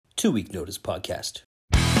2 Week Notice Podcast.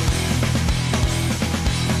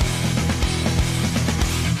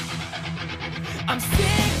 I'm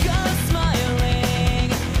sick of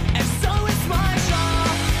smiling, and so is my jaw.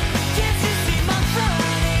 Can't you see my front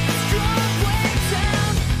is drunk way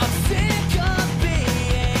down? I'm sick of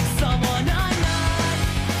being someone I'm not.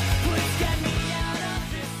 Please get me out of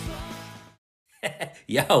this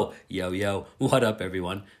slump. Yo, what up,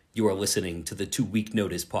 everyone? You are listening to the 2 Week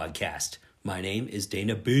Notice Podcast. My name is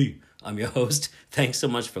Dana B. I'm your host. Thanks so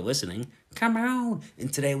much for listening. Come on.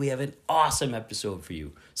 And today we have an awesome episode for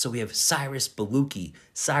you. So we have Cyrus Baluki.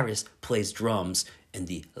 Cyrus plays drums in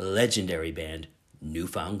the legendary band New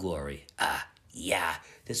Found Glory. Yeah,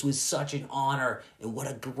 this was such an honor. And what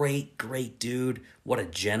a great dude. What a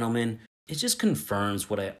gentleman. It just confirms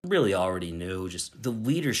what I really already knew, just the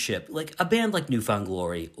leadership, like a band like New Found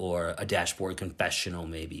Glory or a Dashboard Confessional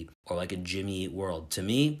maybe, or like a Jimmy Eat World. To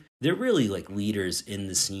me, they're really like leaders in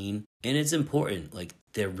the scene, and it's important. Like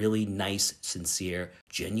they're really nice, sincere,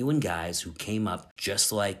 genuine guys who came up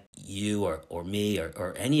just like you or me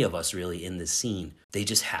or any of us really in the scene. They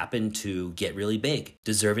just happened to get really big,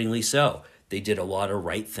 deservingly so. They did a lot of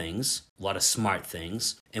right things, a lot of smart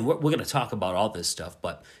things. And we're going to talk about all this stuff.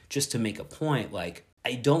 But just to make a point, like,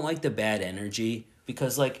 I don't like the bad energy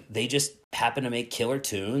because, like, they just happen to make killer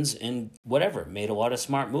tunes and whatever, made a lot of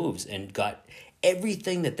smart moves and got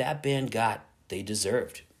everything that band got, they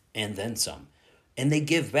deserved. And then some. And they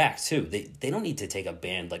give back, too. They don't need to take a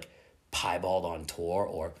band like Piebald on tour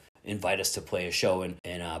or invite us to play a show in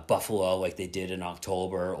Buffalo like they did in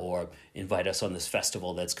October, or invite us on this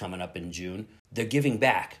festival that's coming up in June. They're giving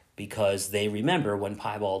back because they remember when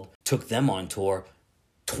Piebald took them on tour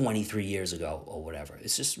 23 years ago or whatever.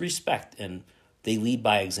 It's just respect, and they lead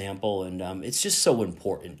by example, and it's just so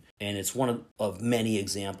important. And it's one of many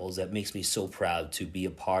examples that makes me so proud to be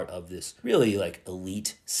a part of this really like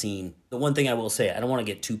elite scene. The one thing I will say, I don't want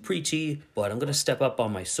to get too preachy, but I'm going to step up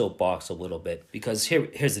on my soapbox a little bit because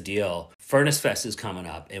here's the deal. Furnace Fest is coming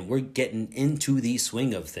up and we're getting into the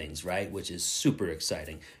swing of things, right? Which is super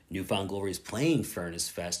exciting. New Found Glory is playing Furnace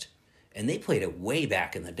Fest, and they played it way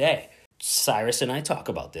back in the day. Cyrus and I talk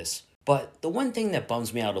about this. But the one thing that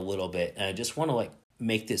bums me out a little bit, and I just want to like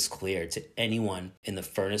make this clear to anyone in the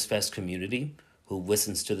Furnace Fest community who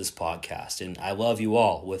listens to this podcast, and I love you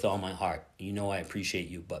all with all my heart. You know I appreciate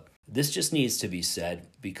you, but this just needs to be said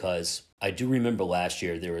because I do remember last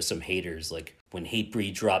year there were some haters, like when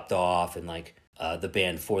Hatebreed dropped off and like the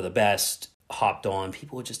band For the Best hopped on,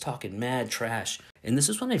 people were just talking mad trash. And this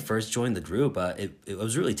is when I first joined the group. It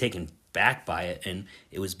was really taken back by it, and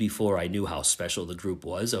it was before I knew how special the group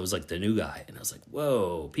was. I was like the new guy, and I was like,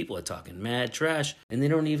 whoa, people are talking mad trash, and they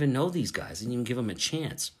don't even know these guys. They didn't even give them a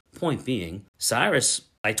chance. Point being, Cyrus,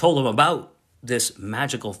 I told him about this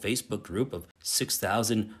magical Facebook group of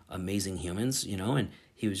 6,000 amazing humans, you know, and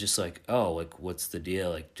he was just like, oh, like, what's the deal?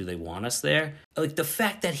 Like, do they want us there? Like, the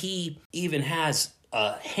fact that he even has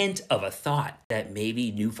a hint of a thought that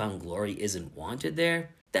maybe New Found Glory isn't wanted there,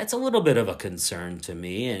 that's a little bit of a concern to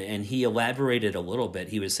me. And he elaborated a little bit.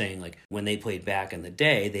 He was saying, like, when they played back in the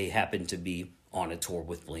day, they happened to be on a tour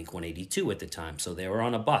with Blink-182 at the time. So they were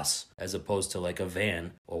on a bus as opposed to like a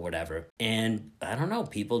van or whatever. And I don't know,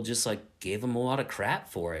 people just like gave them a lot of crap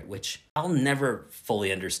for it, which I'll never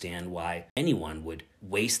fully understand why anyone would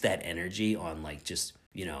waste that energy on like just,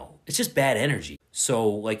 you know, it's just bad energy. So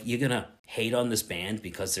like you're gonna hate on this band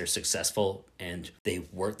because they're successful and they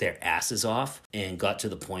worked their asses off and got to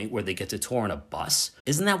the point where they get to tour on a bus?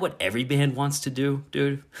 Isn't that what every band wants to do,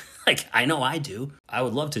 dude? Like, I know I do. I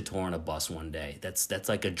would love to tour on a bus one day. That's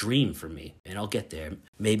like a dream for me, and I'll get there.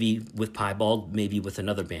 Maybe with Piebald, maybe with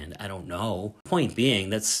another band. I don't know. Point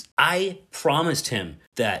being, I promised him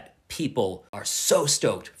that people are so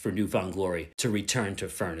stoked for New Found Glory to return to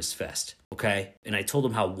Furnace Fest, okay? And I told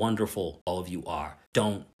him how wonderful all of you are.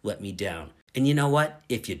 Don't let me down. And you know what?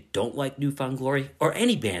 If you don't like New Found Glory, or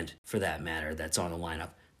any band for that matter that's on the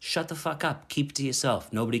lineup, shut the fuck up. Keep it to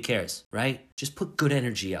yourself. Nobody cares, right? Just put good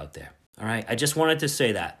energy out there, all right? I just wanted to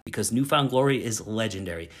say that because New Found Glory is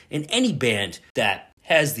legendary. And any band that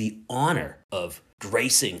has the honor of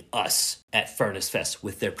gracing us at Furnace Fest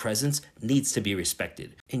with their presence needs to be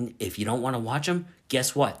respected. And if you don't want to watch them,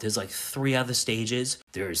 guess what? There's like 3 other stages.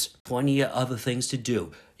 There's plenty of other things to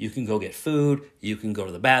do. You can go get food. You can go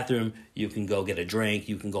to the bathroom. You can go get a drink.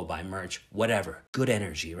 You can go buy merch. Whatever. Good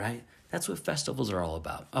energy, right? That's what festivals are all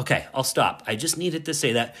about. Okay, I'll stop. I just needed to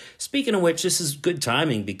say that. Speaking of which, this is good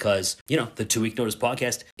timing because, you know, the 2 Week Notice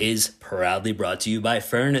Podcast is proudly brought to you by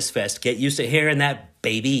Furnace Fest. Get used to hearing that,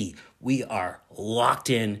 baby. We are locked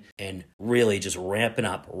in and really just ramping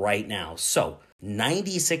up right now. So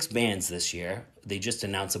 96 bands this year. They just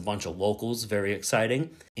announced a bunch of locals, very exciting.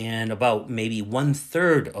 And about maybe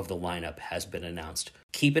 1/3 of the lineup has been announced.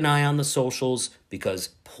 Keep an eye on the socials because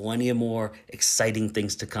plenty of more exciting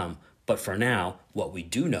things to come. But for now, what we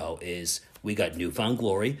do know is we got New Found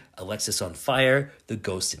Glory, Alexis on Fire, The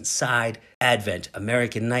Ghost Inside, Advent,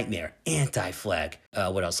 American Nightmare, Anti-Flag.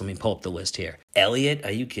 What else? Let me pull up the list here. Elliot,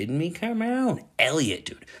 are you kidding me? Come on. Elliot,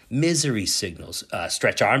 dude. Misery Signals.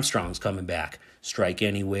 Stretch Armstrong's coming back. Strike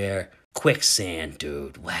Anywhere. Quicksand,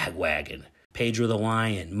 dude. Lagwagon. Pedro the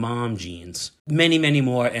Lion, Mom Jeans, many, many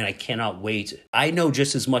more, and I cannot wait. I know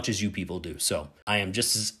just as much as you people do, so I am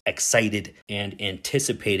just as excited and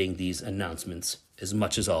anticipating these announcements as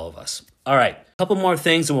much as all of us. All right, a couple more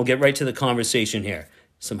things, and we'll get right to the conversation here.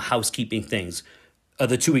 Some housekeeping things.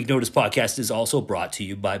 The 2 Week Notice podcast is also brought to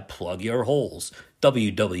you by Plug Your Holes.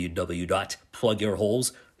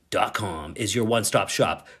 www.plugyourholes.com is your one-stop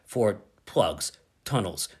shop for plugs,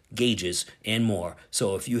 tunnels, gauges, and more.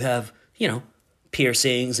 So if you have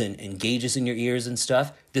piercings and gauges in your ears and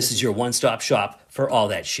stuff, this is your one-stop shop for all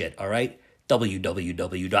that shit, all right?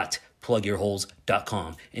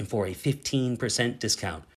 www.plugyourholes.com. And for a 15%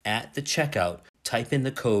 discount at the checkout, type in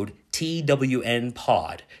the code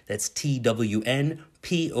TWNPOD. That's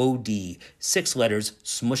TWNPOD. 6 letters,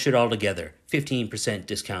 smush it all together. 15%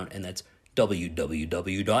 discount, and that's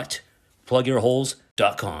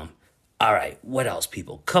www.plugyourholes.com. All right, what else,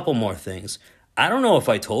 people? Couple more things. I don't know if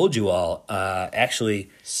I told you all, actually,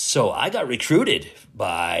 so I got recruited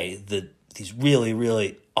by these really,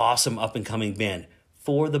 really awesome up-and-coming band,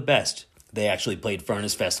 For the Best. They actually played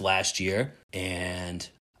Furnace Fest last year, and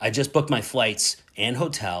I just booked my flights and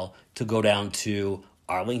hotel to go down to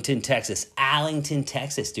Allington, Texas,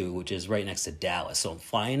 dude, which is right next to Dallas. So I'm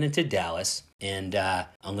flying into Dallas, and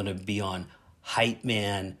I'm going to be on hype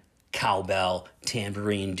man, cowbell,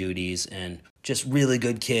 tambourine duties, and just really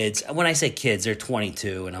good kids. When I say kids, they're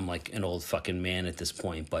 22, and I'm like an old fucking man at this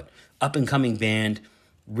point. But up-and-coming band,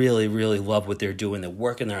 really, really love what they're doing. They're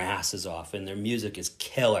working their asses off, and their music is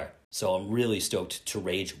killer. So I'm really stoked to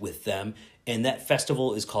rage with them. And that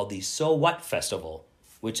festival is called the So What Festival,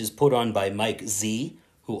 which is put on by Mike Z,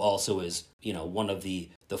 who also is, one of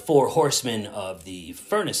the 4 horsemen of the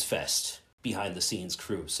Furnace Fest behind-the-scenes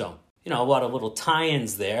crew. So, a lot of little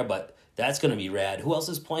tie-ins there, but that's going to be rad. Who else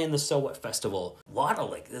is playing the So What Festival? A lot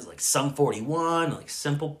of, there's Sum 41,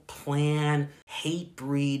 Simple Plan,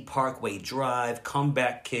 Hatebreed, Parkway Drive,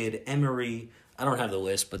 Comeback Kid, Emery. I don't have the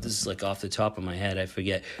list, but this is off the top of my head. I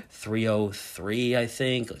forget. 303, I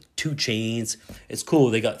think. 2 Chainz. It's cool.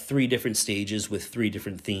 They got 3 different stages with 3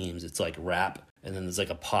 different themes. It's rap, and then there's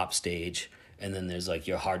a pop stage, and then there's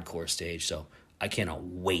your hardcore stage. So I cannot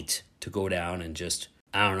wait to go down and just,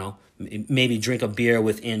 I don't know, maybe drink a beer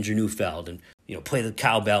with Andrew Neufeld and, play the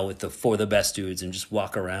cowbell with the For the Best dudes and just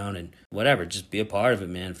walk around and whatever. Just be a part of it,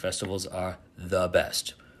 man. Festivals are the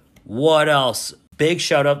best. What else? Big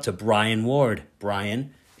shout out to Brian Ward.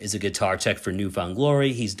 Brian is a guitar tech for New Found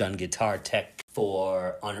Glory. He's done guitar tech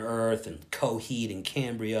for Unearth and Coheed and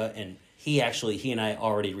Cambria. And he and I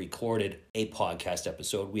already recorded a podcast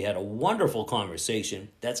episode. We had a wonderful conversation.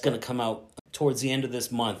 That's going to come out towards the end of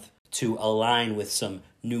this month to align with some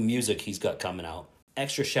new music he's got coming out.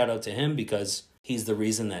 Extra shout out to him because he's the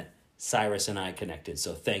reason that Cyrus and I connected.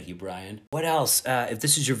 So thank you, Brian. What else? If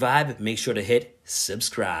this is your vibe, make sure to hit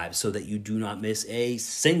subscribe so that you do not miss a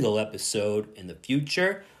single episode in the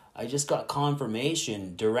future. I just got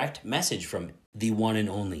confirmation, direct message from the one and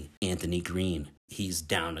only Anthony Green. He's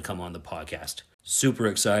down to come on the podcast. Super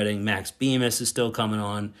exciting. Max Bemis is still coming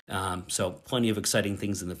on. So plenty of exciting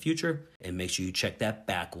things in the future. And make sure you check that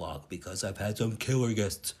backlog because I've had some killer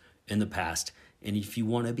guests in the past. And if you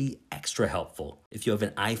want to be extra helpful, if you have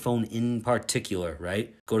an iPhone in particular,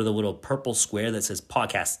 right, go to the little purple square that says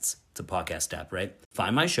podcasts. It's a podcast app, right?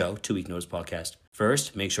 Find my show, 2 Week Notice Podcast.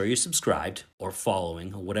 First, make sure you're subscribed or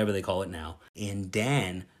following or whatever they call it now. And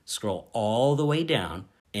then scroll all the way down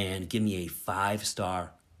and give me a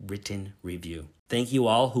 5-star written review. Thank you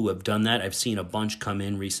all who have done that. I've seen a bunch come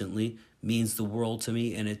in recently. Means the world to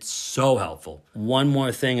me, and it's so helpful. One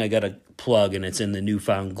more thing I got to plug, and it's in the New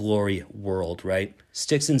Found Glory world, right?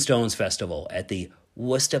 Sticks and Stones Festival at the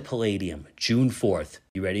Worcester Palladium, June 4th.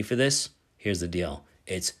 You ready for this? Here's the deal.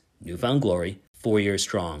 It's New Found Glory, 4 Years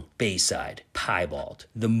Strong, Bayside, Piebald,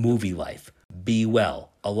 The Movie Life, Be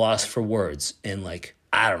Well, A Loss for Words, and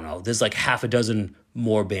I don't know, there's half a dozen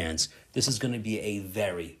more bands. This is going to be a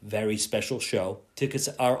very, very special show. Tickets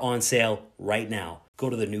are on sale right now. Go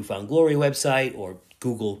to the New Found Glory website or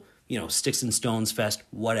Google, Sticks and Stones Fest,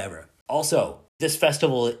 whatever. Also, this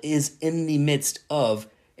festival is in the midst of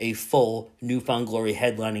a full New Found Glory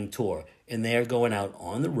headlining tour, and they are going out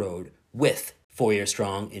on the road with 4 Year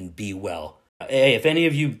Strong, and Be Well. Hey, if any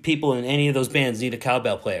of you people in any of those bands need a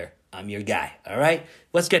cowbell player, I'm your guy, all right?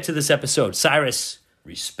 Let's get to this episode. Cyrus,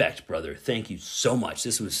 respect, brother. Thank you so much.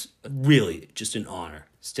 This was really just an honor.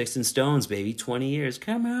 Sticks and Stones, baby, 20 years.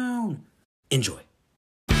 Come on. Enjoy.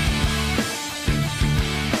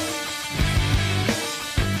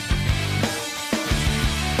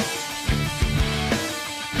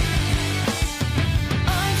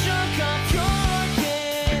 I'm drunk off your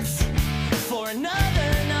kiss for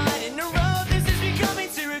another night in a row. This is becoming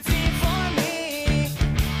too routine for me,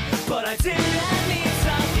 but I did that means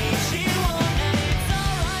I'll need you on, and it's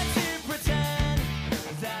alright to pretend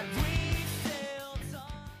that we still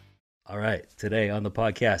talk. All right, today on the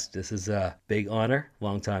podcast, this is a big honor.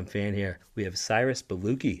 Longtime fan here. We have Cyrus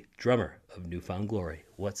Baluki, drummer of New Found Glory.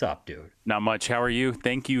 What's up, dude? Not much. How are you?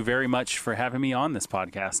 Thank you very much for having me on this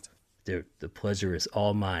podcast. Dude, the pleasure is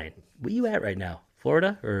all mine. Where you at right now?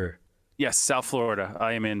 Florida or? Yes, South Florida.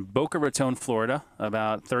 I am in Boca Raton, Florida,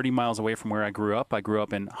 about 30 miles away from where I grew up. I grew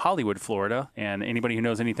up in Hollywood, Florida, and anybody who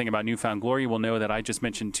knows anything about New Found Glory will know that I just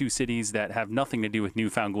mentioned two cities that have nothing to do with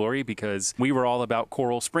New Found Glory because we were all about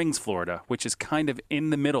Coral Springs, Florida, which is kind of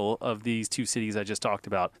in the middle of these two cities I just talked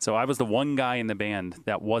about. So I was the one guy in the band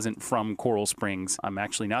that wasn't from Coral Springs. I'm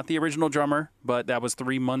actually not the original drummer, but that was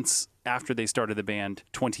 3 months after they started the band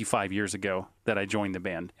 25 years ago that I joined the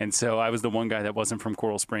band. And so I was the one guy that wasn't from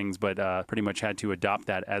Coral Springs, but pretty much had to adopt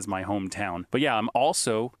that as my hometown. But yeah, I'm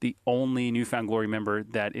also the only New Found Glory member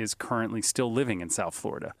that is currently still living in South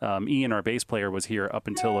Florida. Ian, our bass player, was here up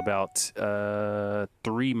until about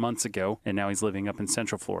 3 months ago, and now he's living up in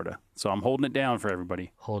Central Florida. So I'm holding it down for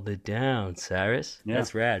everybody. Hold it down, Cyrus. Yeah.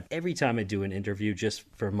 That's rad. Every time I do an interview, just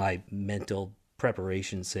for my mental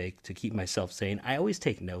preparation's sake, to keep myself sane, I always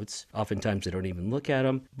take notes. Oftentimes I don't even look at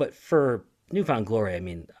them. But for New Found Glory, I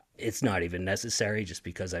mean, it's not even necessary just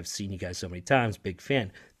because I've seen you guys so many times. Big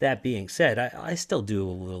fan. That being said, I still do a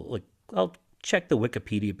little, like, I'll check the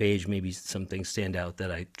Wikipedia page. Maybe some things stand out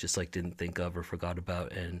that I just like didn't think of or forgot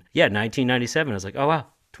about. And yeah, 1997, I was like, oh wow,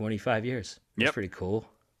 25 years. That's Yep. pretty cool.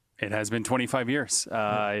 It has been 25 years.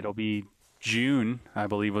 It'll be June, I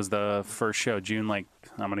believe, was the first show. June, like,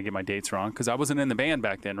 I'm going to get my dates wrong because I wasn't in the band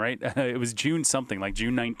back then, right? It was June something, like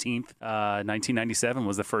June 19th, 1997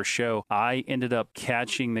 was the first show. I ended up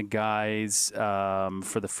catching the guys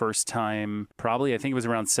for the first time, probably, I think it was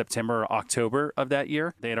around September or October of that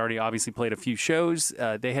year. They had already obviously played a few shows.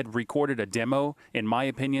 They had recorded a demo. In my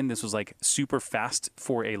opinion, this was like super fast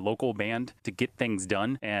for a local band to get things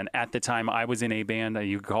done. And at the time, I was in a band.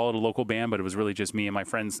 You could call it a local band, but it was really just me and my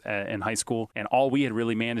friends in high school. And all we had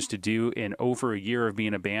really managed to do in over a year of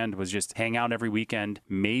being a band was just hang out every weekend,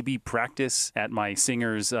 maybe practice at my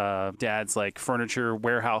singer's dad's like furniture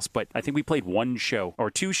warehouse. But I think we played one show or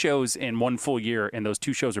two shows in one full year, and those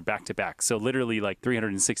two shows are back to back. So literally like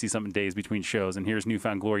 360 something days between shows. And here's New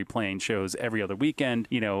Found Glory playing shows every other weekend,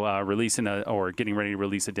 releasing or getting ready to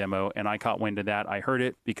release a demo. And I caught wind of that. I heard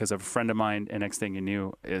it because of a friend of mine. And next thing you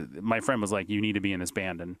knew, my friend was like, you need to be in this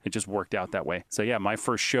band. And it just worked out that way. So yeah, my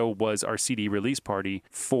first show was our CD release party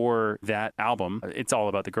for that album. It's All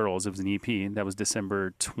About the Girls. It was an EP. That was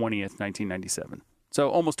December 20th, 1997.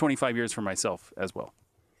 So almost 25 years for myself as well.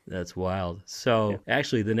 That's wild. So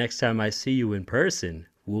actually, the next time I see you in person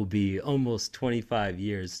will be almost 25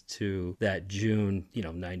 years to that June,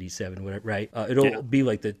 97, whatever, right? It'll be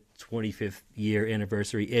like the 25th year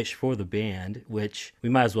anniversary-ish for the band, which we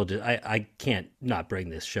might as well just, I can't not bring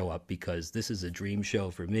this show up because this is a dream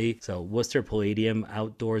show for me. So Worcester Palladium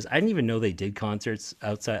outdoors. I didn't even know they did concerts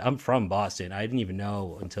outside. I'm from Boston. I didn't even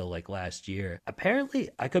know until like last year.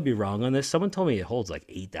 Apparently, I could be wrong on this. Someone told me it holds like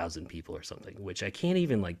 8,000 people or something, which I can't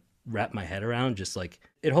even like wrap my head around. Just like,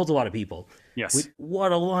 it holds a lot of people. Yes.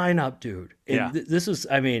 What a lineup, dude. And Yeah. This was,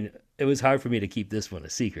 I mean, it was hard for me to keep this one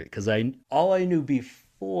a secret because all I knew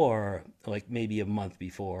before, like maybe a month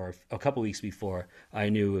before, a couple weeks before, I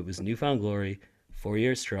knew it was New Found Glory, 4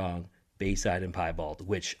 Year Strong, Bayside, and Piebald,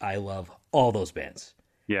 which I love all those bands.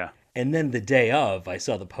 Yeah. And then the day of, I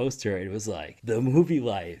saw the poster, and it was like The Movie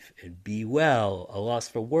Life and Be Well, A Loss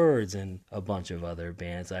for Words, and a bunch of other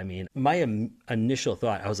bands. I mean, my initial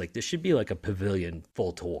thought, I was like, this should be like a Pavilion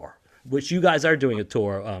full tour, which you guys are doing a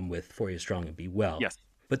tour with 4 Year Strong and Be Well. Yes.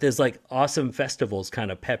 But there's like awesome festivals kind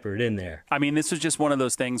of peppered in there. I mean, this was just one of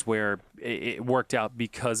those things where it worked out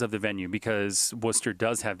because of the venue, because Worcester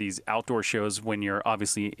does have these outdoor shows when you're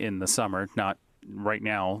obviously in the summer, not right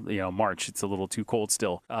now, March, it's a little too cold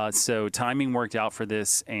still. So timing worked out for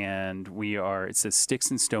this, and it's a Sticks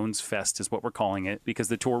and Stones Fest is what we're calling it, because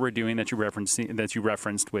the tour we're doing that you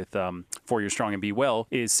referenced with 4 Years Strong and Be Well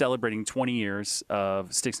is celebrating 20 years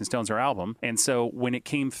of Sticks and Stones, our album. And so when it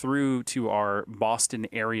came through to our Boston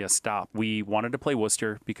area stop, we wanted to play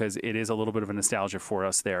Worcester because it is a little bit of a nostalgia for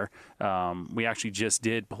us there. We actually just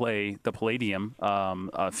did play the Palladium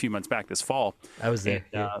a few months back this fall. I was there.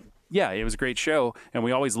 Yeah, it was a great show, and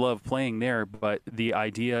we always love playing there, but the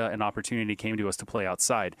idea and opportunity came to us to play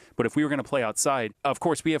outside. But if we were going to play outside, of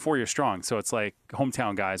course, we have 4 Years Strong, so it's like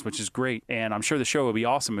hometown guys, which is great, and I'm sure the show would be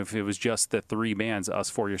awesome if it was just the three bands, us,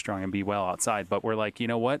 4 Years Strong, and Be Well outside. But we're like, you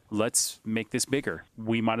know what? Let's make this bigger.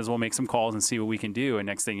 We might as well make some calls and see what we can do, and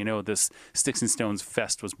next thing you know, this Sticks and Stones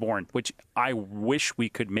Fest was born, which I wish we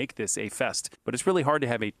could make this a fest, but it's really hard to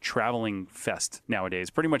have a traveling fest nowadays.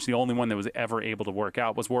 Pretty much the only one that was ever able to work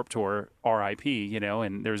out was Warped Tour, RIP,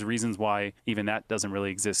 and there's reasons why even that doesn't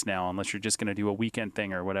really exist now unless you're just going to do a weekend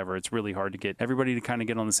thing or whatever. It's really hard to get everybody to kind of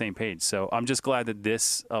get on the same page. So I'm just glad that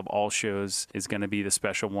this, of all shows, is going to be the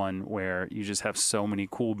special one where you just have so many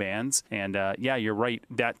cool bands. And yeah, you're right.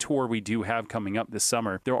 That tour we do have coming up this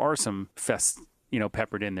summer, there are some fests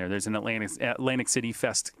peppered in there. There's an Atlantic City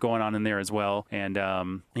Fest going on in there as well. And,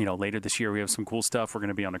 later this year we have some cool stuff. We're going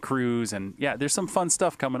to be on a cruise, and yeah, there's some fun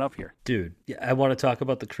stuff coming up here. Dude, I want to talk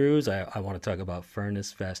about the cruise. I want to talk about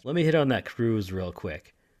Furnace Fest. Let me hit on that cruise real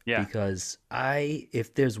quick. Yeah. Because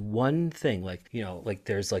if there's one thing,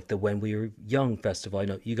 there's like the When We Were Young festival. I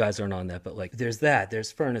know you guys aren't on that, but like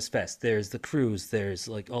there's Furnace Fest, there's the cruise, there's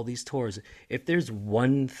like all these tours. If there's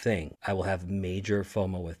one thing I will have major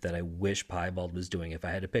FOMO with that I wish Piebald was doing, if I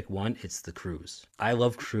had to pick one, it's the cruise. I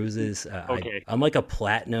love cruises. Okay. I'm like a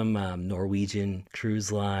platinum Norwegian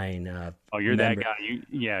cruise line. You're member. That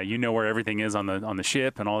guy. You know where everything is on the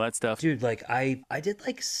ship and all that stuff. Dude, like I did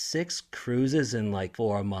like 6 cruises in like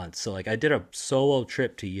 4 months. So like I did a solo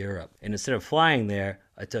trip to Europe, and instead of flying there,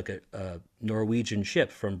 I took a Norwegian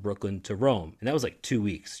ship from Brooklyn to Rome, and that was like 2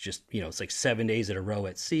 weeks. Just it's like 7 days at a row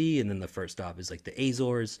at sea, and then the first stop is like the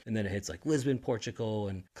Azores, and then it hits like Lisbon, Portugal,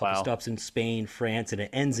 and a couple stops in Spain, France, and it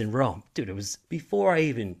ends in Rome. Dude, it was before I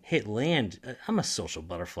even hit land. I'm a social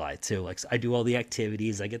butterfly too. Like I do all the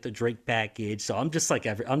activities, I get the drink package, so I'm just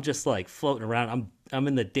like floating around. I'm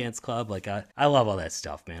in the dance club. Like I love all that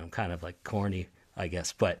stuff, man. I'm kind of like corny, I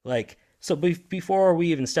guess, but like so before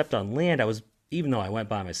we even stepped on land, even though I went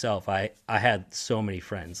by myself, I had so many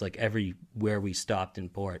friends, like everywhere we stopped in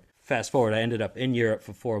port. Fast forward, I ended up in Europe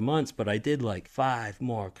for 4 months, but I did like 5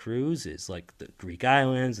 more cruises, like the Greek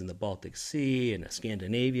islands and the Baltic Sea and a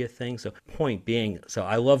Scandinavia thing. So point being, so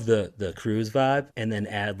I love the cruise vibe, and then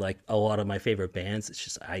add like a lot of my favorite bands. It's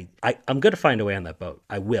just, I'm going to find a way on that boat.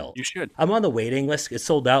 I will. You should. I'm on the waiting list. It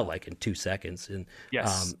sold out like in 2 seconds. And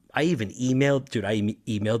yes. I even emailed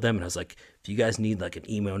them, and I was like, if you guys need like an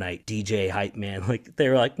emo night DJ hype man, like they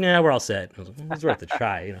were like, nah, we're all set. I was like, it's worth a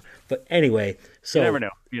try, But anyway, so you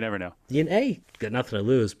never know. Got nothing to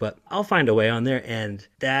lose, but I'll find a way on there, and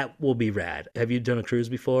that will be rad. Have you done a cruise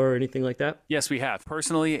before or anything like that? Yes, we have.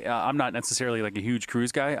 Personally, I'm not necessarily like a huge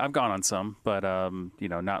cruise guy. I've gone on some, but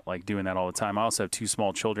not like doing that all the time. I also have 2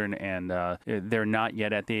 small children, and they're not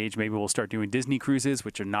yet at the age. Maybe we'll start doing Disney cruises,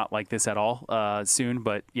 which are not like this at all soon.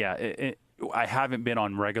 But yeah, I haven't been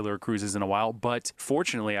on regular cruises in a while, but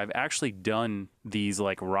fortunately, I've actually done these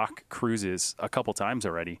like rock cruises a couple times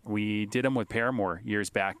already. We did them with Paramore years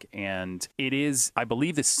back, and it is, I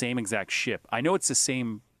believe, the same exact ship. I know it's the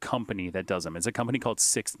same company that does them. It's a company called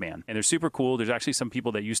Sixth Man, and they're super cool. There's actually some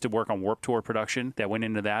people that used to work on Warped Tour production that went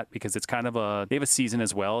into that, because it's kind of they have a season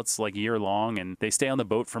as well. It's like year long, and they stay on the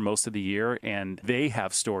boat for most of the year, and they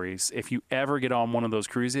have stories. If you ever get on one of those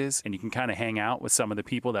cruises and you can kind of hang out with some of the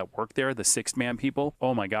people that work there, the Sixth Man people,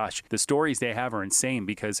 oh my gosh, the stories they have are insane,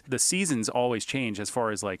 because the seasons always change as far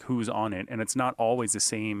as like who's on it, and it's not always the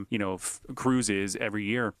same, cruises every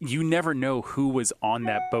year. You never know who was on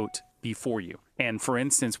that boat before you. And for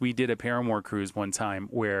instance, we did a Paramore cruise one time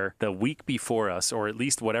where the week before us, or at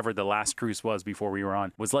least whatever the last cruise was before we were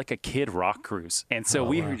on, was like a Kid Rock cruise. And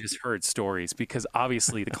so just heard stories, because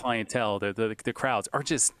obviously the clientele, the crowds are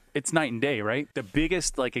just, it's night and day, right? The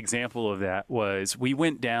biggest like example of that was we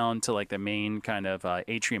went down to like the main kind of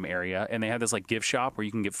atrium area, and they had this like gift shop where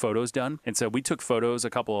you can get photos done. And so we took photos, a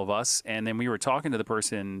couple of us, and then we were talking to the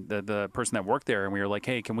person that worked there, and we were like,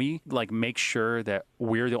 hey, can we like make sure that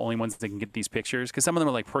we're the only ones that can get these pictures pictures, because some of them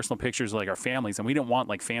are like personal pictures of like our families, and we didn't want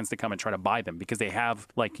like fans to come and try to buy them because they have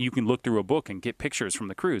like, you can look through a book and get pictures from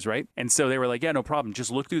the cruise, right? And so they were like, yeah, no problem,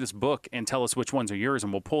 just look through this book and tell us which ones are yours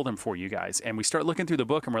and we'll pull them for you guys. And we start looking through the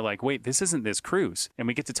book and we're like, wait, this isn't this cruise. And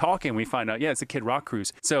we get to talking and we find out, yeah, it's a Kid Rock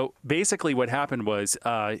cruise. So basically what happened was,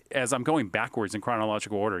 as I'm going backwards in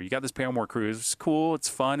chronological order, you got this Paramore cruise. It's cool, it's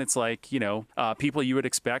fun, it's like, you know, people you would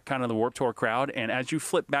expect, kind of the Warped Tour crowd. And as you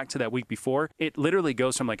flip back to that week before, it literally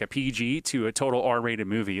goes from like a PG to a total R-rated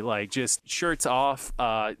movie, like just shirts off,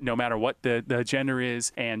 no matter what the gender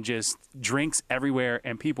is, and just drinks everywhere,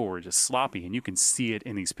 and people were just sloppy, and you can see it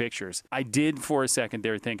in these pictures. I did for a second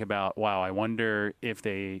there think about, wow, I wonder if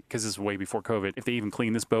they, because this is way before COVID, if they even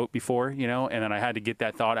cleaned this boat before, you know, and then I had to get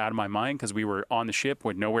that thought out of my mind because we were on the ship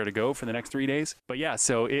with nowhere to go for the next 3 days. But yeah,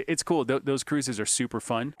 so it's cool. Those cruises are super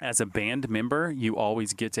fun. As a band member, you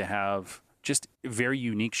always get to have just very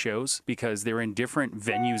unique shows because they're in different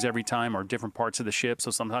venues every time, or different parts of the ship. So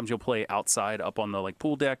sometimes you'll play outside up on the like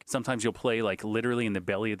pool deck. Sometimes you'll play like literally in the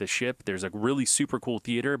belly of the ship. There's a really super cool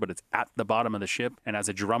theater, but it's at the bottom of the ship. And as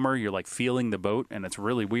a drummer, you're like feeling the boat, and it's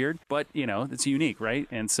really weird, but you know, it's unique, right?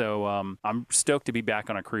 And so I'm stoked to be back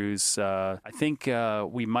on a cruise. I think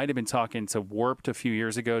we might have been talking to Warped a few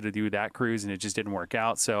years ago to do that cruise, and it just didn't work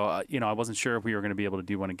out. So, you know, I wasn't sure if we were going to be able to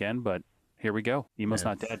do one again, but here we go. Emo's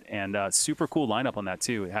Not Dead. And super cool lineup on that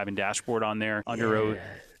too. Having Dashboard on there, Under Oath,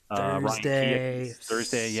 Thursday,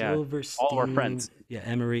 yeah. Silverstein, all of our friends. Yeah,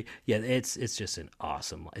 Emery. Yeah, it's just an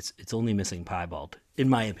awesome. It's only missing Piebald, in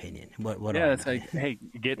my opinion. What? Yeah, it's like, hey,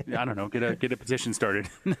 get a petition started.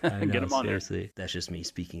 I know, Get them on seriously. That's just me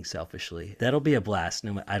speaking selfishly. That'll be a blast.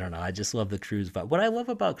 No, I don't know. I just love the cruise vibe. What I love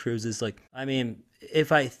about cruise is like, I mean,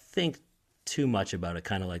 if I think too much about it,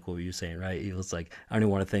 kind of like what you were saying, right? It was like, I don't even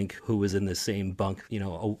want to think who was in the same bunk, you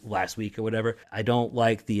know, last week or whatever. I don't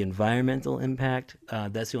like the environmental impact.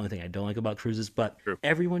 That's the only thing I don't like about cruises, but True.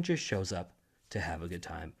 Everyone just shows up to have a good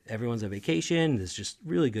time. Everyone's on vacation. There's just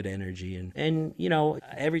really good energy. And you know,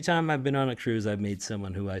 every time I've been on a cruise, I've made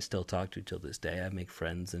someone who I still talk to till this day. I make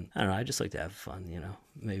friends, and I don't know, I just like to have fun, you know.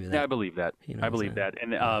 Maybe that. Yeah, I believe that. You know I what I'm believe saying? that.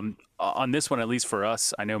 And on this one, at least for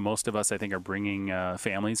us, I know most of us, I think, are bringing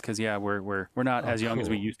families because yeah, we're not as young as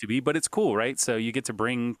we cool. used to be, but it's cool, right? So you get to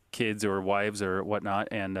bring kids or wives or whatnot.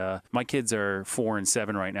 And my kids are 4 and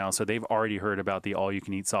 7 right now, so they've already heard about the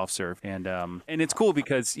all-you-can-eat soft serve, and it's cool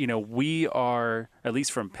because you know, we are, at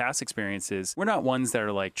least from past experiences, we're not ones that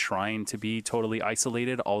are like trying to be totally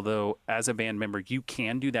isolated. Although as a band member, you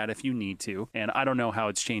can do that if you need to. And I don't know how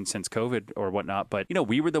it's changed since COVID or whatnot, but you know,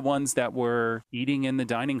 we were the ones that were eating in the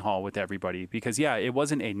dining hall with everybody because yeah, it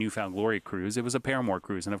wasn't a Newfound Glory cruise, it was a Paramore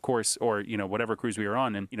cruise, and of course, or you know, whatever cruise we were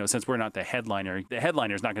on. And you know, since we're not the headliner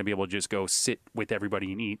is not going to be able to just go sit with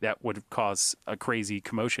everybody and eat. That would cause a crazy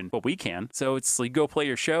commotion, but we can. So it's like, go play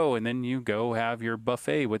your show and then you go have your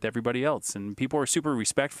buffet with everybody else, and people are super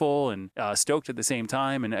respectful and stoked at the same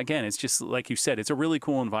time. And again, it's just like you said, it's a really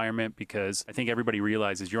cool environment because I think everybody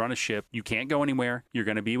realizes you're on a ship, you can't go anywhere, you're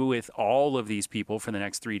going to be with all of these people for the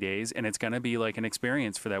next 3 days, and it's going to be like an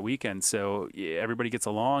experience for that weekend. So yeah, everybody gets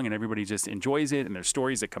along and everybody just enjoys it, and there's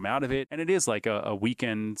stories that come out of it, and it is like a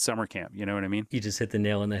weekend summer camp, you know what I mean? You just hit the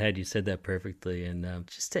nail on the head. You said that perfectly. And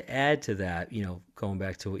just to add to that, you know, going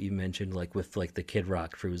back to what you mentioned, like with like the Kid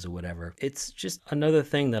Rock cruise or whatever, it's just another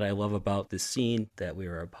thing that I love about the scene that we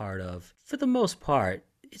were a part of. For the most part,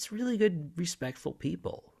 it's really good, respectful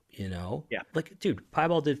people. You know? Yeah. Like, dude,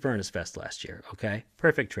 Piebald did Furnace Fest last year, okay?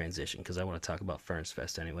 Perfect transition, because I want to talk about Furnace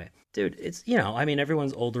Fest anyway. Dude, it's, you know, I mean,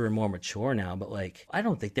 everyone's older and more mature now, but, like, I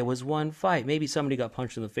don't think there was one fight. Maybe somebody got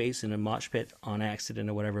punched in the face in a mosh pit on accident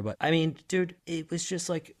or whatever, but, I mean, dude, it was just,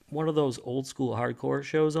 like, one of those old school hardcore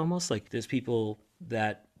shows almost. Like, there's people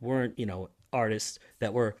that weren't, you know, artists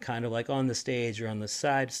that were kind of like on the stage or on the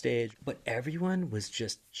side stage, but everyone was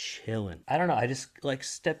just chilling. I don't know, I just like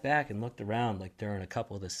stepped back and looked around like during a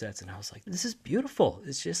couple of the sets, and I was like, this is beautiful.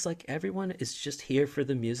 It's just like everyone is just here for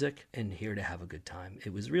the music and here to have a good time.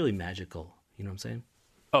 It was really magical, you know what I'm saying?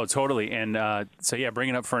 Oh, totally. And so, yeah,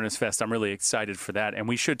 bringing up Furnace Fest, I'm really excited for that. And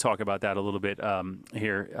we should talk about that a little bit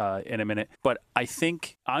here in a minute. But I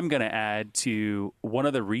think I'm going to add to one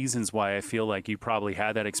of the reasons why I feel like you probably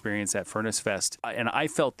had that experience at Furnace Fest. And I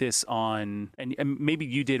felt this on, and maybe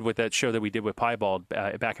you did with that show that we did with Piebald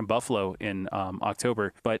back in Buffalo in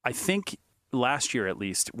October. But I think last year, at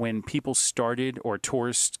least, when people started, or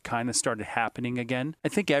tours kind of started happening again, I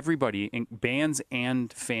think everybody, bands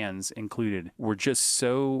and fans included, were just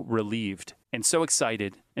so relieved and so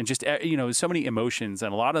excited and just, so many emotions,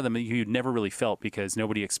 and a lot of them you'd never really felt because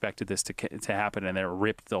nobody expected this to happen, and then it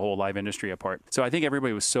ripped the whole live industry apart. So I think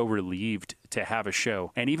everybody was so relieved to have a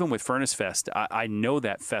show. And even with Furnace Fest, I know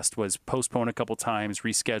that fest was postponed a couple times,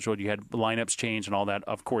 rescheduled. You had lineups change and all that,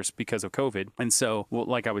 of course, because of COVID. And so,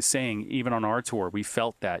 like I was saying, even on our tour, we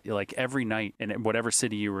felt that like every night in whatever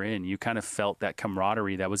city you were in, you kind of felt that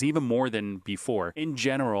camaraderie that was even more than before. In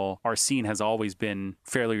general, our scene has always been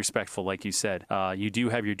fairly respectful, like you said. You do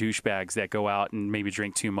have your douchebags that go out and maybe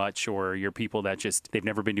drink too much, or your people that just, they've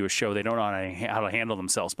never been to a show, they don't know how to handle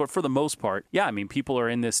themselves. But for the most part, yeah, I mean, people are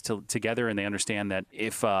in this together, and they understand that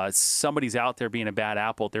if somebody's out there being a bad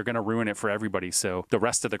apple, they're going to ruin it for everybody. So the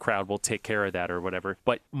rest of the crowd will take care of that or whatever.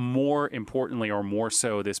 But more importantly, or more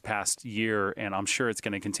so this past year, and I'm sure it's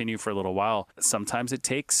going to continue for a little while, sometimes it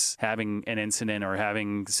takes having an incident or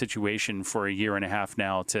having a situation for a year and a half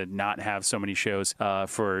now to not have so many shows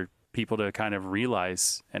for people to kind of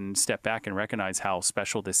realize and step back and recognize how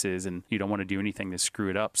special this is, and you don't want to do anything to screw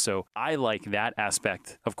it up. So I like that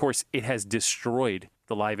aspect. Of course, it has destroyed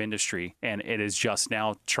the live industry, and it is just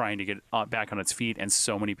now trying to get back on its feet, and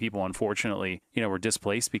so many people, unfortunately, were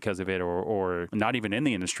displaced because of it, or not even in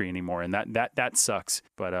the industry anymore, and that sucks.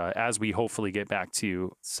 But as we hopefully get back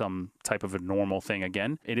to some type of a normal thing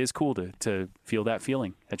again, it is cool to feel that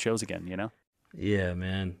feeling at shows again, Yeah,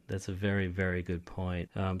 man, that's a very, very good point.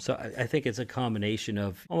 So I think it's a combination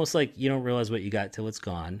of almost like you don't realize what you got till it's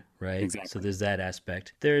gone, right? Exactly. So there's that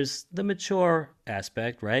aspect. There's the mature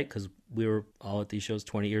aspect, right? Because we were all at these shows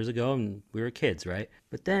 20 years ago and we were kids, right?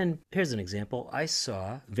 But then here's an example. I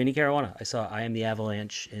saw Vinnie Caruana. I saw I Am the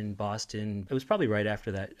Avalanche in Boston. It was probably right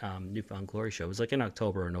after that Newfound Glory show. It was like in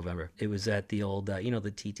October or November. It was at the old,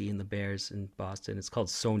 the TT and the Bears in Boston. It's called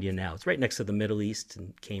Sonia now. It's right next to the Middle East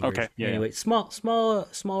in Cambridge. Okay. Yeah, anyway,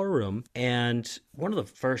 smaller room. And one of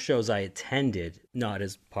the first shows I attended, not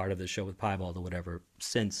as part of the show with Piebald or whatever,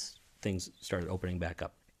 since things started opening back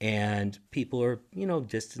up. And people are,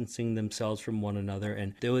 distancing themselves from one another.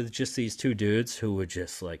 And there was just these two dudes who were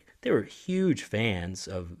just like, they were huge fans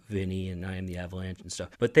of Vinny and I Am the Avalanche and stuff.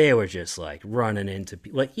 But they were just like running into,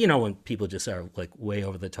 when people just are like way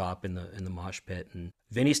over the top in the mosh pit. And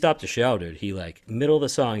Vinny stopped the show, dude. He middle of the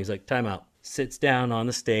song, he's like, time out. Sits down on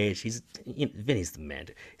the stage. Vinny's the man.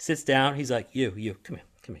 He sits down. He's like, you, come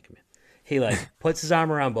here. He puts his arm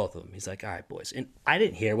around both of them. He's like, all right, boys. And I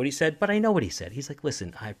didn't hear what he said, but I know what he said. He's like,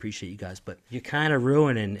 listen, I appreciate you guys, but you're kind of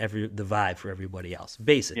ruining the vibe for everybody else,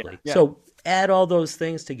 basically. Yeah. So add all those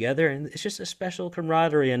things together, and it's just a special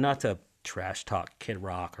camaraderie, and not to trash talk Kid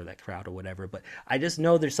Rock or that crowd or whatever, but I just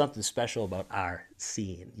know there's something special about our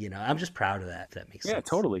scene. I'm just proud of that, if that makes sense. Yeah,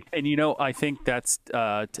 totally. And I think that's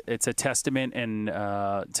it's a testament and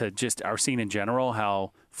to just our scene in general,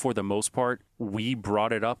 how for the most part we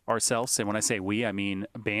brought it up ourselves. And when I say we, I mean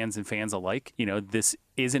bands and fans alike. This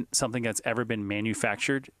isn't something that's ever been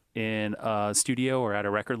manufactured in a studio or at a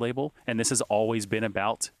record label, and this has always been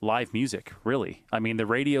about live music, really. I mean, the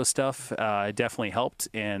radio stuff definitely helped,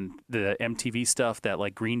 and the MTV stuff that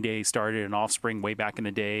like Green Day started and Offspring way back in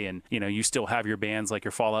the day, and you still have your bands like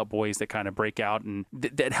your Fall Out Boys that kind of break out, and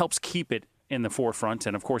that helps keep it in the forefront.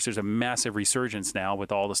 And of course there's a massive resurgence now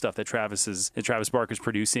with all the stuff that Travis Barker's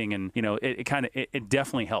producing, and it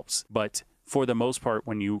definitely helps. But for the most part,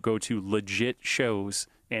 when you go to legit shows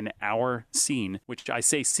in our scene, which I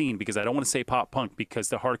say scene because I don't want to say pop punk, because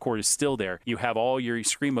the hardcore is still there. You have all your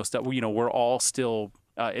screamo stuff. We're all still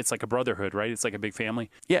it's like a brotherhood, right? It's like a big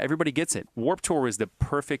family. Yeah, everybody gets it. Warped Tour was the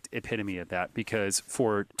perfect epitome of that, because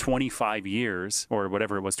for 25 years or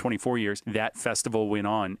whatever it was, 24 years, that festival went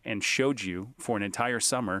on and showed you for an entire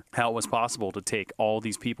summer how it was possible to take all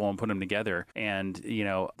these people and put them together. And,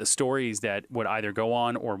 the stories that would either go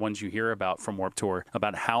on or ones you hear about from Warped Tour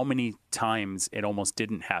about how many times it almost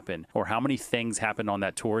didn't happen, or how many things happened on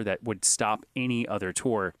that tour that would stop any other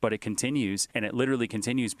tour, but it continues, and it literally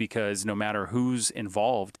continues because no matter who's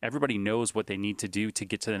involved, everybody knows what they need to do to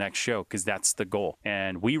get to the next show, because that's the goal.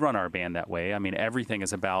 And we run our band that way. I mean, everything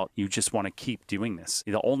is about, you just want to keep doing this.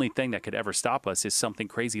 The only thing that could ever stop us is something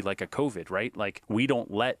crazy like a COVID, right? Like, we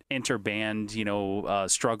don't let interband,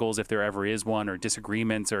 struggles, if there ever is one, or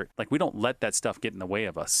disagreements, or we don't let that stuff get in the way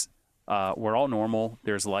of us. We're all normal.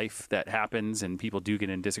 There's life that happens, and people do get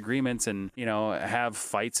in disagreements and, have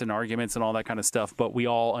fights and arguments and all that kind of stuff. But we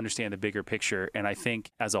all understand the bigger picture. And I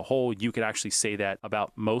think as a whole, you could actually say that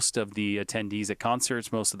about most of the attendees at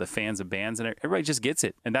concerts, most of the fans of bands, and everybody just gets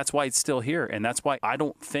it. And that's why it's still here. And that's why I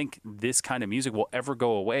don't think this kind of music will ever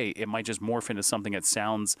go away. It might just morph into something that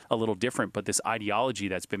sounds a little different. But this ideology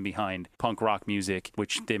that's been behind punk rock music,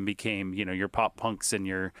 which then became, your pop punks and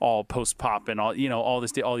your all post pop and all, all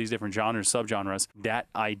these different genres, genres, subgenres, that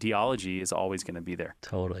ideology is always going to be there.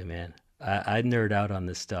 Totally, man. I nerd out on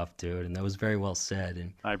this stuff, dude, and that was very well said.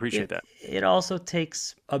 And I appreciate that. It also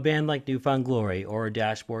takes a band like Newfound Glory or a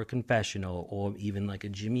Dashboard Confessional or even like a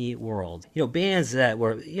Jimmy Eat World. You know, bands that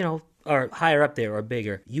were, you know, are higher up there or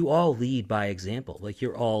bigger. You all lead by example. Like,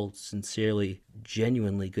 you're all sincerely,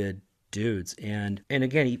 genuinely good dudes. And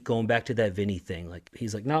again, going back to that Vinny thing, like,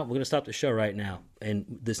 he's like, no, we're gonna stop the show right now and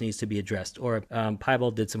this needs to be addressed. Or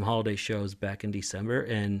Piebald did some holiday shows back in December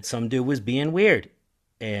and some dude was being weird,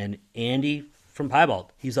 and Andy from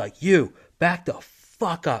Piebald, he's like, you back the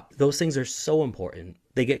fuck up. Those things are so important.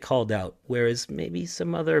 They get called out, whereas maybe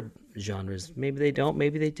some other genres, maybe they don't,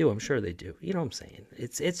 maybe they do. I'm sure they do. You know what I'm saying?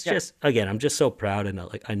 It's just, again, I'm just so proud, and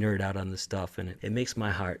I nerd out on this stuff, and it makes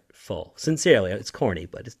my heart full. Sincerely, it's corny,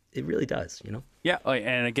 but it really does, you know? Yeah,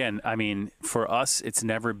 and again, I mean, for us, it's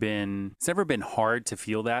never been hard to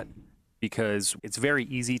feel that, because it's very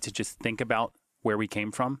easy to just think about where we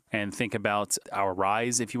came from and think about our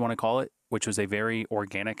rise, if you want to call it, which was a very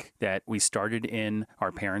organic, that we started in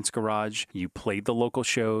our parents' garage. You played the local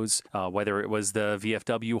shows, whether it was the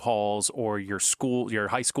VFW halls or your school, your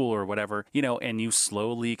high school or whatever, you know, and you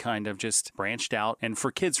slowly kind of just branched out. And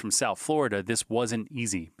for kids from South Florida, this wasn't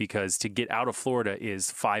easy, because to get out of Florida is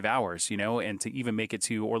 5 hours, you know, and to even make it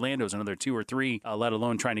to Orlando is another 2 or 3, let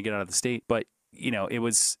alone trying to get out of the state. But, you know, it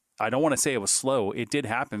was, I don't want to say it was slow. It did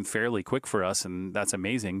happen fairly quick for us, and that's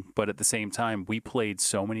amazing. But at the same time, we played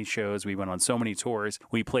so many shows. We went on so many tours.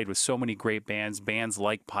 We played with so many great bands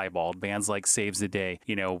like Piebald, bands like Saves the Day.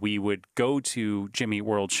 You know, we would go to Jimmy Eat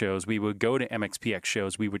World shows. We would go to MXPX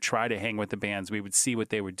shows. We would try to hang with the bands. We would see what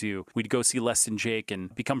they would do. We'd go see Less Than Jake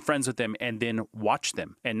and become friends with them, and then watch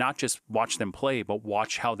them. And not just watch them play, but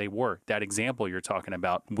watch how they were. That example you're talking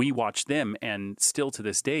about, we watched them and still to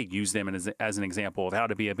this day use them as an example of how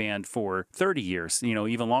to be a band for 30 years, you know,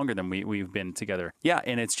 even longer than we've been together. Yeah,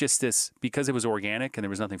 and it's just this, because it was organic and there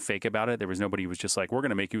was nothing fake about it. There was nobody who was just like, we're going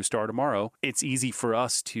to make you a star tomorrow. It's easy for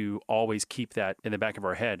us to always keep that in the back of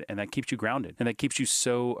our head, and that keeps you grounded, and that keeps you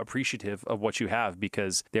so appreciative of what you have,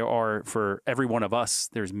 because there are, for every one of us,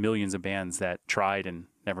 there's millions of bands that tried and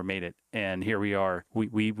never made it. And here we are.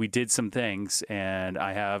 We did some things, and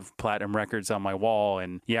I have platinum records on my wall,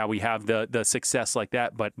 and yeah, we have the success like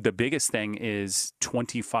that. But the biggest thing is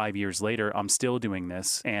 25 years later, I'm still doing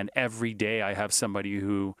this. And every day I have somebody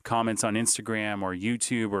who comments on Instagram or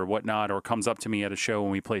YouTube or whatnot, or comes up to me at a show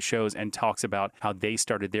when we play shows and talks about how they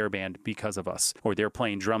started their band because of us, or they're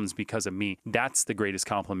playing drums because of me. That's the greatest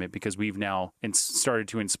compliment, because we've now started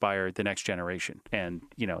to inspire the next generation. And,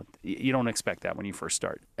 you know, you don't expect that when you first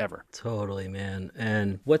start, ever. Totally, man.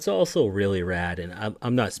 And what's also really rad, and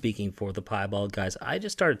I'm not speaking for the Piebald guys, I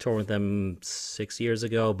just started touring with them 6 years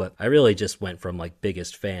ago, but I really just went from like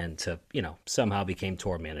biggest fan to, you know, somehow became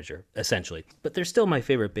tour manager, essentially. But they're still my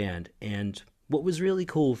favorite band. And what was really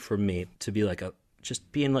cool for me to be like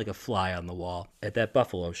just being like a fly on the wall at that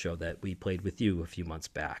Buffalo show that we played with you a few months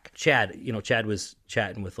back. Chad was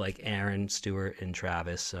chatting with like Aaron, Stewart, and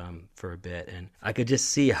Travis for a bit, and I could just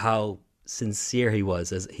see how sincere he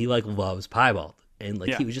was, as he like loves Piebald, and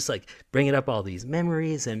like he was just like bringing up all these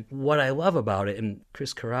memories. And what I love about it, and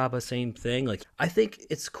Chris Caraba, same thing, like I think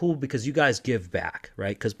it's cool because you guys give back,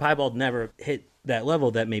 right? Because Piebald never hit that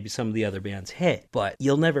level that maybe some of the other bands hit, but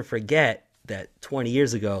you'll never forget that 20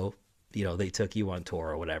 years ago, you know, they took you on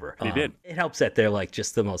tour or whatever. They did. It helps that they're like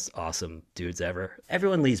just the most awesome dudes ever.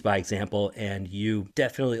 Everyone leads by example, and you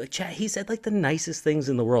definitely, like Chad, he said like the nicest things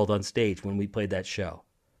in the world on stage when we played that show.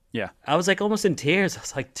 Yeah. I was like almost in tears. I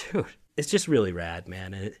was like, dude, it's just really rad,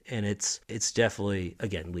 man. And it's definitely,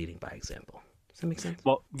 again, leading by example. Does that make sense?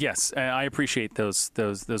 Well, yes, I appreciate those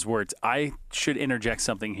words. I should interject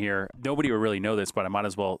something here. Nobody will really know this, but I might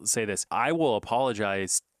as well say this. I will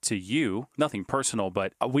apologize to you, nothing personal,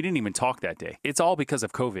 but we didn't even talk that day. It's all because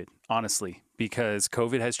of COVID, honestly, because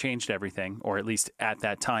COVID has changed everything, or at least at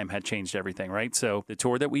that time had changed everything, right? So the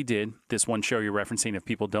tour that we did, this one show you're referencing, if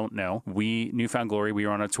people don't know, Newfound Glory, we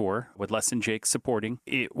were on a tour with Less Than Jake supporting.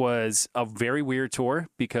 It was a very weird tour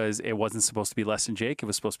because it wasn't supposed to be Less Than Jake. It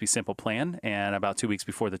was supposed to be Simple Plan. And about 2 weeks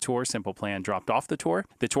before the tour, Simple Plan dropped off the tour.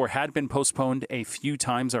 The tour had been postponed a few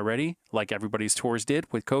times already, like everybody's tours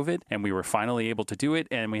did with COVID, and we were finally able to do it.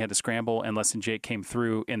 And and we had to scramble, and Less Than Jake came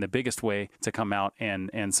through in the biggest way to come out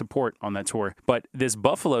and support on that tour. But this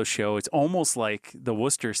Buffalo show, it's almost like the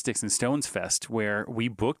Worcester Sticks and Stones Fest, where we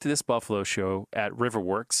booked this Buffalo show at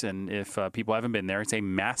Riverworks. And if people haven't been there, it's a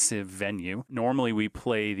massive venue. Normally we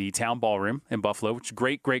play the Town Ballroom in Buffalo, which is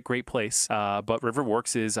great place. But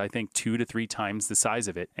Riverworks is, I think, 2 to 3 times the size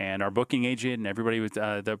of it. And our booking agent and everybody with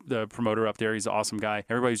the promoter up there, he's an awesome guy.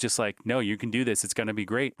 Everybody's just like, no, you can do this. It's going to be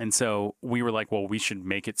great. And so we were like, well, we should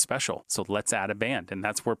make it special. So let's add a band. And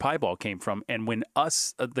that's where Piebald came from. And when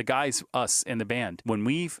us in the band, when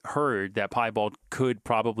we heard that Piebald could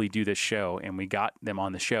probably do this show and we got them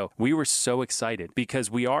on the show, we were so excited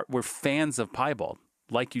because we're fans of Piebald.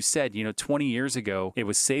 Like you said, 20 years ago, it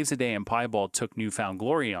was Saves the Day and Piebald took New Found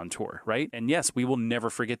Glory on tour, right? And yes, we will never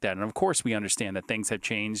forget that. And of course, we understand that things have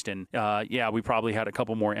changed. And we probably had a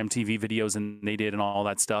couple more MTV videos than they did and all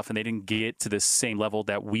that stuff. And they didn't get to the same level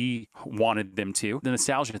that we wanted them to. The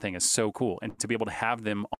nostalgia thing is so cool. And to be able to have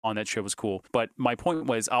them on that show was cool. But my point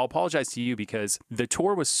was, I'll apologize to you because the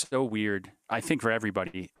tour was so weird. I think for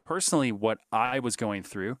everybody. Personally, what I was going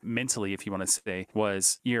through mentally, if you want to say,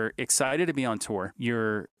 was you're excited to be on tour.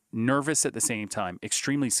 You're nervous at the same time,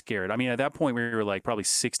 extremely scared. I mean, at that point, we were like probably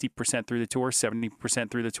 60% through the tour,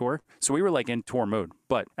 70% through the tour. So we were like in tour mode.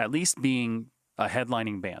 But at least being a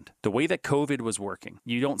headlining band, the way that COVID was working,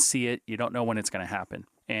 you don't see it. You don't know when it's going to happen.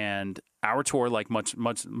 And our tour, like most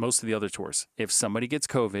of the other tours, if somebody gets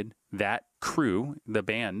COVID, that crew, the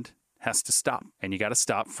band, has to stop. And you got to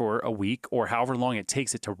stop for a week or however long it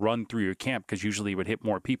takes it to run through your camp, because usually it would hit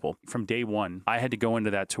more people. From day one, I had to go into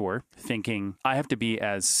that tour thinking I have to be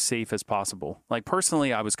as safe as possible. Like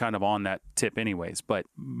personally, I was kind of on that tip anyways, but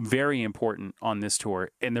very important on this tour.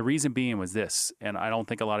 And the reason being was this, and I don't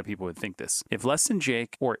think a lot of people would think this. If Less Than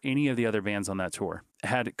Jake or any of the other bands on that tour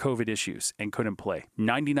had COVID issues and couldn't play,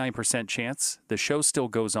 99% chance the show still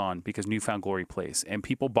goes on because New Found Glory plays. And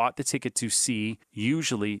people bought the ticket to see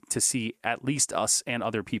at least us and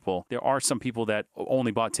other people. There are some people that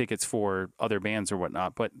only bought tickets for other bands or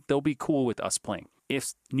whatnot, but they'll be cool with us playing.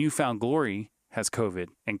 If New Found Glory has COVID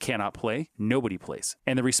and cannot play, nobody plays.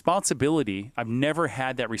 And the responsibility, I've never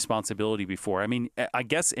had that responsibility before. I mean, I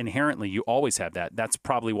guess inherently you always have that. That's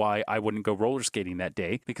probably why I wouldn't go roller skating that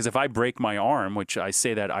day, because if I break my arm, which I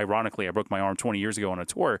say that ironically, I broke my arm 20 years ago on a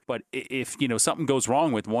tour, but if, something goes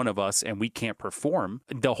wrong with one of us and we can't perform,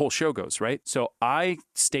 the whole show goes, right? So I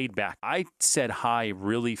stayed back. I said hi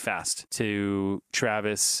really fast to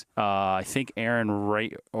Travis, I think Aaron,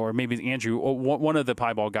 right, or maybe Andrew, or one of the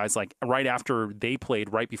Piebald guys, like right after they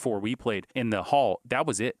played, right before we played in the hall. That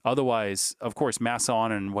was it. Otherwise, of course, masks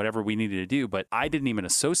on and whatever we needed to do, but I didn't even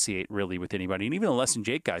associate really with anybody. And even the Less Than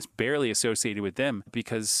Jake guys, barely associated with them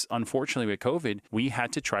because unfortunately with COVID, we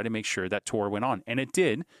had to try to make sure that tour went on. And it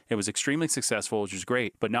did. It was extremely successful, which was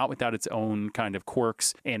great, but not without its own kind of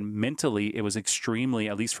quirks. And mentally, it was extremely,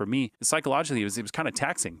 at least for me, psychologically, it was kind of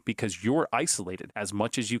taxing because you're isolated as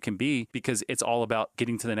much as you can be, because it's all about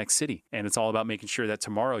getting to the next city. And it's all about making sure that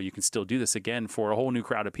tomorrow you can still do this again for a whole new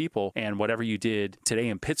crowd of people. And whatever you did today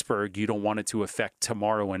in Pittsburgh, you don't want it to affect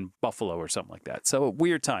tomorrow in Buffalo or something like that. So a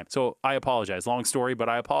weird time. So I apologize. Long story, but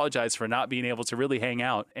I apologize for not being able to really hang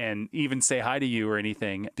out and even say hi to you or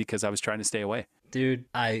anything because I was trying to stay away. Dude,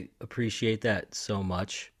 I appreciate that so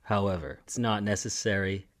much. However, it's not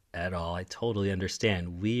necessary at all. I totally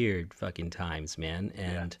understand. Weird fucking times, man.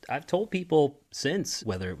 And I've told people since,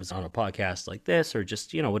 whether it was on a podcast like this or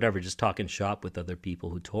just, whatever, just talking shop with other people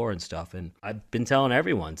who tour and stuff. And I've been telling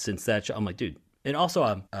everyone since that show, I'm like, dude. And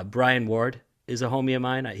also, Brian Ward is a homie of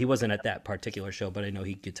mine. He wasn't at that particular show, but I know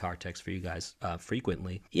he guitar texts for you guys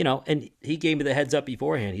frequently, and he gave me the heads up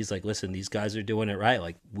beforehand. He's like, listen, these guys are doing it right.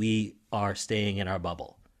 Like, we are staying in our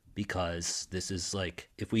bubble. Because this is like,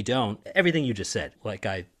 if we don't, everything you just said, like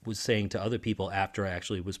I was saying to other people after I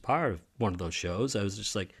actually was part of one of those shows, I was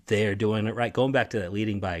just like, they're doing it right. Going back to that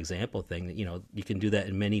leading by example thing, that, you can do that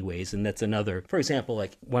in many ways. And that's another, for example,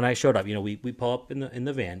 like when I showed up, we pull up in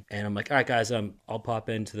the van and I'm like, all right, guys, I'll pop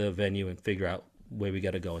into the venue and figure out where we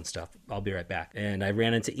got to go and stuff. I'll be right back. And I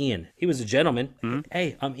ran into Ian. He was a gentleman. Mm-hmm.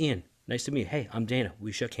 Hey, I'm Ian. Nice to meet you. Hey, I'm Dana.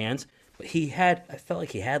 We shook hands. I felt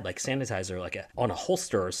like he had like sanitizer, on a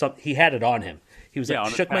holster or something. He had it on him. He was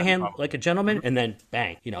like, shook my hand like a gentleman, and then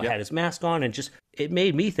bang, had his mask on, and just, it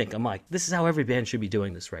made me think, I'm like, this is how every band should be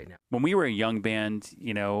doing this right now. When we were a young band,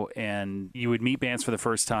 and you would meet bands for the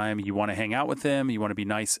first time, you want to hang out with them, you want to be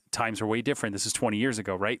nice. Times are way different. This is 20 years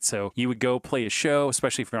ago, right? So you would go play a show,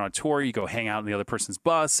 especially if you're on a tour, you go hang out in the other person's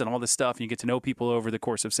bus and all this stuff, and you get to know people over the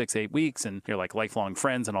course of 6-8 weeks, and you're like lifelong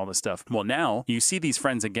friends and all this stuff. Well, now you see these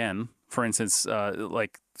friends again. For instance,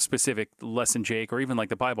 like specific Less Than Jake or even like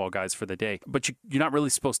the Piebald guys for the day, but you're not really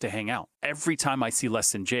supposed to hang out. Every time I see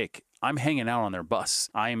Less Than Jake, I'm hanging out on their bus.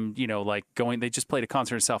 I'm, like they just played a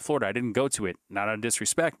concert in South Florida. I didn't go to it, not out of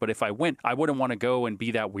disrespect, but if I went, I wouldn't want to go and be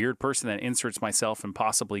that weird person that inserts myself and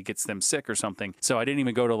possibly gets them sick or something. So I didn't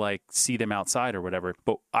even go to like see them outside or whatever.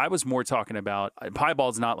 But I was more talking about,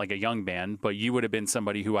 Piebald's not like a young band, but you would have been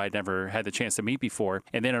somebody who I'd never had the chance to meet before.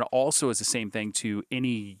 And then it also is the same thing to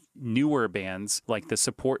any newer bands, like the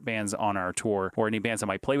support bands on our tour or any bands that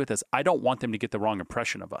might play with us. I don't want them to get the wrong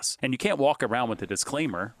impression of us. And you can't walk around with a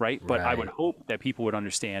disclaimer, right? But I would hope that people would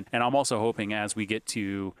understand. And I'm also hoping as we get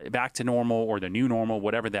to back to normal or the new normal,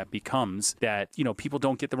 whatever that becomes, that, people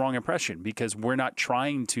don't get the wrong impression, because we're not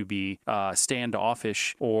trying to be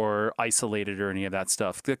standoffish or isolated or any of that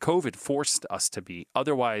stuff. The COVID forced us to be.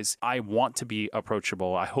 Otherwise, I want to be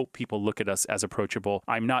approachable. I hope people look at us as approachable.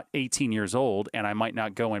 I'm not 18 years old and I might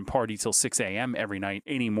not go and party till 6 a.m. every night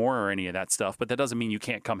anymore or any of that stuff, but that doesn't mean you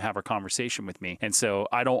can't come have a conversation with me. And so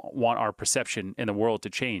I don't want our perception in the world to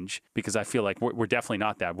change, because I feel like we're definitely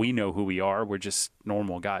not that. We know who we are. We're just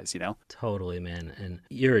normal guys, Totally, man. And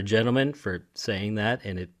you're a gentleman for saying that,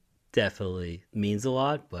 and it definitely means a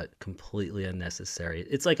lot, but completely unnecessary.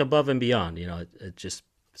 It's like above and beyond, it just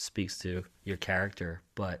speaks to your character.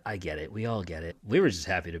 But I get it. We all get it. We were just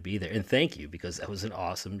happy to be there. And thank you, because that was an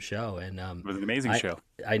awesome show. And it was an amazing show.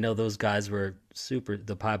 I know those guys were super,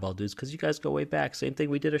 the Piebald dudes, because you guys go way back. Same thing.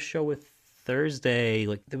 We did a show with Thursday.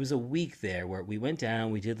 Like, there was a week there where we went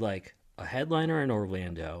down, we did like a headliner in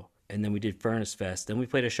Orlando, and then we did Furnace Fest. Then we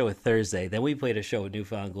played a show with Thursday. Then we played a show with New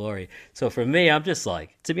Found Glory. So for me, I'm just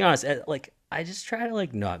like, to be honest, like, I just try to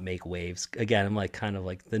like not make waves. Again, I'm like kind of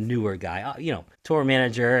like the newer guy, tour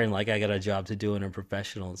manager, and like I got a job to do and I'm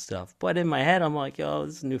professional and stuff. But in my head, I'm like, yo,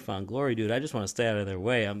 this is New Found Glory, dude. I just want to stay out of their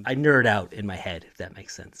way. I nerd out in my head, if that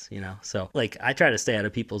makes sense, So like I try to stay out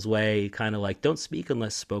of people's way, kind of like don't speak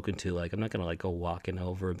unless spoken to. Like I'm not gonna like go walking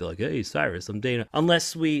over and be like, hey, Cyrus, I'm Dana,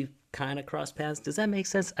 unless we kind of cross paths. Does that make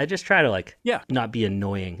sense? I just try to like not be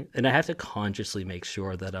annoying, and I have to consciously make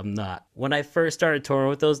sure that I'm not. When I first started touring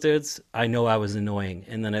with those dudes, I know I was annoying,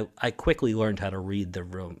 and then I quickly learned how to read the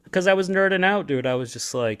room, because I was nerding out, dude. I was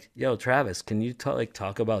just like, yo, Travis, can you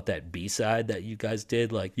talk about that B-side that you guys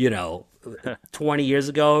did 20 years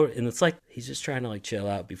ago? And it's like he's just trying to like chill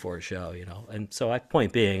out before a show, And so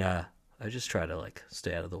point being, I just try to like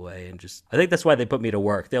stay out of the way, and I think that's why they put me to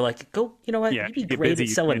work. They're like, go, you know what? Yeah, you'd be great at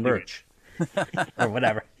selling merch or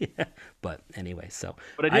whatever. Yeah. But anyway,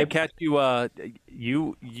 But I did catch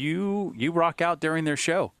you, you rock out during their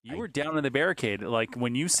show. You were down in the barricade. Like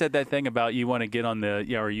when you said that thing about you want to get on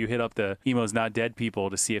or you hit up the Emo's Not Dead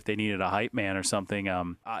people to see if they needed a hype man or something.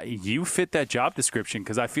 You fit that job description,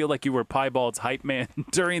 because I feel like you were Piebald's hype man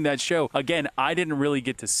during that show. Again, I didn't really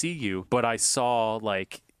get to see you, but I saw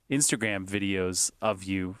like Instagram videos of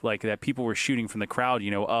you, like that people were shooting from the crowd,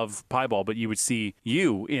 of Piebald, but you would see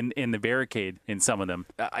you in the barricade in some of them.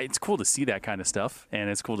 It's cool to see that kind of stuff, and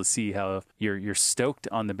it's cool to see how you're stoked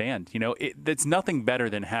on the band. That's nothing better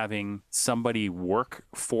than having somebody work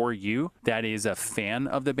for you that is a fan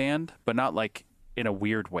of the band, but not like in a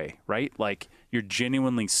weird way, right? Like you're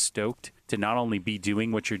genuinely stoked to not only be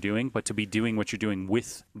doing what you're doing, but to be doing what you're doing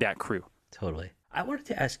with that crew. Totally. I wanted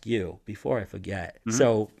to ask you before I forget. Mm-hmm.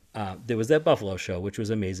 So there was that Buffalo show, which was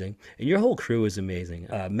amazing, and your whole crew is amazing.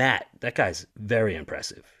 Matt, that guy's very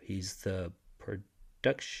impressive. He's the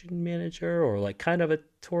production manager, or like kind of a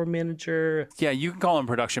tour manager. Yeah, you can call him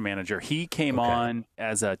production manager. He came on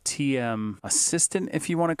as a TM assistant, if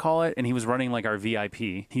you want to call it, and he was running like our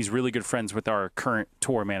VIP. He's really good friends with our current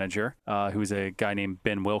tour manager, who's a guy named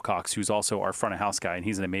Ben Wilcox, who's also our front of house guy, and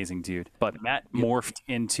he's an amazing dude. But Matt morphed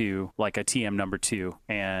into like a TM number 2,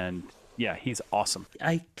 and yeah, he's awesome.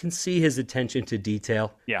 I can see his attention to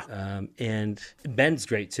detail. Yeah. And Ben's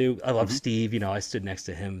great too. I love Steve. I stood next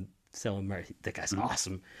to him selling merch. That guy's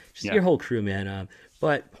awesome. Just your whole crew, man.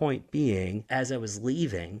 But point being, as I was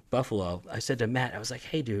leaving Buffalo, I said to Matt, I was like,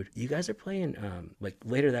 hey, dude, you guys are playing, like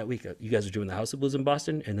later that week, you guys are doing the House of Blues in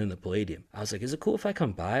Boston and then the Palladium. I was like, is it cool if I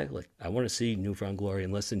come by? Like, I want to see New Found Glory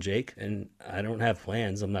and Less Than Jake, and I don't have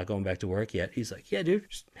plans. I'm not going back to work yet. He's like, yeah, dude,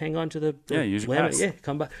 just hang on to the use your pass. Yeah,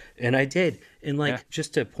 come by. And I did. And like,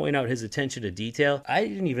 just to point out his attention to detail, I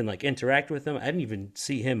didn't even like interact with him. I didn't even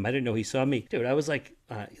see him. I didn't know he saw me. Dude, I was like,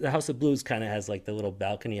 the House of Blues kind of has like the little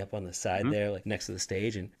balcony up on the side there, like next to the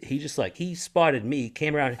stage. And he just like, he spotted me,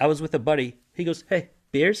 came around. I was with a buddy. He goes, hey,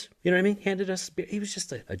 beers? You know what I mean? Handed us beer. He was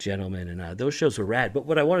just a gentleman, and those shows were rad. But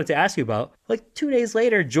what I wanted to ask you about, like 2 days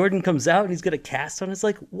later, Jordan comes out and he's got a cast on. It's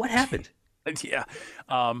like, what happened? Yeah.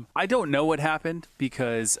 I don't know what happened,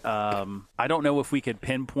 because I don't know if we could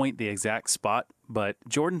pinpoint the exact spot but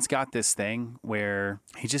Jordan's got this thing where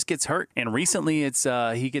he just gets hurt. And recently it's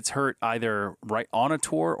he gets hurt either right on a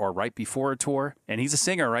tour or right before a tour. And he's a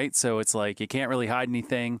singer, right? So it's like you can't really hide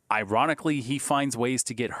anything. Ironically, he finds ways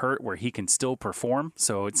to get hurt where he can still perform.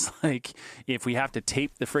 So it's like if we have to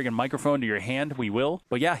tape the friggin' microphone to your hand, we will.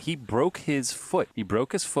 But yeah, he broke his foot. He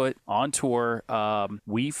broke his foot on tour.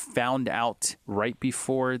 We found out right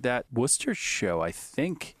before that Worcester show, I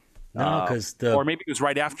think. No, because or maybe it was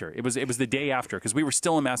right after. It was the day after because we were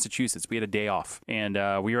still in Massachusetts. We had a day off, and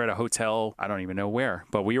we were at a hotel. I don't even know where,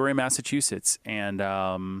 but we were in Massachusetts, and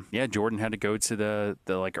yeah, Jordan had to go to the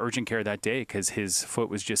like urgent care that day because his foot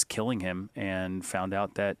was just killing him, and found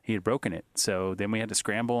out that he had broken it. So then we had to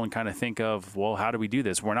scramble and kind of think of, well, how do we do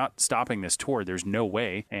this? We're not stopping this tour. There's no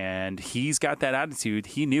way. And he's got that attitude.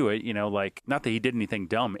 He knew it. You know, like not that he did anything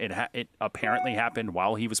dumb. It apparently happened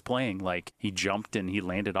while he was playing. Like he jumped and he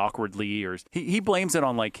landed awkwardly, or he blames it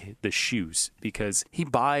on like the shoes because he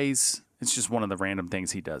buys. It's just one of the random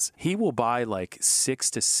things he does. He will buy like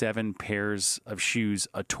 6 to 7 pairs of shoes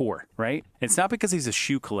a tour, right? It's not because he's a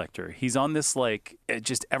shoe collector. He's on this like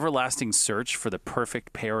just everlasting search for the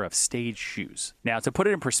perfect pair of stage shoes. Now, to put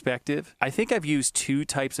it in perspective, I think I've used 2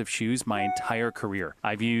 types of shoes my entire career.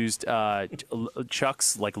 I've used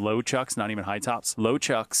Chucks, like low Chucks, not even high tops. Low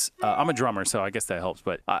Chucks. I'm a drummer, so I guess that helps.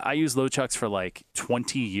 But I use low Chucks for like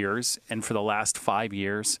 20 years. And for the last 5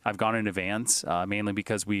 years, I've gone into Vans, mainly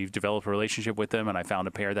because we've developed a relationship with them and I found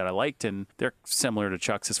a pair that I liked, and they're similar to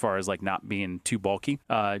Chucks as far as like not being too bulky.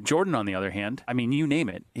 Jordan, on the other hand, I mean, you name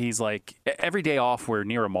it. He's like, every day off we're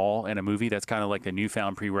near a mall and a movie. That's kind of like the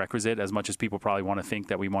newfound prerequisite, as much as people probably want to think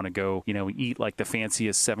that we want to go, you know, eat like the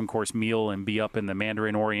fanciest 7-course meal and be up in the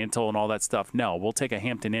Mandarin Oriental and all that stuff. No, we'll take a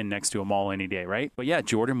Hampton Inn next to a mall any day, right? But yeah,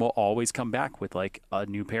 Jordan will always come back with like a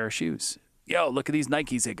new pair of shoes. Yo, look at these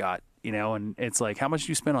Nikes they got, you know, and it's like, how much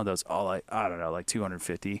do you spend on those? Oh, like, I don't know, like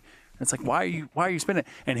 $250. It's like, why are you spending?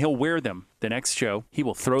 And he'll wear them the next show. He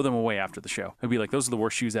will throw them away after the show. He'll be like, those are the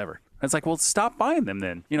worst shoes ever. And it's like, well, stop buying them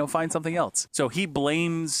then. You know, find something else. So he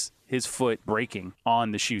blames his foot breaking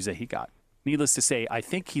on the shoes that he got. Needless to say, I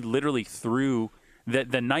think he literally threw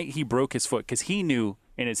the night he broke his foot, because he knew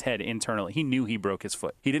in his head internally, he knew he broke his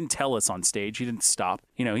foot. He didn't tell us on stage. He didn't stop.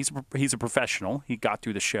 You know, he's a professional. He got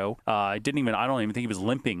through the show. I don't even think he was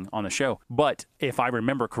limping on the show. But if I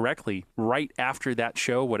remember correctly, right after that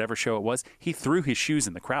show, whatever show it was, he threw his shoes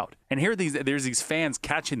in the crowd. And there's these fans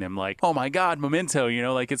catching them like, oh my God, memento, you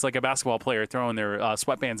know, like it's like a basketball player throwing their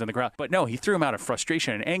sweatbands in the crowd. But no, he threw them out of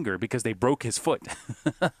frustration and anger because they broke his foot.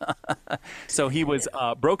 So he was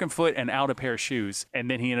broken foot and out a pair of shoes.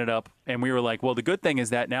 And then he ended up, and we were like, well, the good thing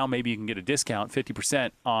is that now maybe you can get a discount,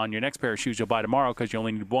 50% on your next pair of shoes you'll buy tomorrow because you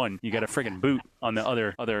only need one. You got a friggin' boot on the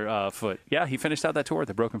other foot. Yeah, he finished out that tour with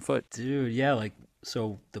a broken foot. Dude, yeah, like,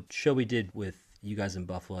 so the show we did with you guys in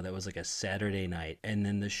Buffalo, that was like a Saturday night. And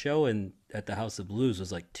then the show at the House of Blues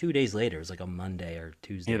was like 2 days later. It was like a Monday or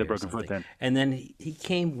Tuesday. Yeah, the or broken something. foot then. And then he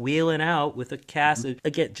came wheeling out with a cast.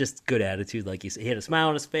 Again, just good attitude. Like he had a smile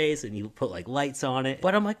on his face and he put like lights on it.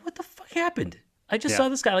 But I'm like, what the fuck happened? I just saw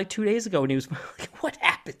this guy like 2 days ago and he was like, what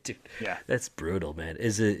happened, dude? Yeah. That's brutal, man.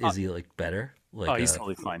 Is he like better? Like, Oh, he's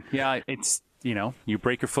totally fine. Yeah, it's, you know, you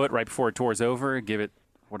break your foot right before a tour's over, give it,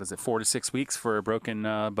 4 to 6 weeks for a broken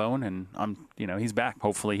bone, and he's back.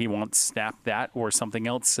 Hopefully he won't snap that or something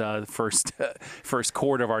else first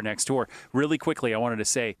chord of our next tour. Really quickly, I wanted to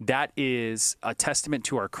say that is a testament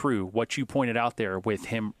to our crew, what you pointed out there with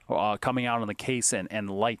him coming out on the case and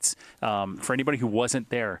lights. For anybody who wasn't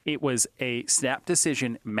there, it was a snap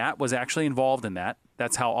decision. Matt was actually involved in that.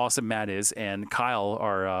 That's how awesome Matt is. And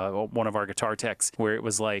Kyle, one of our guitar techs, where it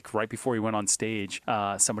was like right before he went on stage,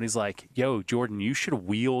 somebody's like, yo, Jordan, you should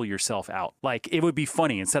wheel yourself out. Like, it would be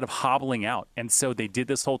funny instead of hobbling out. And so they did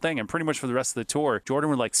this whole thing. And pretty much for the rest of the tour, Jordan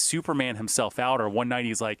would like Superman himself out. Or one night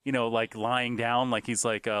he's like, like lying down, like he's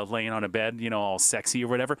like laying on a bed, all sexy or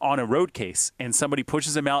whatever, on a road case. And somebody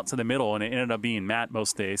pushes him out to the middle. And it ended up being Matt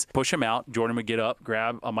most days. Push him out. Jordan would get up,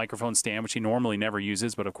 grab a microphone stand, which he normally never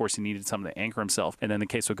uses. But of course, he needed something to anchor himself. And then the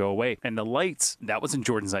case would go away. And the lights, that wasn't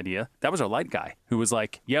Jordan's idea. That was our light guy who was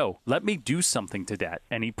like, yo, let me do something to that.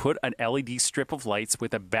 And he put an LED strip of lights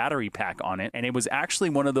with a battery pack on it. And it was actually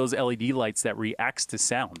one of those LED lights that reacts to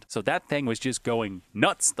sound. So that thing was just going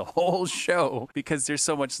nuts the whole show because there's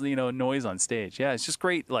so much, noise on stage. Yeah, it's just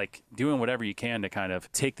great, like doing whatever you can to kind of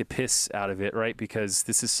take the piss out of it, right? Because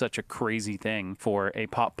this is such a crazy thing for a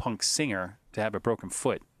pop punk singer to have a broken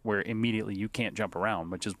foot, where immediately you can't jump around,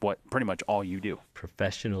 which is what pretty much all you do.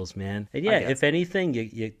 Professionals, man. And yeah, if anything,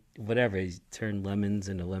 you whatever, you turn lemons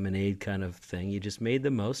into lemonade kind of thing. You just made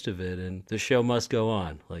the most of it, and the show must go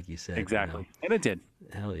on, like you said. Exactly. And it did.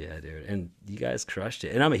 Hell yeah, dude. And you guys crushed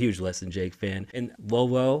it. And I'm a huge Less Than Jake fan. And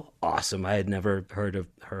Lolo, awesome. I had never heard of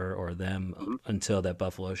her or them until that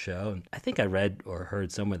Buffalo show. And I think I read or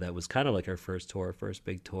heard somewhere that was kind of like her first tour, first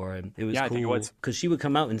big tour. And it was Yeah, I cool think it was. because she would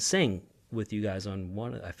come out and sing with you guys on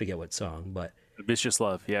one, I forget what song, but Vicious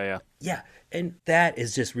Love. Yeah. yeah, and that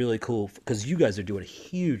is just really cool because you guys are doing a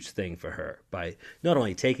huge thing for her by not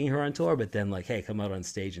only taking her on tour, but then like, hey, come out on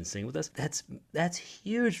stage and sing with us. That's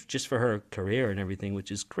huge just for her career and everything, which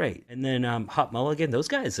is great. And then Hot Mulligan, those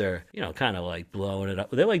guys are kind of like blowing it up.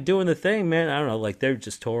 They're like doing the thing, man. I don't know, like they're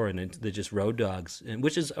just touring and they're just road dogs, and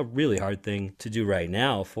which is a really hard thing to do right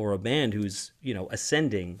now for a band who's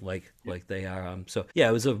ascending like they are. So yeah,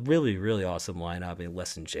 it was a really really awesome lineup. And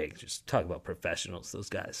Less Than Jake, just talk about professionals. Those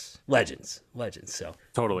guys, legends. So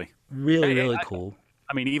Totally. really cool.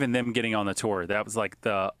 I mean, even them getting on the tour, that was like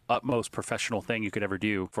the utmost professional thing you could ever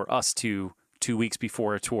do for us to 2 weeks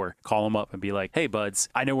before a tour, call them up and be like, hey, buds,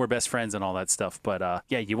 I know we're best friends and all that stuff, but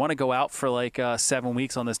yeah, you want to go out for like 7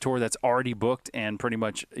 weeks on this tour that's already booked and pretty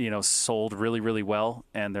much, sold really, really well.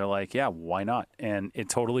 And they're like, yeah, why not? And it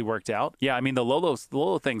totally worked out. Yeah, I mean, the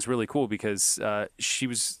Lolo thing's really cool because she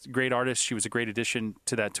was a great artist. She was a great addition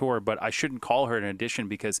to that tour, but I shouldn't call her an addition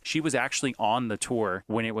because she was actually on the tour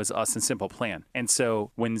when it was us and Simple Plan. And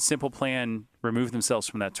so when Simple Plan removed themselves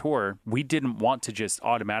from that tour, we didn't want to just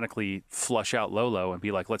automatically flush out Lolo and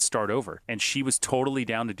be like, let's start over. And she was totally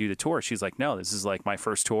down to do the tour. She's like, no, this is like my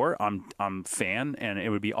first tour. I'm fan and it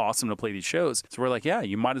would be awesome to play these shows. So we're like, yeah,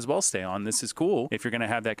 you might as well stay on. This is cool. If you're going to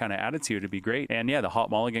have that kind of attitude, it'd be great. And yeah, the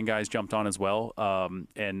Hot Mulligan guys jumped on as well.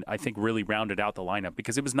 And I think really rounded out the lineup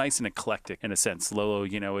because it was nice and eclectic in a sense. Lolo,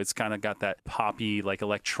 it's kind of got that poppy, like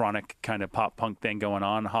electronic kind of pop punk thing going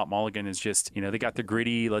on. Hot Mulligan is just, they got the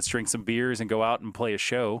gritty, let's drink some beers and go out and play a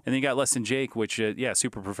show. And then you got Less Than Jake, which yeah,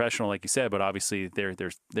 super professional like you said, but obviously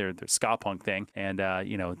they're ska punk thing and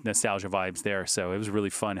nostalgia vibes there. So it was really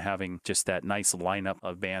fun having just that nice lineup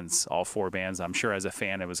of bands, all four bands. I'm sure as a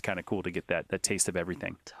fan it was kind of cool to get that taste of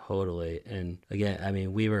everything. Totally. And again, I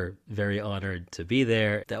mean, we were very honored to be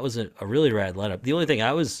there. That was a really rad lineup. The only thing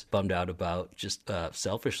I was bummed out about, just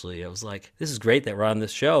selfishly, I was like, this is great that we're on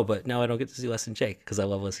this show, but now I don't get to see Less Than Jake because I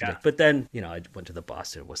love Less Than Jake. But then I went to the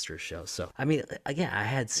Boston Worcester show. So I mean, again, I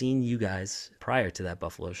had seen you guys prior to that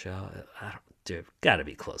Buffalo show. Dude, gotta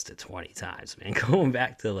be close to 20 times, man. Going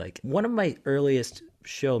back to like one of my earliest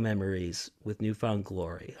show memories with Newfound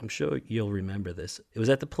Glory. I'm sure you'll remember this. It was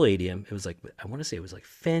at the Palladium. It was like, I want to say it was like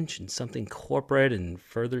Finch and something corporate and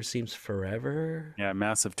Further Seems Forever. Yeah,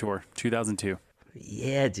 massive tour, 2002.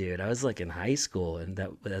 Yeah, dude. I was like in high school, and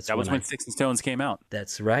that was when Sticks and Stones came out.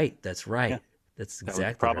 That's right. Yeah. That's exactly that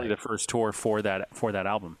was probably right. the first tour for that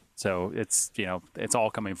album. So it's it's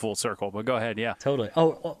all coming full circle. But go ahead, yeah. Totally.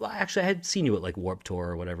 Oh, well, actually, I had seen you at like Warped Tour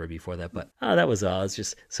or whatever before that, but that was all. It's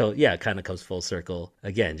just so yeah, it kind of comes full circle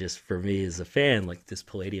again. Just for me as a fan, like this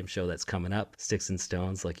Palladium show that's coming up, Sticks and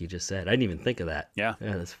Stones, like you just said. I didn't even think of that. Yeah,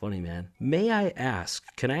 that's funny, man. May I ask?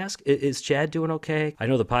 Can I ask? Is Chad doing okay? I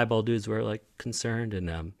know the Piebald dudes were like concerned,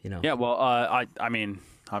 and Yeah, well, I mean.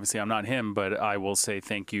 Obviously, I'm not him, but I will say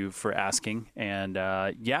thank you for asking. And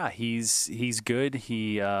yeah, he's good.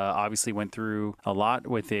 He obviously went through a lot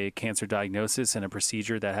with a cancer diagnosis and a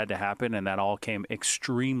procedure that had to happen, and that all came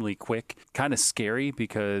extremely quick. Kind of scary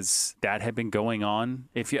because that had been going on.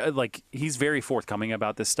 If you he's very forthcoming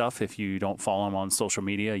about this stuff. If you don't follow him on social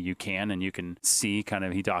media, you can, and you can see kind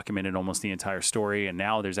of he documented almost the entire story. And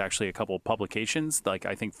now there's actually a couple of publications. Like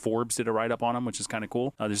I think Forbes did a write up on him, which is kind of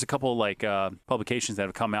cool. There's a couple publications that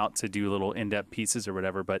have come out to do little in-depth pieces or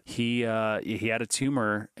whatever, but he had a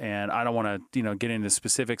tumor, and I don't want to get into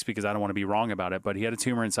specifics because I don't want to be wrong about it, but he had a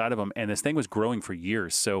tumor inside of him, and this thing was growing for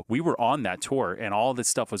years. So we were on that tour and all this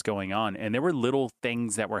stuff was going on, and there were little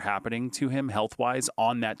things that were happening to him health-wise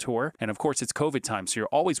on that tour. And of course it's COVID time, so you're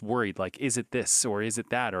always worried, like, is it this or is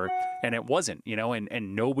it that? And it wasn't,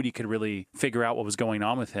 and nobody could really figure out what was going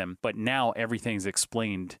on with him. But now everything's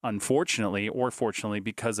explained, unfortunately or fortunately,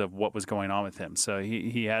 because of what was going on with him. So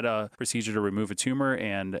he had a procedure to remove a tumor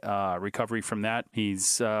and recovery from that.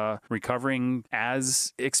 He's recovering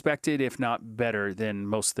as expected, if not better than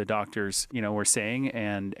most of the doctors, were saying.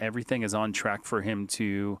 And everything is on track for him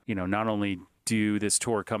to, not only do this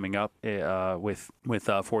tour coming up with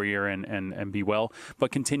For Year and Be Well,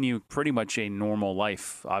 but continue pretty much a normal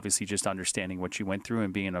life. Obviously, just understanding what you went through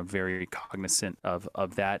and being a very cognizant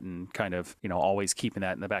of that, and kind of always keeping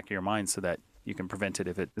that in the back of your mind so that you can prevent it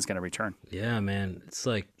if it is going to return. Yeah, man. It's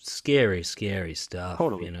like scary stuff,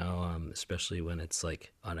 Totally. especially when it's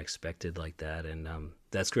like unexpected like that. And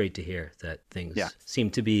that's great to hear that things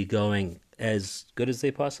seem to be going as good as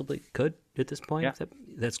they possibly could at this point. Yeah.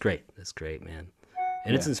 That's great. That's great, man.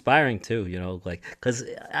 And it's inspiring too, you know, like, because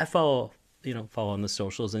I follow, follow on the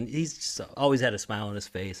socials, and he's just always had a smile on his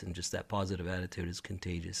face, and just that positive attitude is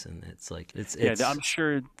contagious. And it's like, it's I'm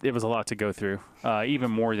sure it was a lot to go through, even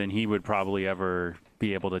more than he would probably ever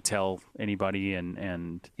be able to tell anybody.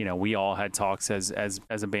 And we all had talks as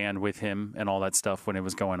a band with him and all that stuff when it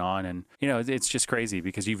was going on. And, it's just crazy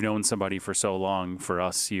because you've known somebody for so long. For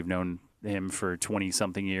us, you've known him for 20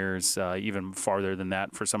 something years, even farther than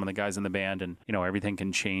that for some of the guys in the band. And, everything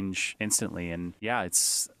can change instantly. And yeah,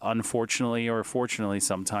 it's unfortunately or fortunately,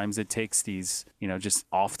 sometimes it takes these, just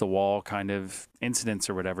off the wall kind of incidents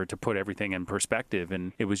or whatever to put everything in perspective.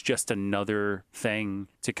 And it was just another thing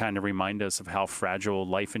to kind of remind us of how fragile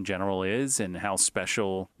life in general is and how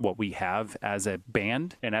special what we have as a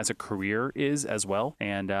band and as a career is as well.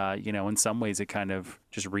 And, in some ways it kind of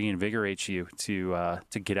just reinvigorates you to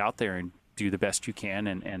get out there and do the best you can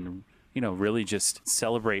and really just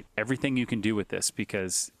celebrate everything you can do with this,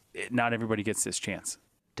 because not everybody gets this chance.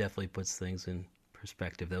 definitely puts things in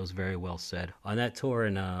perspective. That was very well said. On that tour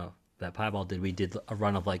and that Piebald we did a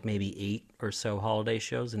run of like maybe 8 or so holiday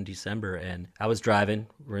shows in December, and I was driving,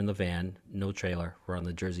 we're in the van, no trailer, we're on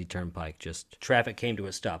the Jersey Turnpike, just traffic came to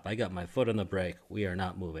a stop. I got my foot on the brake, we are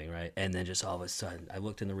not moving, right? And then just all of a sudden, I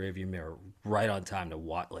looked in the rearview mirror right on time to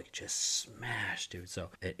watch, like just smash, dude. So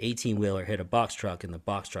an 18-wheeler hit a box truck, and the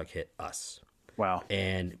box truck hit us. Wow.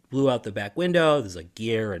 And blew out the back window. There's like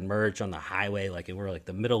gear and merch on the highway, like, and we're like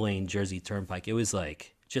the middle lane Jersey Turnpike. It was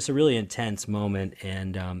like just a really intense moment,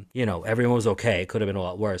 and everyone was okay. It could have been a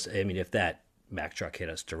lot worse. I mean, if that Mack truck hit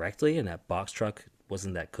us directly and that box truck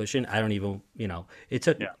wasn't that cushion, I don't even,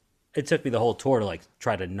 it took me the whole tour to like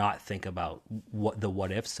try to not think about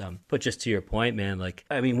what ifs. But just to your point, man, like,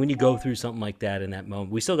 I mean, when you go through something like that in that moment,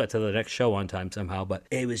 we still got to the next show on time somehow, but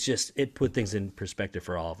it was just, it put things in perspective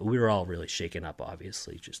for all of it. We were all really shaken up,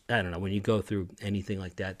 obviously. Just, I don't know, when you go through anything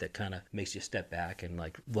like that, that kind of makes you step back and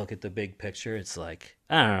like look at the big picture. It's like,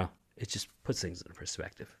 I don't know, it just puts things in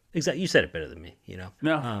perspective. Exactly. You said it better than me,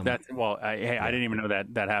 No, I didn't even know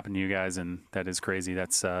that happened to you guys, and that is crazy.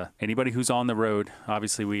 That's anybody who's on the road.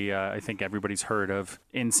 Obviously, I think everybody's heard of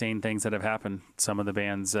insane things that have happened. Some of the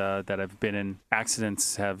bands that have been in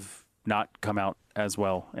accidents have not come out as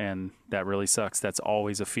well, and that really sucks. That's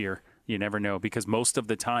always a fear. You never know, because most of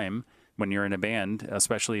the time, when you're in a band,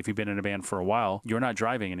 especially if you've been in a band for a while, you're not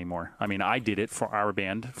driving anymore. I mean, I did it for our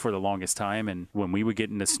band for the longest time, and when we would get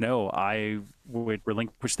into snow, I would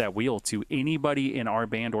relinquish that wheel to anybody in our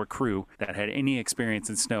band or crew that had any experience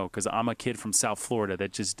in snow, because I'm a kid from South Florida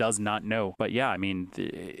that just does not know. But yeah, I mean,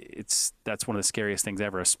 that's one of the scariest things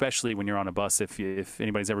ever, especially when you're on a bus. If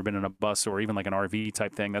anybody's ever been in a bus or even like an RV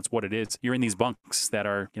type thing, that's what it is. You're in these bunks that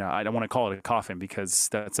are, I don't want to call it a coffin because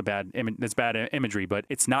that's bad imagery, but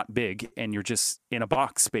it's not big, and you're just in a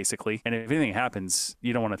box basically. And if anything happens,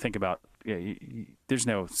 you don't want to think about. There's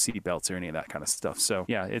no seat belts or any of that kind of stuff. So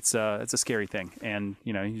yeah, it's a scary thing, and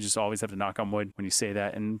you just always have to knock on wood when you say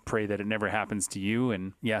that and pray that it never happens to you.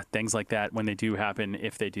 And yeah, things like that, when they do happen,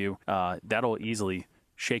 if they do, that'll easily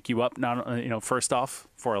shake you up, not first off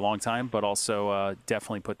for a long time, but also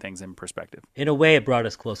definitely put things in perspective. In a way, it brought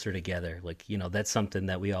us closer together. Like, that's something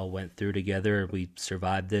that we all went through together. We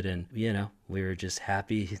survived it, and we were just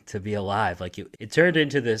happy to be alive. Like it turned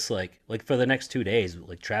into this like for the next 2 days,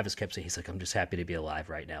 like Travis kept saying, he's like, I'm just happy to be alive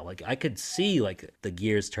right now. Like I could see like the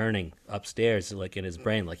gears turning upstairs, like in his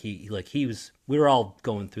brain. Like we were all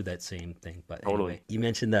going through that same thing. But Totally. Anyway, you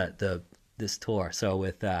mentioned this tour. So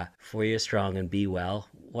with 4 Year Strong and Be Well,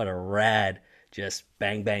 what a rad, just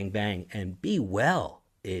bang, bang, bang. And Be Well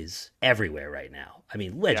is everywhere right now. I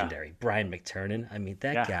mean, legendary. Yeah. Brian McTernan. I mean,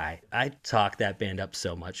 that guy. I talk that band up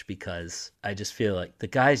so much because I just feel like the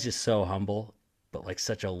guy's just so humble, but like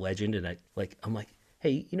such a legend. And I'm like,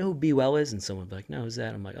 hey, you know who Be Well is? And someone would be like, no, who's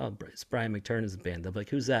that? I'm like, oh, it's Brian McTernan's band. They'll be like,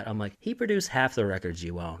 who's that? I'm like, he produced half the records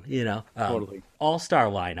you own, Totally. All-star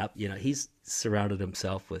lineup. He's surrounded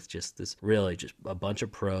himself with just this really just a bunch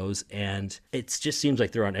of pros, and it just seems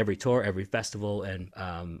like they're on every tour, every festival. And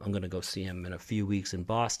I'm going to go see him in a few weeks in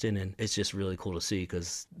Boston, and it's just really cool to see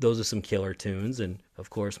because those are some killer tunes. And of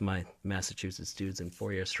course, my Massachusetts dudes in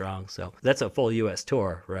 4 Year Strong. So that's a full U.S.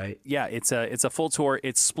 tour, right? Yeah, it's a full tour.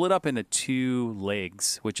 It's split up into 2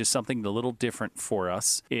 legs, which is something a little different for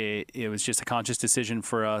us. It was just a conscious decision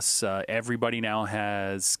for us. Everybody now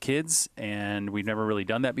has kids, and we've never really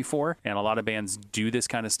done that before. And a lot lot of bands do this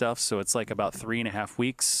kind of stuff. So it's like about 3.5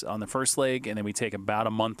 weeks on the first leg, and then we take about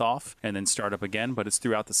a month off and then start up again. But it's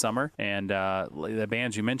throughout the summer. And the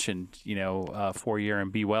bands you mentioned, you know, 4 Year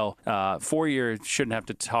and Be Well. 4 Year shouldn't have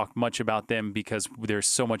to talk much about them because there's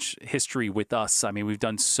so much history with us. I mean, we've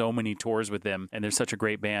done so many tours with them, and they're such a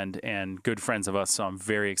great band and good friends of us. So I'm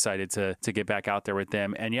very excited to get back out there with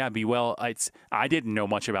them. And yeah, Be Well, I didn't know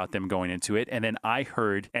much about them going into it. And then I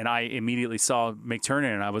heard and I immediately saw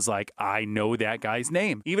McTurnan, and I was like, I know that guy's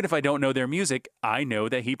name. Even if I don't know their music, I know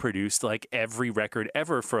that he produced like every record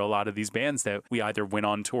ever for a lot of these bands that we either went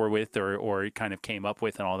on tour with or kind of came up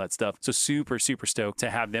with and all that stuff. So super, super stoked to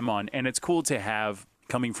have them on. And it's cool to have,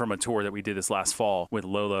 coming from a tour that we did this last fall with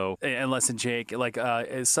Lolo and Less Than Jake, like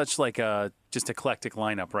it's such like a just eclectic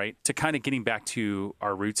lineup, right? To kind of getting back to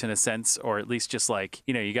our roots in a sense, or at least just like,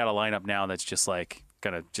 you know, you got a lineup now that's just like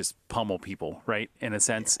gonna just pummel people, right, in a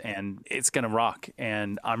sense, and it's gonna rock.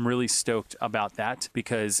 And I'm really stoked about that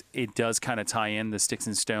because it does kind of tie in the Sticks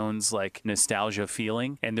and Stones like nostalgia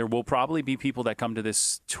feeling. And there will probably be people that come to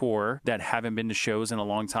this tour that haven't been to shows in a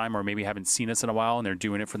long time, or maybe haven't seen us in a while, and they're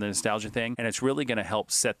doing it for the nostalgia thing. And it's really gonna help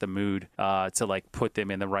set the mood to like put them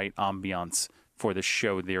in the right ambiance for the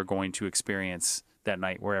show they're going to experience that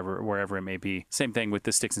night, wherever it may be. Same thing with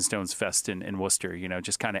the Sticks and Stones Fest in Worcester, you know,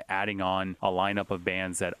 just kind of adding on a lineup of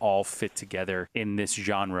bands that all fit together in this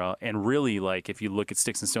genre. And really, like, if you look at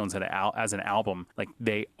Sticks and Stones as an album, like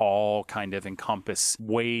they all kind of encompass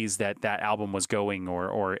ways that album was going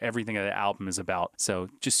or everything that the album is about. So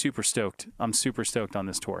just super stoked. I'm super stoked on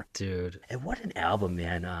this tour. Dude, and what an album,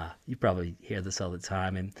 man. You probably hear this all the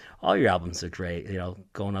time, and all your albums are great, you know,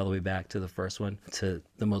 going all the way back to the first one to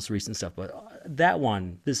the most recent stuff. But that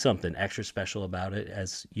one, there's something extra special about it,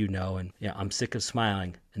 as you know. And yeah, I'm sick of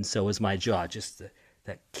smiling, and so is my jaw. Just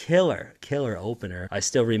that killer opener. I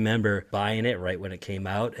still remember buying it right when it came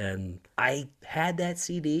out, and I had that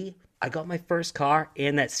CD. I got my first car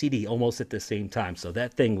and that CD almost at the same time. So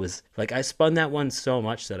that thing was like, I spun that one so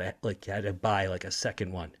much that I like had to buy like a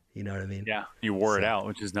second one. You know what I mean? Yeah, you wore it out,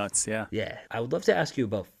 which is nuts. Yeah. Yeah. I would love to ask you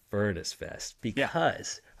about Furnace Fest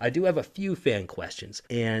because I do have a few fan questions,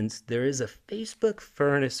 and there is a Facebook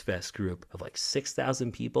Furnace Fest group of like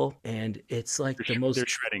 6,000 people, and it's like they're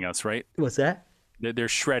shredding us, right? What's that? They're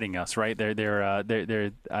shredding us, right? They're I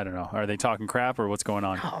don't know. Are they talking crap or what's going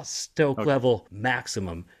on? Oh, Stoke level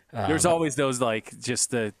maximum. There's always those like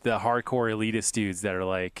just the hardcore elitist dudes that are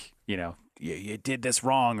like, you know, you did this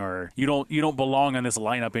wrong, or you don't belong on this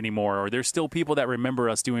lineup anymore. Or there's still people that remember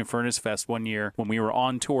us doing Furnace Fest one year when we were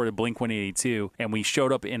on tour to Blink-182, and we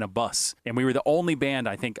showed up in a bus, and we were the only band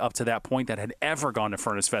I think up to that point that had ever gone to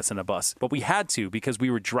Furnace Fest in a bus. But we had to because we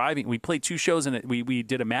were driving. We played 2 shows in it. We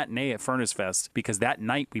did a matinee at Furnace Fest because that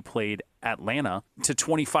night we played Atlanta to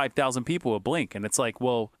 25,000 people at Blink. And it's like,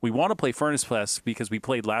 well, we want to play Furnace Fest because we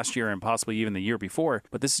played last year and possibly even the year before,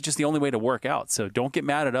 but this is just the only way to work out. So don't get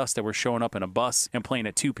mad at us that we're showing up in a bus and playing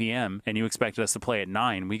at 2 p.m. and you expected us to play at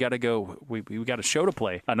 9. We got to go. We got a show to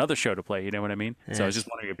play, another show to play. You know what I mean? Yeah. So I was just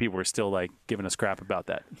wondering if people were still like giving us crap about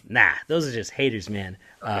that. Nah, those are just haters, man.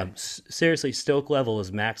 Okay. Seriously, Stoke level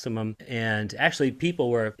is maximum. And actually,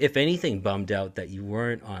 people were, if anything, bummed out that you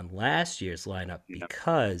weren't on last year's lineup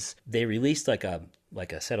because they released like a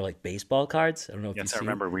set of like baseball cards. I don't know if I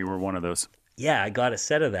remember we were one of those. Yeah, I got a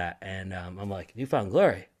set of that, and I'm like, Newfound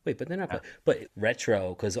Glory. Wait, but they're not. But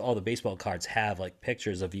retro, because all the baseball cards have like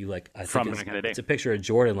pictures of you, like I from think back in the day. It's a picture of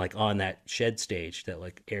Jordan like on that shed stage, that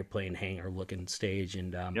like airplane hangar looking stage,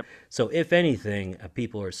 and so if anything,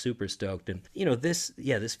 people are super stoked, and you know this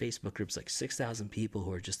Facebook group's like 6,000 people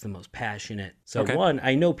who are just the most passionate. So one,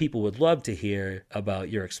 I know people would love to hear about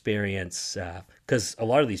your experience because a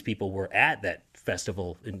lot of these people were at that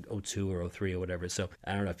festival in 02 or 03 or whatever. So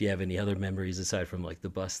I don't know if you have any other memories aside from like the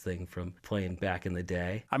bus thing from playing back in the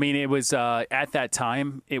day. I mean, it was at that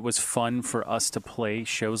time, it was fun for us to play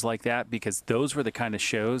shows like that because those were the kind of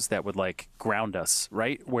shows that would like ground us,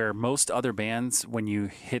 right? Where most other bands, when you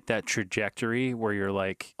hit that trajectory where you're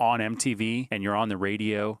like on MTV and you're on the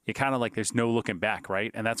radio, it kind of like there's no looking back, right?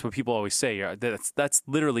 And that's what people always say. That's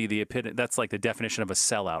literally that's like the definition of a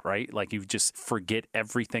sellout, right? Like you just forget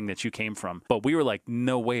everything that you came from. But we were like,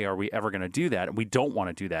 no way are we ever going to do that. And we don't want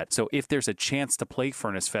to do that. So if there's a chance to play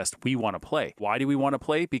Furnace Fest, we want to play. Why do we want to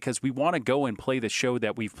play? Because we want to go and play the show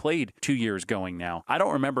that we've played 2 years going now. I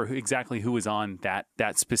don't remember exactly who was on that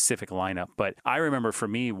specific lineup, but I remember for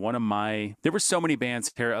me, there were so many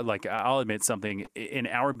bands here. Like I'll admit something in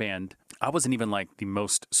our band. I wasn't even like the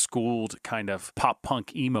most schooled kind of pop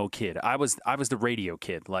punk emo kid. I was the radio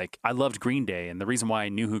kid. Like I loved Green Day, and the reason why I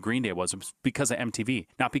knew who Green Day was because of MTV,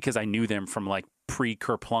 not because I knew them from like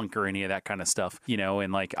pre-Kerplunk or any of that kind of stuff, you know.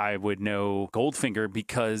 And like I would know Goldfinger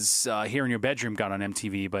because Here in Your Bedroom got on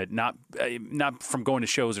MTV, but not from going to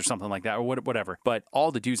shows or something like that or whatever. But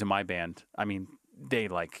all the dudes in my band, I mean, they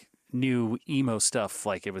like knew emo stuff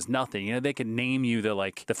like it was nothing. You know, they could name you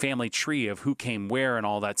the family tree of who came where and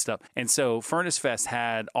all that stuff. And so Furnace Fest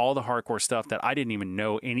had all the hardcore stuff that I didn't even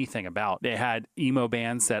know anything about. They had emo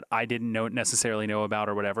bands that I didn't necessarily know about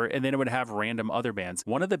or whatever. And then it would have random other bands.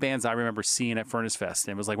 One of the bands I remember seeing at Furnace Fest,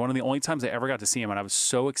 and it was like one of the only times I ever got to see them, and I was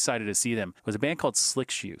so excited to see them, was a band called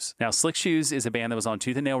Slick Shoes. Now, Slick Shoes is a band that was on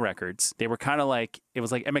Tooth and Nail Records. They were kind of like, it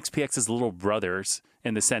was like MXPX's little brothers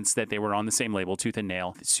in the sense that they were on the same label, Tooth and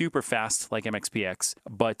Nail, super fast like MXPX,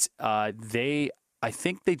 but I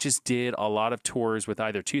think they just did a lot of tours with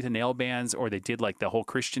either Tooth and Nail bands or they did like the whole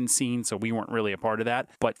Christian scene, so we weren't really a part of that.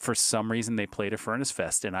 But for some reason, they played a Furnace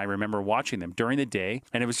Fest, and I remember watching them during the day,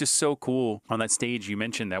 and it was just so cool on that stage. You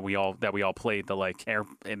mentioned that we all played the like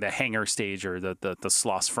the hangar stage or the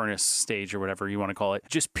Sloss Furnace stage or whatever you want to call it.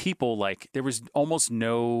 Just people, like there was almost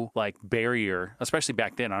no like barrier, especially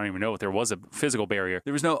back then. I don't even know if there was a physical barrier.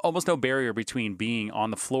 There was almost no barrier between being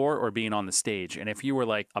on the floor or being on the stage. And if you were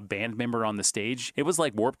like a band member on the stage, it was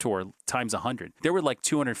like Warped Tour times 100. There were like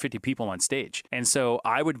 250 people on stage. And so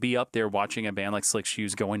I would be up there watching a band like Slick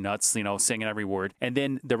Shoes going nuts, you know, singing every word. And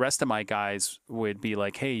then the rest of my guys would be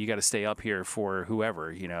like, hey, you got to stay up here for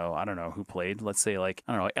whoever, you know, I don't know who played. Let's say like,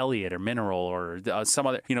 I don't know, Elliot or Mineral or some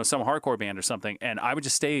other, you know, some hardcore band or something. And I would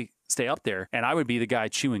just stay up there, and I would be the guy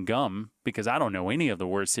chewing gum because I don't know any of the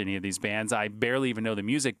words to any of these bands. I barely even know the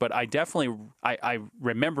music, but I definitely I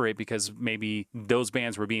remember it because maybe those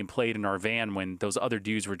bands were being played in our van when those other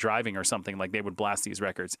dudes were driving or something. Like they would blast these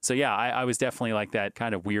records. So yeah, I was definitely like that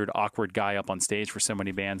kind of weird, awkward guy up on stage for so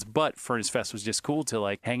many bands. But Furnace Fest was just cool to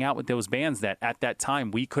like hang out with those bands that at that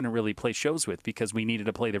time we couldn't really play shows with because we needed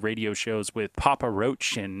to play the radio shows with Papa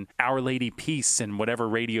Roach and Our Lady Peace and whatever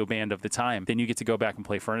radio band of the time. Then you get to go back and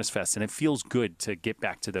play Furnace Fest. And it feels good to get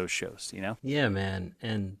back to those shows, you know? Yeah, man.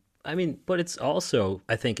 And I mean, but it's also,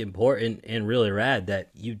 I think, important and really rad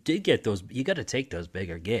that you did get those, you got to take those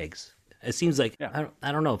bigger gigs. It seems like, Yeah.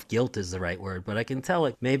 I don't know if guilt is the right word, but I can tell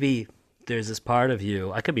like maybe there's this part of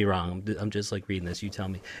you, I could be wrong, I'm just like reading this, you tell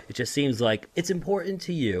me. It just seems like it's important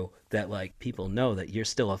to you that like people know that you're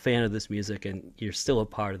still a fan of this music and you're still a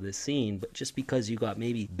part of this scene, but just because you got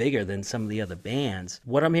maybe bigger than some of the other bands,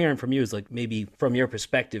 what I'm hearing from you is like maybe from your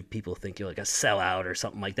perspective, people think you're like a sellout or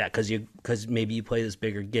something like that because maybe you play this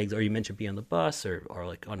bigger gigs, or you mentioned being on the bus or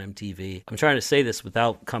like on MTV. I'm trying to say this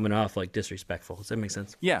without coming off like disrespectful. Does that make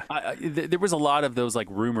sense? Yeah, there was a lot of those like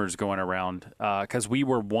rumors going around because we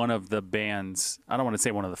were one of the bands. I don't want to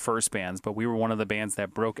say one of the first bands, but we were one of the bands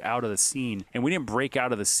that broke out of the scene, and we didn't break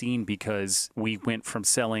out of the scene because we went from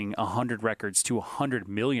selling 100 records to 100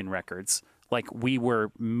 million records. Like we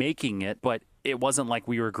were making it, but it wasn't like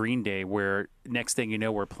we were Green Day where next thing you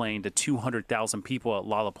know, we're playing to 200,000 people at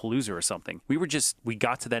Lollapalooza or something. We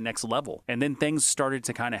got to that next level. And then things started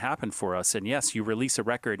to kind of happen for us. And yes, you release a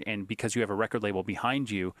record, and because you have a record label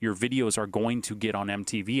behind you, your videos are going to get on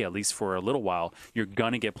MTV, at least for a little while. You're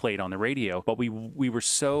going to get played on the radio. But we were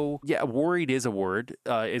so, worried is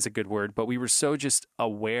a good word, but we were so just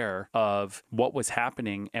aware of what was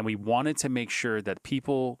happening. And we wanted to make sure that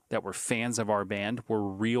people that were fans of our band were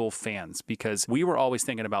real fans, because we were always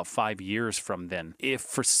thinking about 5 years from then. If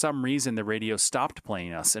for some reason the radio stopped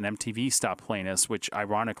playing us and MTV stopped playing us, which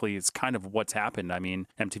ironically is kind of what's happened. I mean,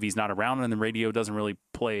 MTV's not around and the radio doesn't really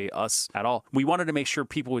play us at all. We wanted to make sure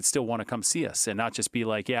people would still want to come see us and not just be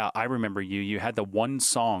like, yeah, I remember you. You had the one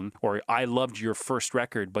song, or I loved your first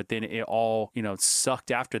record, but then it all,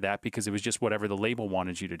 sucked after that because it was just whatever the label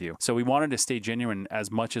wanted you to do. So we wanted to stay genuine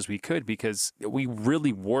as much as we could because we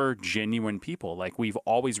really were genuine people. Like we've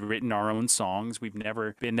always written our own songs. We've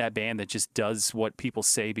never been that band that just does what people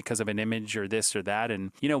say because of an image or this or that.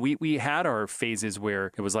 And, we had our phases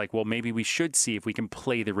where it was like, well, maybe we should see if we can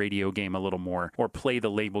play the radio game a little more or play the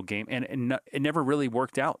label game. And it never really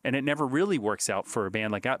worked out. And it never really works out for a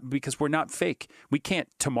band like that because we're not fake. We can't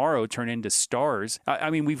tomorrow turn into stars. I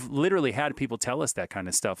mean, we've literally had people tell us that kind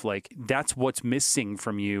of stuff. Like, that's what's missing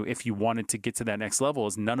from you if you wanted to get to that next level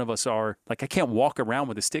is none of us are, like, I can't walk around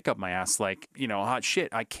with a stick up my ass like, hot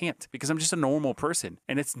shit. I can't because I'm just a normal person.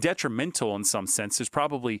 And it's detrimental in some sense. There's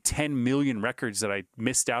probably 10 million records that I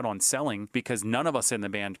missed out on selling because none of us in the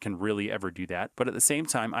band can really ever do that. But at the same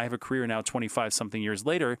time, I have a career now 25 something years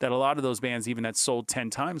later that a lot of those bands, even that sold 10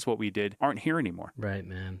 times what we did, aren't here anymore. Right,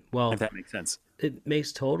 man. Well, if that makes sense. It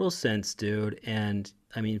makes total sense, dude. And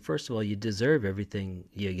I mean, first of all, you deserve everything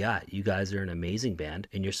you got. You guys are an amazing band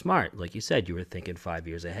and you're smart. Like you said, you were thinking 5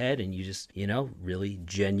 years ahead and you just, really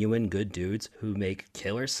genuine good dudes who make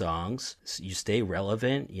killer songs. You stay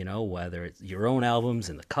relevant, whether it's your own albums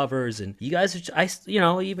and the covers. And you guys,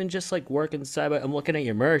 even just like working side by, I'm looking at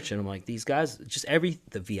your merch and I'm like, these guys, just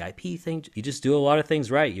the VIP thing, you just do a lot of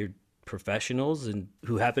things right. You're professionals and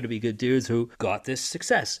who happen to be good dudes who got this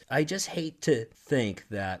success. I just hate to think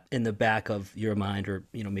that in the back of your mind, or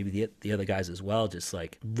maybe the other guys as well, just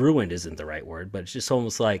like ruined isn't the right word, but it's just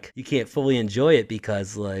almost like you can't fully enjoy it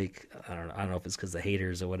because like I don't know if it's because the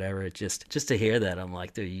haters or whatever. It just to hear that, I'm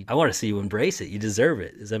like, dude, I want to see you embrace it. You deserve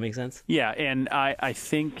it. Does that make sense? Yeah, and I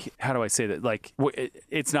think, how do I say that? Like,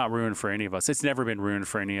 it's not ruined for any of us. It's never been ruined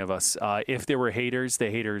for any of us. If there were haters, the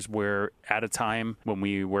haters were at a time when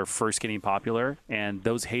we were first getting popular, and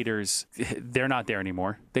those haters, they're not there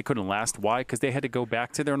anymore. They couldn't last. Why? Because they had to go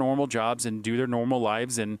back to their normal jobs and do their normal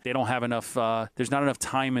lives, and they don't have enough, there's not enough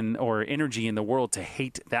time or energy in the world to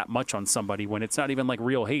hate that much on somebody when it's not even like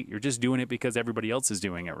real hate. You're just doing it because everybody else is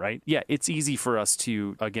doing it, right? Yeah, it's easy for us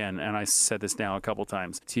to, again, and I said this now a couple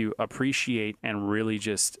times, to appreciate and really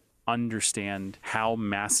just understand how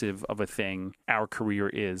massive of a thing our career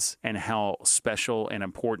is and how special and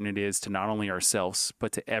important it is to not only ourselves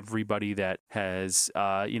but to everybody that has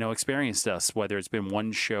experienced us, whether it's been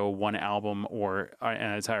one show, one album, or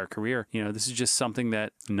an entire career. This is just something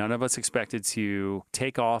that none of us expected to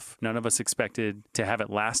take off. None of us expected to have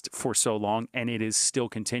it last for so long, and it is still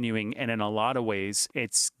continuing, and in a lot of ways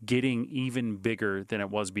it's getting even bigger than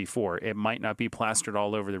it was before. It might not be plastered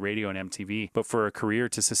all over the radio and MTV, but for a career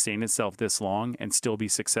to sustain itself this long and still be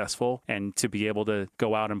successful, and to be able to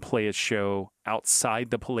go out and play a show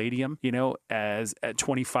outside the Palladium, as at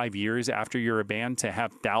 25 years after you're a band, to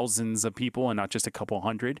have thousands of people and not just a couple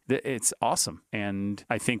hundred, it's awesome. And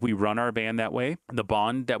I think we run our band that way. The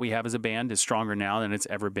bond that we have as a band is stronger now than it's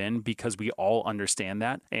ever been because we all understand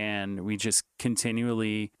that, and we just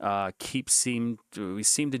continually seem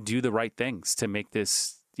to do the right things to make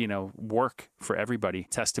this work for everybody.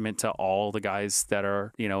 Testament to all the guys that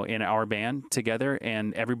are, in our band together,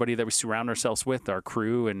 and everybody that we surround ourselves with, our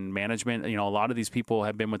crew and management. A lot of these people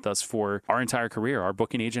have been with us for our entire career. Our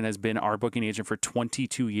booking agent has been our booking agent for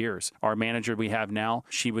 22 years. Our manager we have now,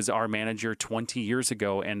 she was our manager 20 years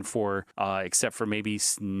ago. And for, except for maybe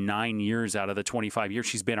 9 years out of the 25 years,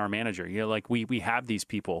 she's been our manager. We have these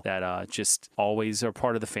people that just always are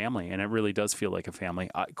part of the family. And it really does feel like a family.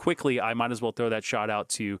 Quickly, I might as well throw that shout out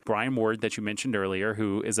to Brian Ward that you mentioned earlier,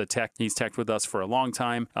 who is a tech. He's teched with us for a long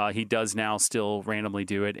time. He does now still randomly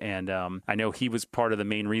do it. And I know he was part of the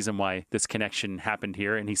main reason why this connection happened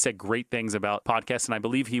here. And he said great things about podcasts. And I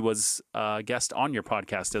believe he was a guest on your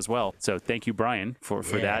podcast as well. So thank you, Brian, for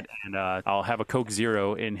that. And I'll have a Coke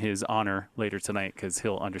Zero in his honor later tonight because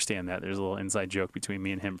he'll understand that. There's a little inside joke between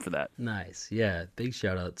me and him for that. Nice. Yeah. Big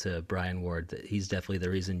shout out to Brian Ward. He's definitely the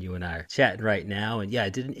reason you and I are chatting right now. And yeah, I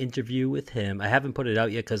did an interview with him. I haven't put it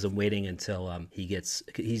out yet because I'm waiting until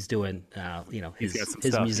he's doing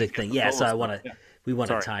his music thing. Yeah, so we want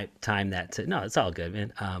to time that to. No, it's all good,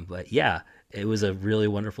 man. But yeah, it was a really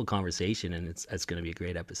wonderful conversation, and it's going to be a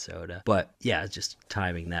great episode. But yeah, just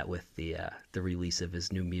timing that with the release of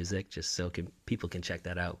his new music, just so people can check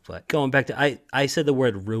that out. But going back to, I said the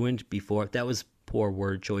word ruined before. That was poor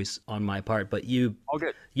word choice on my part, but you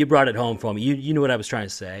brought it home for me. You knew what I was trying to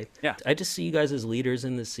say. Yeah. I just see you guys as leaders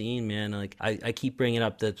in the scene, man. Like I keep bringing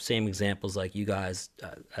up the same examples, like you guys.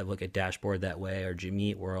 I look at Dashboard that way, or Jimmy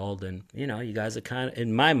Eat World, and you guys are kind of,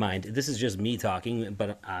 in my mind, this is just me talking,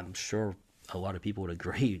 but I'm sure a lot of people would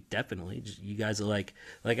agree. Definitely, you guys are like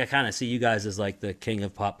I kind of see you guys as like the king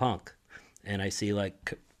of pop punk, and I see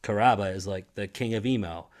like Caraba as like the king of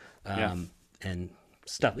emo, and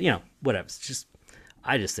stuff. Whatever. It's just.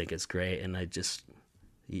 I just think it's great, and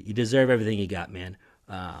you deserve everything you got, man.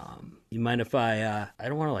 You mind if I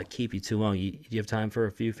don't want to like keep you too long. Do you have time for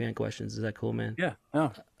a few fan questions? Is that cool, man? Yeah,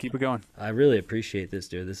 no, keep it going. I really appreciate this,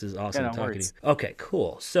 dude. This is awesome talking to you. Okay,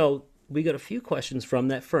 cool. So we got a few questions from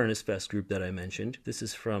that Furnace Fest group that I mentioned. This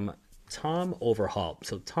is from Tom Overhaul.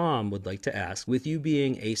 So Tom would like to ask, with you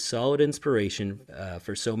being a solid inspiration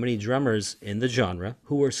for so many drummers in the genre,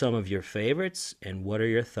 who are some of your favorites, and what are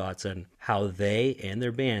your thoughts on how they and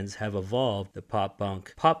their bands have evolved the pop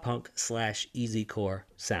punk / easycore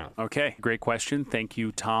sound? Okay, great question. Thank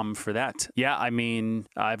you, Tom, for that. Yeah, I mean,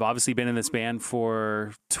 I've obviously been in this band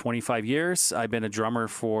for 25 years. I've been a drummer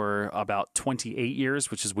for about 28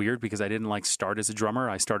 years, which is weird because I didn't start as a drummer.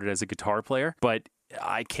 I started as a guitar player, but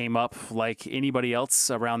I came up like anybody else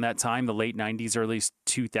around that time, the late 90s, early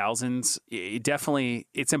 2000s,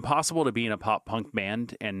 it's impossible to be in a pop punk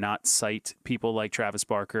band and not cite people like Travis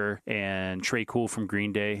Barker and Trey Cool from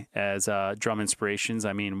Green Day as drum inspirations.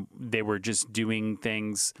 I mean, they were just doing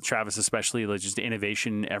things, Travis especially, like just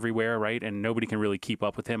innovation everywhere, right? And nobody can really keep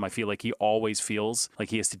up with him. I feel like he always feels like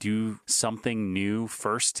he has to do something new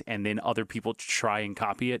first and then other people try and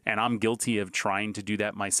copy it. And I'm guilty of trying to do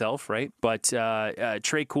that myself, right? But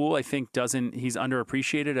Trey Cool, I think, he's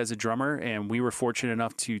underappreciated as a drummer. And we were fortunate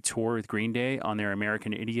enough to tour with Green Day on their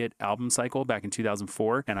American Idiot album cycle back in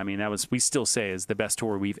 2004. And I mean, we still say is the best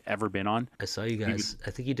tour we've ever been on. I saw you guys.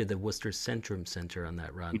 I think you did the Worcester Centrum Center on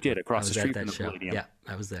that run. We did, across the street at from that the show. Palladium. Yeah,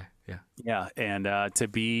 I was there. Yeah. Yeah, and to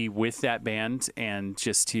be with that band and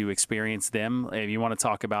just to experience them, if you want to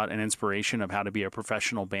talk about an inspiration of how to be a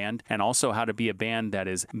professional band and also how to be a band that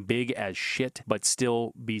is big as shit but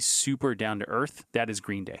still be super down to earth, that is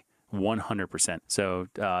Green Day. 100%. So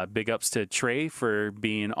big ups to Trey for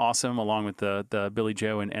being awesome, along with the Billy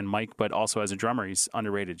Joe and Mike, but also as a drummer, he's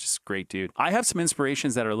underrated, just great dude. I have some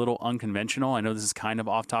inspirations that are a little unconventional. I know this is kind of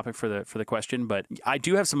off topic for the question, but I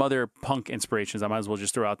do have some other punk inspirations I might as well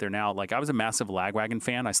just throw out there now. Like, I was a massive Lagwagon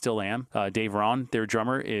fan. I still am. Dave Ron, their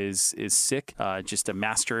drummer, is sick, just a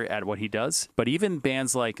master at what he does. But even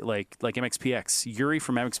bands like MXPX, Yuri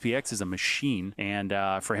from MXPX is a machine, and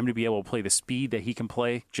for him to be able to play the speed that he can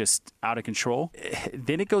play, just out of control.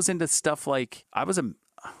 Then it goes into stuff like, I don't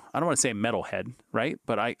want to say a metalhead, right?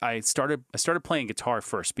 But I started playing guitar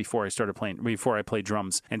first before I played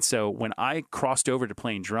drums. And so when I crossed over to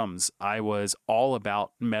playing drums, I was all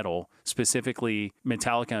about metal, specifically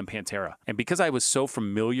Metallica and Pantera. And because I was so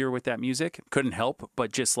familiar with that music, couldn't help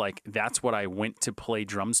but just like, that's what I went to play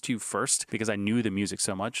drums to first, because I knew the music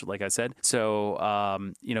so much, like I said. So,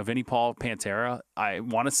 Vinnie Paul, Pantera, I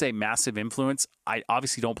want to say massive influence. I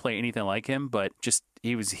obviously don't play anything like him, but just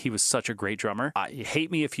he was such a great drummer.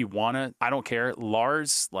 Hate me if you wanna, I don't care.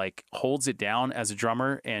 Lars holds it down as a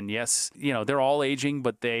drummer, and yes, they're all aging,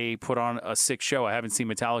 but they put on a sick show. I haven't seen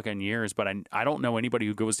Metallica in years, but I don't know anybody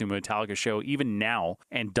who goes to a Metallica show even now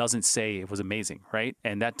and doesn't say it was amazing, right?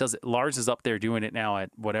 And Lars is up there doing it now at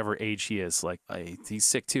whatever age he is. He's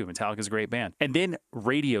sick too. Metallica's a great band. And then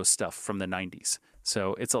radio stuff from the 90s.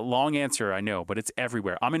 So it's a long answer, I know, but it's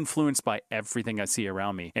everywhere. I'm influenced by everything I see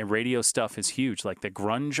around me, and radio stuff is huge. Like the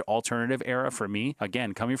grunge alternative era for me,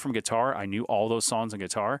 again, coming from guitar, I knew all those songs on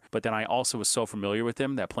guitar, but then I also was so familiar with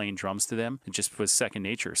them that playing drums to them, it just was second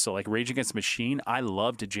nature. So like Rage Against the Machine, I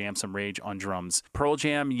love to jam some Rage on drums. Pearl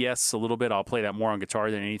Jam, yes, a little bit. I'll play that more on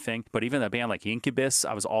guitar than anything. But even a band like Incubus,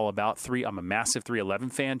 I was all about I'm a massive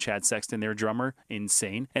 311 fan. Chad Sexton, their drummer,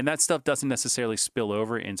 insane. And that stuff doesn't necessarily spill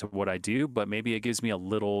over into what I do, but maybe it gives me a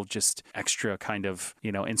little just extra kind of,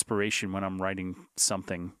 inspiration when I'm writing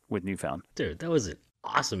something with Newfound. Dude, that was an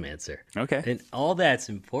awesome answer. Okay. And all that's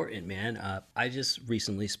important, man. I just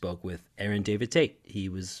recently spoke with Aaron David Tate. He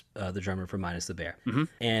was the drummer for Minus the Bear. Mm-hmm.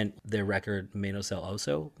 And their record, Menos El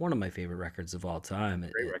Oso, one of my favorite records of all time.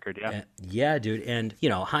 Great record, yeah. Yeah, dude. And,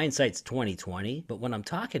 hindsight's 20/20. But when I'm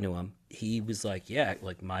talking to him, he was like, yeah,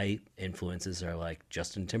 like my influences are like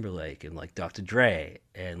Justin Timberlake and like Dr. Dre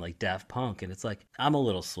and like Daft Punk. And it's like, I'm a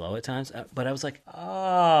little slow at times, but I was like,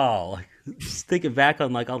 oh, just thinking back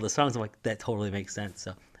on like all the songs, I'm like, that totally makes sense.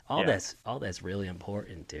 So all that's really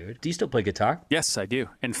important, dude. Do you still play guitar? Yes, I do.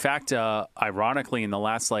 In fact, ironically, in the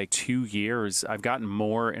last 2 years, I've gotten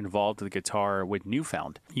more involved with guitar with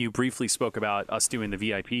Newfound. You briefly spoke about us doing the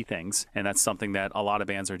VIP things, and that's something that a lot of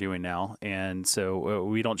bands are doing now. And so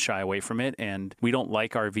we don't shy away from it, and we don't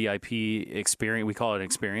like our VIP experience. We call it an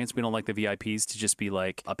experience. We don't like the VIPs to just be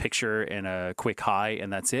like a picture and a quick hi,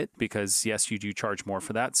 and that's it. Because yes, you do charge more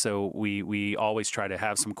for that. So we always try to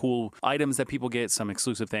have some cool items that people get, some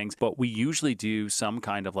exclusive things. But we usually do some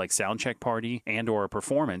kind of like sound check party and or a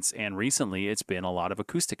performance. And recently it's been a lot of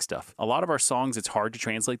acoustic stuff. A lot of our songs, it's hard to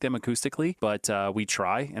translate them acoustically, but we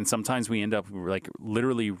try. And sometimes we end up like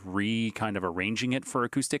literally kind of arranging it for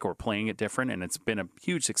acoustic or playing it different. And it's been a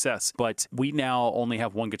huge success. But we now only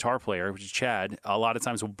have one guitar player, which is Chad. A lot of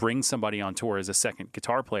times we'll bring somebody on tour as a second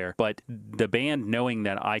guitar player. But the band, knowing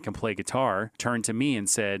that I can play guitar, turned to me and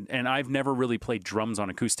said, and I've never really played drums on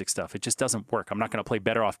acoustic stuff. It just doesn't work. I'm not going to play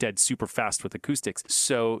Better Off Dead super fast with acoustics.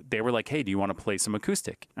 So they were like, hey, do you want to play some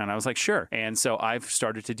acoustic? And I was like, sure. And so I've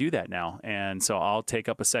started to do that now. And so I'll take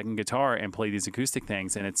up a second guitar and play these acoustic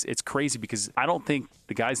things. And it's crazy because I don't think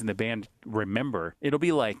the guys in the band remember. It'll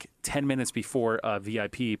be like 10 minutes before a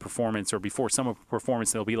VIP performance or before some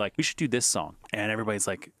performance, they'll be like, we should do this song. And everybody's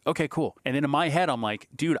like, okay, cool. And then in my head, I'm like,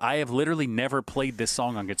 dude, I have literally never played this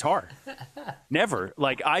song on guitar. Never.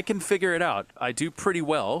 Like, I can figure it out. I do pretty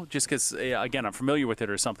well just because, again, I'm familiar with it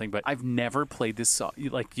or something, but I've never played this song.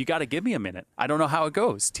 Like, you got to give me a minute. I don't know how it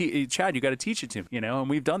goes. Chad, you got to teach it to me, you know, and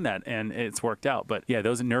we've done that and it's worked out. But yeah,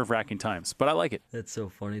 those are nerve-wracking times, but I like it. That's so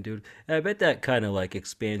funny, dude. And I bet that kind of like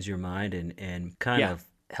expands your mind and kind of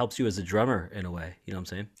helps you as a drummer in a way. You know what I'm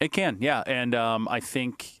saying? It can, yeah. And I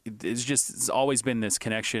think it's always been this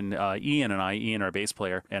connection. Ian, our bass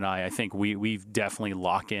player, and I think we've definitely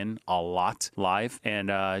lock in a lot live.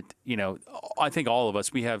 And, you know, I think all of us,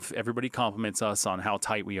 everybody compliments us on how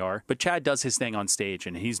tight we are. But Chad does his thing on stage,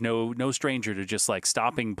 and he's no stranger to just like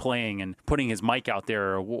stopping playing and putting his mic out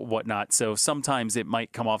there or whatnot. So sometimes it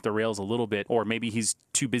might come off the rails a little bit, or maybe he's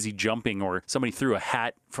too busy jumping, or somebody threw a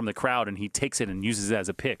hat from the crowd and he takes it and uses it as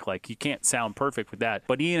a pick. Like, you can't sound perfect with that.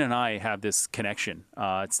 But Ian and I have this connection.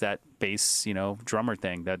 It's that bass, you know, drummer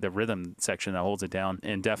thing, that the rhythm section that holds it down.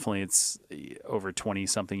 And definitely it's over 20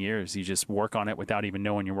 something years. You just work on it without even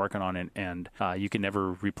knowing you're working on it. And you can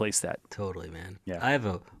never replace that. Totally, man. Yeah. I have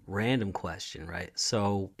a random question, right?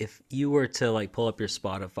 So if you were to like pull up your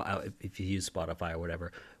Spotify, if you use Spotify or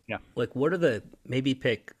whatever, Yeah. like what are maybe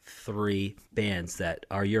pick 3 bands that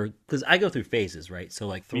are because I go through phases, right? So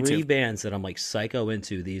like Me 3 too. bands that I'm like psycho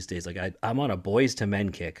into these days. Like I'm on a Boys to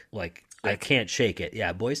Men kick. Like I can't shake it.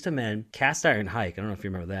 Yeah, Boys to Men, Cast Iron Hike. I don't know if you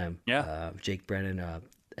remember them. Yeah. Jake Brennan,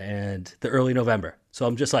 and the Early November. So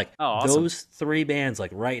I'm just like, Oh, awesome. those 3 bands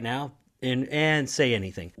like right now, and Say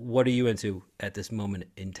Anything. What are you into at this moment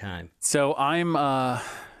in time? So I'm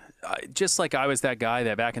just like I was that guy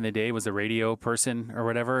that back in the day was a radio person or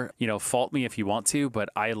whatever, you know, fault me if you want to, but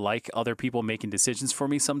I like other people making decisions for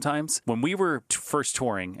me sometimes. When we were first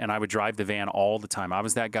touring and I would drive the van all the time, I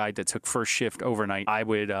was that guy that took first shift overnight. I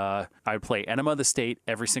would play Enema of the State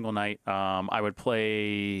every single night. I would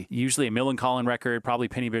play usually a Millencolin record, probably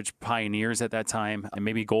Pennybridge Pioneers at that time, and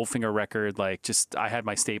maybe Goldfinger record. Like, just, I had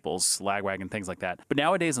my staples, Lagwagon, things like that. But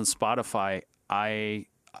nowadays on Spotify, I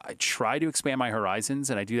try to expand my horizons,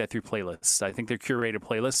 and I do that through playlists. I think their curated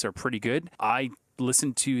playlists are pretty good. I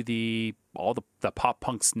listen to all the Pop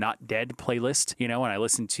Punk's Not Dead playlist, you know, and I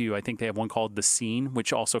listen to, I think they have one called The Scene,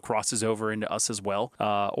 which also crosses over into us as well,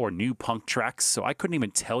 or new punk tracks. So I couldn't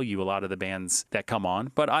even tell you a lot of the bands that come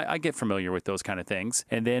on, but I get familiar with those kind of things.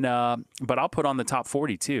 And then, but I'll put on the top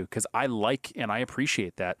 40 too, because I like and I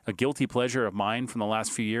appreciate that. A guilty pleasure of mine from the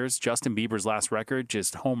last few years, Justin Bieber's last record,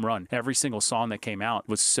 just home run. Every single song that came out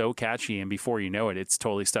was so catchy, and before you know it, it's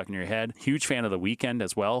totally stuck in your head. Huge fan of The Weeknd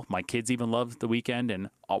as well. My kids even love The Weeknd, and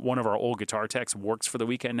one of our old guitar techs works for The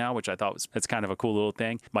Weeknd now, which I thought that's kind of a cool little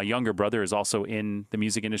thing. My younger brother is also in the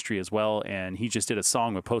music industry as well, and he just did a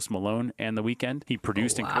song with Post Malone and The Weeknd. He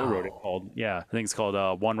produced and co-wrote it called, I think it's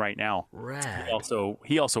called One Right Now. Rad.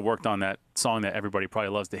 He also worked on that song that everybody probably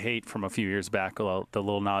loves to hate from a few years back, the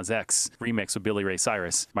Lil Nas X remix with Billy Ray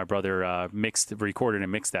Cyrus. My brother recorded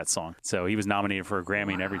and mixed that song, so he was nominated for a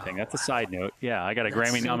Grammy and everything. That's a side note. Yeah, I got a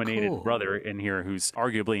Grammy nominated cool. brother in here who's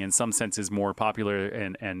arguably in some senses more popular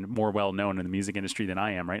and more well known in the music industry than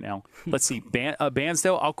I am right now. Let's see, bands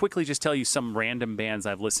though. I'll quickly just tell you some random bands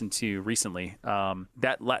I've listened to recently.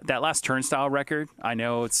 That last Turnstile record, I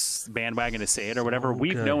know it's bandwagon to say it or whatever.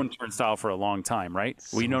 We've known Turnstile for a long time, right?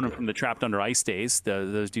 We've known them from the Trapped Under Ice days,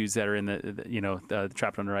 those dudes that are in the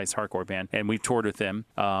Trapped Under Ice hardcore band, and we've toured with them.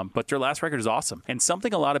 But their last record is awesome, and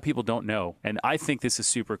something a lot of people don't know, and I think this is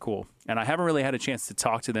super cool. And I haven't really had a chance to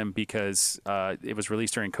talk to them because it was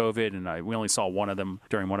released during COVID, and we only saw one of them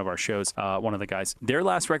during one of our shows, one of the guys. Their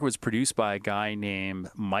last record was produced by a guy named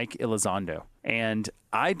Mike Elizondo. And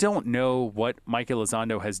I don't know what Mike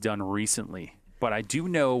Elizondo has done recently, but I do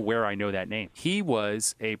know where I know that name. He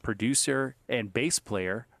was a producer and bass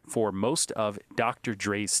player for most of Dr.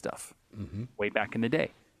 Dre's stuff way back in the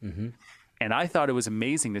day. And I thought it was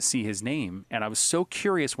amazing to see his name. And I was so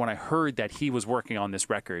curious when I heard that he was working on this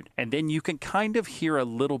record. And then you can kind of hear a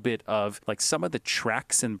little bit of like some of the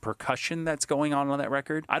tracks and percussion that's going on that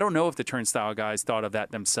record. I don't know if the Turnstile guys thought of that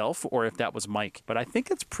themselves or if that was Mike, but I think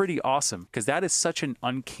it's pretty awesome because that is such an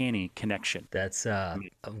uncanny connection. That's I'm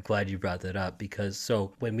glad you brought that up, because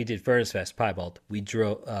so when we did Furnace Fest Piebald, we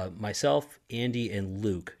drove myself, Andy, and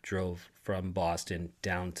Luke drove from Boston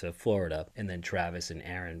down to Florida, and then Travis and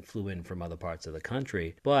Aaron flew in from other parts of the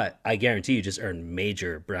country. But I guarantee you just earned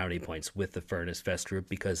major brownie points with the Furnace Fest group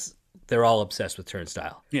because they're all obsessed with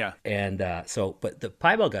Turnstile. Yeah. And but the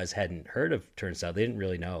Piebald guys hadn't heard of Turnstile. They didn't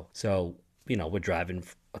really know. So, we're driving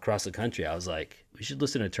across the country. I was like, we should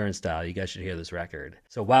listen to Turnstile. You guys should hear this record.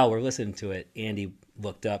 So while we're listening to it, Andy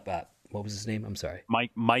looked up, what was his name? I'm sorry.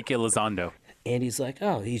 Mike Elizondo. Andy's like,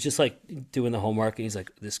 oh, he's just like doing the homework. And he's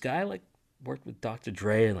like, this guy like worked with Dr.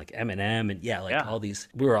 Dre and like Eminem and all these.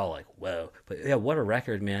 We were all like, whoa. But yeah, what a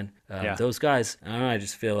record, man. Those guys, I don't know, I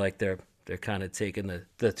just feel like they're they're kind of taking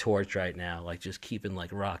the torch right now, like just keeping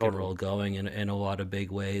like rock and roll going in a lot of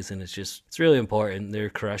big ways. And it's really important. They're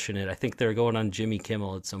crushing it. I think they're going on Jimmy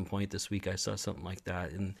Kimmel at some point this week. I saw something like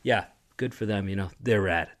that. And yeah, good for them. You know, they're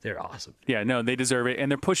rad. They're awesome. Yeah, no, they deserve it.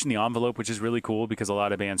 And they're pushing the envelope, which is really cool because a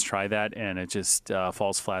lot of bands try that and it just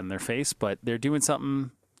falls flat in their face. But they're doing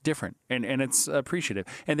something different and it's appreciative.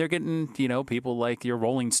 And they're getting, you know, people like your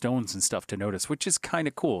Rolling Stones and stuff to notice, which is kind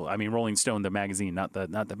of cool. I mean, Rolling Stone, the magazine, not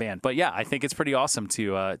the band. But yeah, I think it's pretty awesome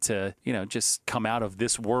to you know, just come out of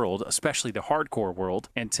this world, especially the hardcore world,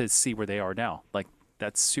 and to see where they are now. Like,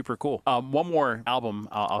 that's super cool. One more album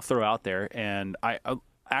I'll throw out there, and I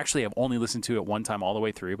actually I've only listened to it one time all the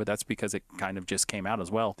way through, but that's because it kind of just came out as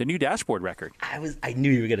well. The new Dashboard record. I knew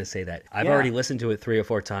you were gonna say that. I've already listened to it 3 or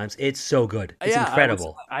 4 times. It's so good. It's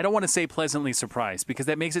incredible. I don't want to say pleasantly surprised because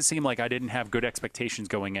that makes it seem like I didn't have good expectations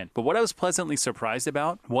going in. But what I was pleasantly surprised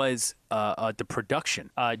about was the production.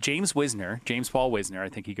 James Paul Wisner, I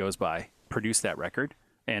think he goes by, produced that record.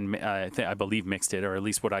 And I believe mixed it, or at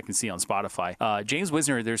least what I can see on Spotify. James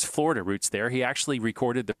Wisner, there's Florida roots there. He actually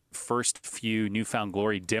recorded the first few Newfound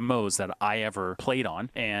Glory demos that I ever played on,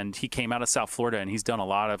 and he came out of South Florida, and he's done a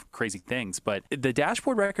lot of crazy things. But the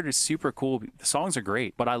Dashboard record is super cool. The songs are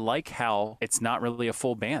great, but I like how it's not really a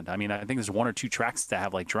full band. I mean, I think there's 1 or 2 tracks that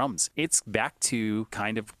have like drums. It's back to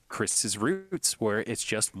kind of Chris's roots, where it's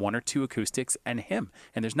just 1 or 2 acoustics and him,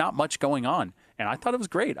 and there's not much going on. And I thought it was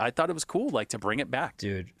great. I thought it was cool, like, to bring it back.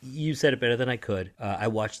 Dude, you said it better than I could. I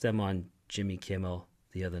watched them on Jimmy Kimmel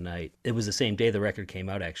the other night. It was the same day the record came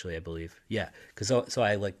out, actually, I believe. Yeah, because so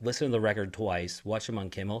I like listened to the record twice, watched them on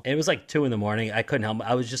Kimmel. And it was like 2 in the morning. I couldn't help.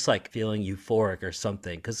 I was just like feeling euphoric or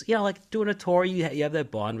something. Because, you know, like doing a tour, you have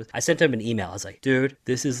that bond with. I sent him an email. I was like, dude,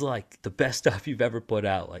 this is like the best stuff you've ever put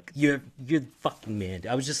out. Like, you're the fucking man.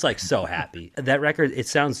 I was just like so happy. That record, it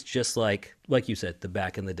sounds just like you said, the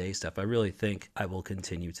back in the day stuff. I really think I will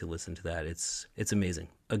continue to listen to that. It's amazing.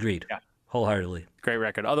 Agreed. Yeah. Wholeheartedly. Great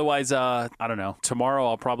record. Otherwise, I don't know. Tomorrow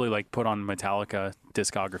I'll probably like put on Metallica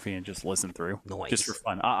discography and just listen through. Nice. Just for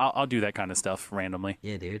fun. I'll do that kind of stuff randomly.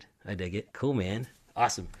 Yeah, dude. I dig it. Cool, man.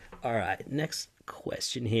 Awesome. All right. Next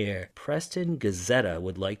question here. Preston Gazetta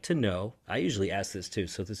would like to know, I usually ask this too,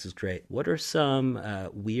 so this is great. What are some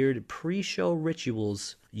weird pre-show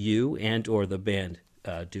rituals you and or the band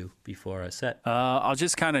do before a set? I'll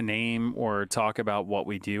just kind of name or talk about what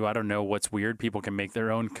we do. I don't know what's weird. People can make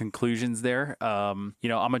their own conclusions there. You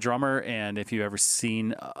know, I'm a drummer, and if you've ever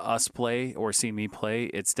seen us play or seen me play,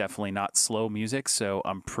 it's definitely not slow music. So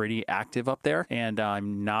I'm pretty active up there, and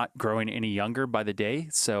I'm not growing any younger by the day.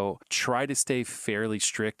 So try to stay fairly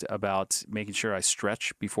strict about making sure I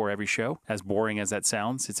stretch before every show. As boring as that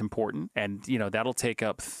sounds, it's important. And, you know, that'll take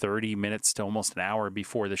up 30 minutes to almost an hour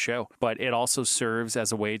before the show. But it also serves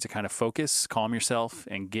as a way to kind of focus, calm yourself,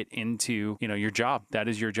 and get into, you know, your job. That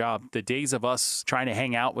is your job. The days of us trying to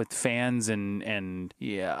hang out with fans and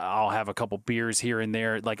yeah, I'll have a couple beers here and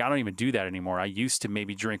there. Like, I don't even do that anymore. I used to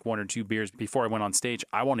maybe drink 1 or 2 beers before I went on stage.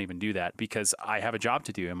 I won't even do that because I have a job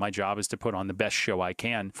to do, and my job is to put on the best show I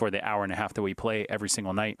can for the hour and a half that we play every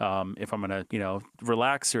single night. If I'm gonna, you know,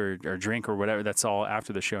 relax or drink or whatever, that's all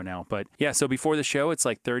after the show now. But yeah, so before the show, it's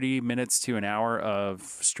like 30 minutes to an hour of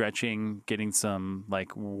stretching, getting some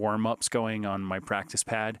like warm-ups going on my practice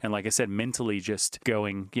pad, and like I said, mentally just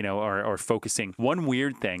going, you know, or focusing. One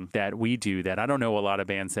weird thing that we do that I don't know a lot of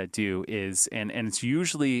bands that do is, and it's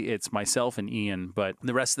usually it's myself and Ian, but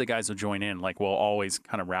the rest of the guys will join in. Like, we'll always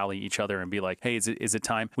kind of rally each other and be like, hey, is it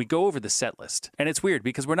time? We go over the set list, and it's weird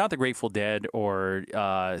because we're not the Grateful Dead or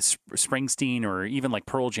Springsteen or even like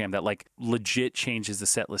Pearl Jam that like legit changes the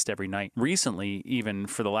set list every night. Recently, even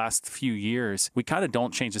for the last few years, we kind of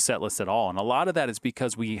don't change the set list at all, and a lot of that is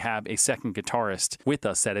because we have a second guitarist with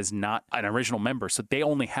us that is not an original member, so they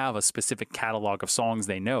only have a specific catalog of songs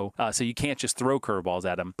they know, so you can't just throw curveballs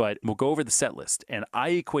at them. But we'll go over the set list, and I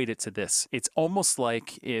equate it to this. It's almost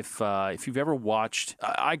like if you've ever watched,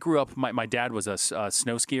 I grew up, my dad was a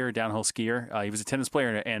snow skier, downhill skier. He was a tennis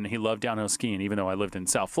player, and he loved downhill skiing, even though I lived in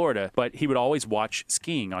South Florida, but he would always watch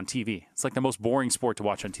skiing on TV. It's like the most boring sport to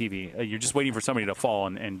watch on TV. You're just waiting for somebody to fall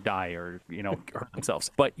and die or, you know, hurt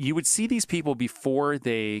themselves. But you would see these people before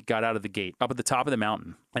they got out of the gate up at the top of the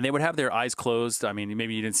mountain, and they would have their eyes closed. I mean,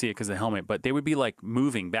 maybe you didn't see it because of the helmet, but they would be like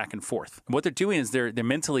moving back and forth. And what they're doing is they're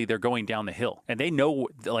mentally going down the hill, and they know,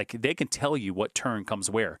 like, they can tell you what turn comes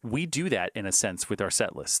where. We do that in a sense with our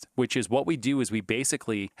set list, which is what we do is we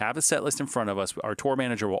basically have a set list in front of us. Our tour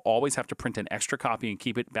manager will always have to print an extra copy and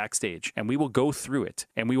keep it backstage, and we will go through it,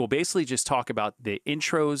 and we will basically just talk about the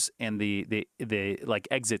intros and the like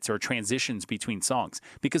exits or transitions between songs,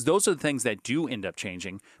 because those are the things that do end up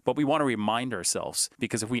changing. But we want to remind ourselves,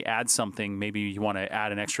 because because if we add something, maybe you want to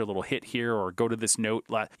add an extra little hit here or go to this note.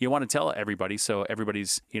 You want to tell everybody so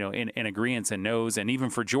everybody's, in agreement and knows. And even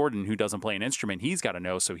for Jordan, who doesn't play an instrument, he's got to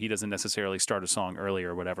know so he doesn't necessarily start a song early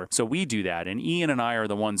or whatever. So we do that. And Ian and I are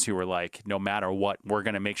the ones who are like, no matter what, we're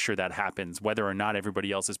going to make sure that happens, whether or not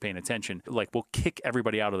everybody else is paying attention. Like, we'll kick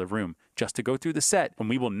everybody out of the room just to go through the set, and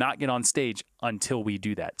we will not get on stage until we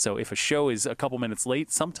do that. So if a show is a couple minutes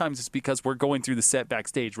late, sometimes it's because we're going through the set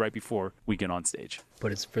backstage right before we get on stage.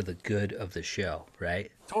 But it's for the good of the show,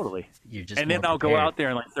 right? Totally. You're just and then more I'll go prepared. out there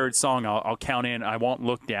and like third song, I'll count in. I won't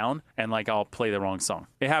look down and like I'll play the wrong song.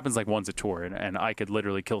 It happens like once a tour, and I could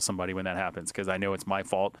literally kill somebody when that happens because I know it's my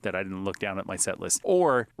fault that I didn't look down at my set list.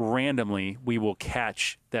 Or randomly, we will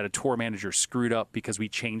catch that a tour manager screwed up because we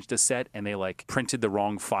changed a set and they like printed the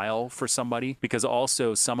wrong file for somebody. Because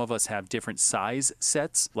also some of us have different size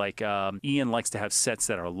sets. Like Ian likes to have sets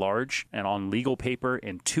that are large and on legal paper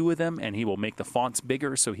in 2 of them, and he will make the fonts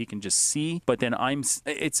bigger so he can just see. But then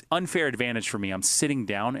it's unfair advantage for me. I'm sitting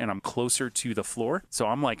down and I'm closer to the floor. So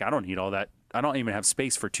I'm like, I don't need all that. I don't even have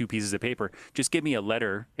space for 2 pieces of paper. Just give me a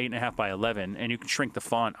letter, 8.5 by 11, and you can shrink the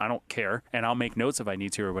font. I don't care. And I'll make notes if I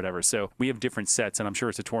need to or whatever. So we have different sets, and I'm sure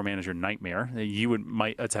it's a tour manager nightmare. You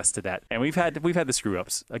might attest to that. And we've had the screw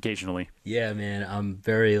ups occasionally. Yeah, man, I'm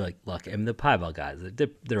very lucky. I mean, the Piebald guys,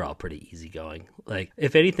 they're all pretty easygoing. Like,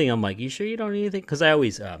 if anything, I'm like, you sure you don't need anything? Because I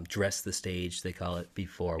always dress the stage, they call it,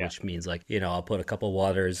 before, which means like, I'll put a couple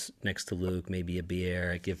waters next to Luke, maybe a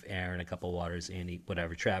beer. I give Aaron a couple waters, Andy,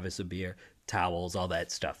 whatever, Travis a beer, towels, all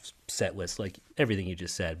that stuff, set list, like everything you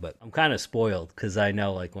just said. But I'm kind of spoiled because I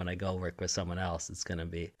know like when I go work with someone else, it's gonna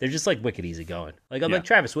be, they're just like wicked easy going. Like I'm like,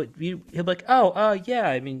 Travis, he'll be like, yeah,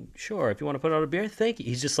 I mean, sure, if you want to put out a beer, thank you.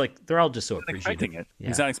 He's just like, they're all just so appreciative. Expecting it. Yeah.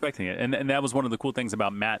 He's not expecting it. And that was one of the cool things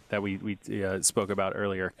about Matt that we spoke about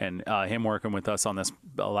earlier, and him working with us on this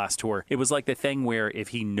last tour. It was like the thing where if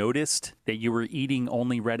he noticed that you were eating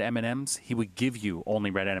only red M&Ms, he would give you only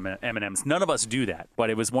red M&Ms. None of us do that, but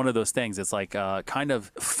it was one of those things. It's like kind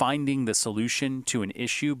of finding the solution to an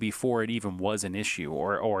issue before it even was an issue,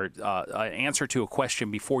 or an answer to a question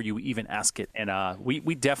before you even ask it. And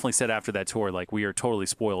we definitely said after that tour, like, we are totally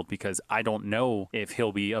spoiled because I don't know if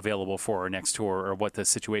he'll be available for our next tour or what the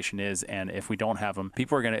situation is. And if we don't have him,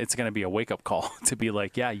 it's gonna be a wake up call to be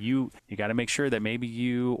like, yeah, you got to make sure that maybe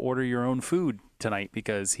you order your own food tonight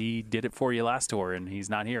because he did it for you last tour and he's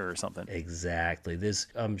not here or something. Exactly.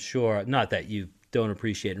 I'm sure, not that you don't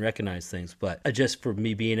appreciate and recognize things, but just for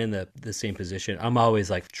me being in the same position, I'm always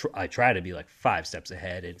like, I try to be like 5 steps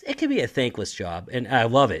ahead, and it can be a thankless job, and I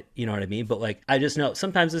love it, you know what I mean? But like, I just know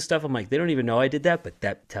sometimes this stuff, I'm like, they don't even know I did that, but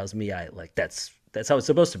that tells me that's how it's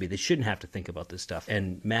supposed to be. They shouldn't have to think about this stuff.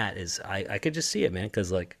 And Matt is, I could just see it, man,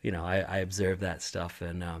 because like, I observe that stuff.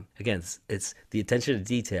 And again, it's the attention to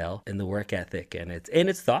detail and the work ethic, and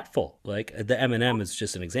it's thoughtful. Like the M&M is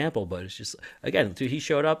just an example, but it's just, again, dude, he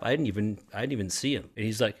showed up. I didn't even see him, and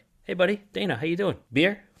he's like, "Hey, buddy, Dana, how you doing?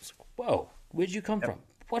 Beer?" I was like, "Whoa, where'd you come from?"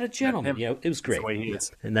 What a gentleman. It was great. That's the way he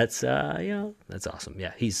is. And that's that's awesome.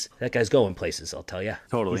 Yeah, that guy's going places, I'll tell you.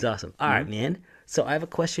 Totally. He's awesome. All right, man. So I have a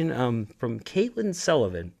question from Caitlin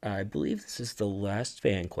Sullivan. I believe this is the last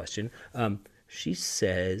fan question. She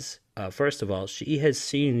says, first of all, she has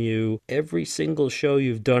seen you every single show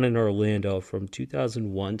you've done in Orlando from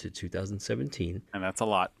 2001 to 2017. And that's a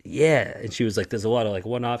lot. Yeah. And she was like, there's a lot of like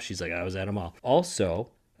one-offs. She's like, I was at them all. Also,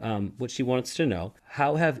 what she wants to know,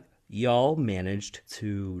 how have y'all managed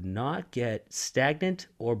to not get stagnant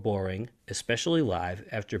or boring, especially live,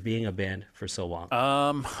 after being a band for so long?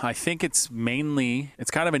 I think it's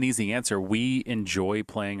kind of an easy answer. We enjoy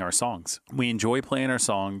playing our songs.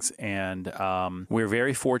 And we're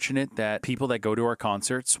very fortunate that people that go to our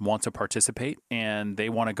concerts want to participate, and they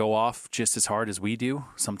want to go off just as hard as we do,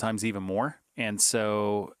 sometimes even more. And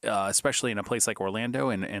so, especially in a place like Orlando,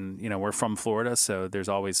 and we're from Florida, so there's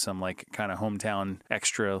always some like kind of hometown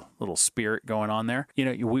extra little spirit going on there.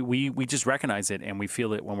 We just recognize it and we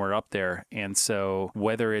feel it when we're up there. And so,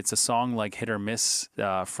 whether it's a song like Hit or Miss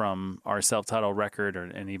from our self-titled record,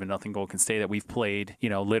 and even Nothing Gold Can Stay that we've played,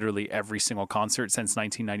 literally every single concert since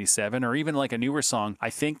 1997, or even like a newer song, I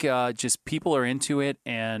think just people are into it,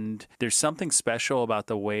 and there's something special about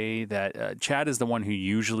the way that Chad is the one who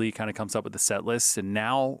usually kind of comes up with the set lists. And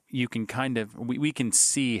now you can kind of, we can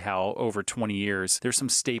see how over 20 years, there's some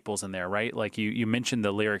staples in there, right? Like you mentioned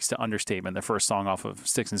the lyrics to Understatement, the first song off of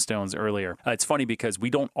Sticks and Stones earlier. It's funny because we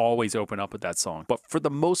don't always open up with that song, but for the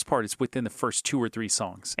most part, it's within the first 2 or 3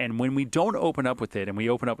 songs. And when we don't open up with it and we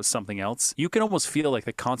open up with something else, you can almost feel like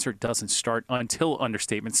the concert doesn't start until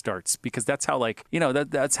Understatement starts, because that's how, like, you know,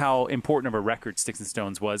 that's how important of a record Sticks and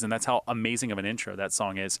Stones was, and that's how amazing of an intro that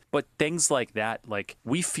song is. But things like that, like,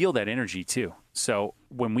 we feel that energy too. So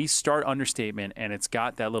when we start Understatement and it's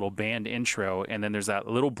got that little band intro, and then there's that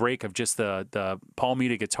little break of just the Paul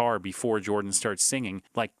Muta guitar before Jordan starts singing,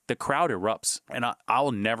 like, the crowd erupts, and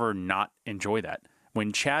I'll never not enjoy that.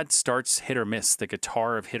 When Chad starts Hit or Miss, the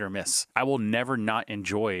guitar of Hit or Miss, I will never not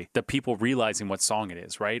enjoy the people realizing what song it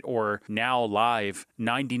is, right? Or now live,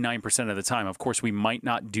 99% of the time. Of course, we might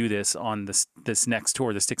not do this on this next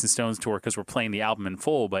tour, the Sticks and Stones tour, because we're playing the album in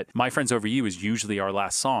full, but My Friends Over You is usually our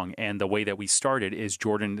last song. And the way that we started is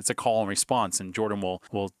Jordan, it's a call and response, and Jordan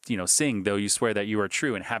will sing, Though You Swear That You Are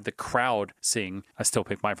True, and have the crowd sing, I Still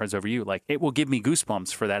Pick My Friends Over You. Like, it will give me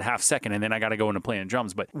goosebumps for that half second, and then I got to go into playing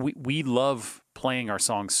drums. But we love playing our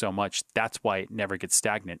songs so much. That's why it never gets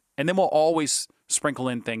stagnant. And then we'll always sprinkle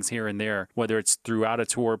in things here and there, whether it's throughout a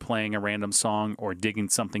tour playing a random song or digging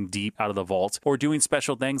something deep out of the vault or doing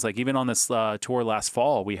special things. Like even on this tour last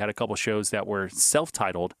fall, we had a couple shows that were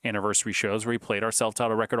self-titled anniversary shows where we played our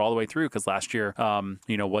self-titled record all the way through, because last year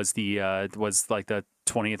was like the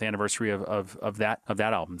 20th anniversary of that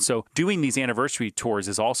album. So doing these anniversary tours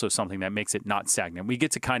is also something that makes it not stagnant. We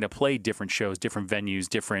get to kind of play different shows, different venues,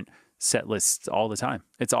 different set lists all the time.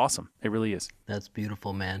 It's awesome. It really is. That's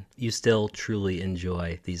beautiful, man. You still truly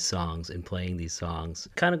enjoy these songs and playing these songs.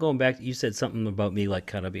 Kind of going back, you said something about me like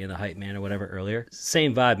kind of being the hype man or whatever earlier.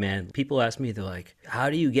 Same vibe, man. People ask me, they're like, how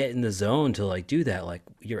do you get in the zone to like do that? Like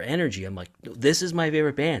your energy. I'm like, this is my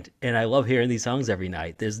favorite band. And I love hearing these songs every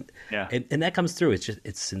night. And that comes through.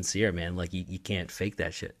 It's sincere, man. Like you can't fake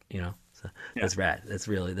that shit, you know? So that's rad.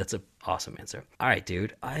 That's an awesome answer. All right,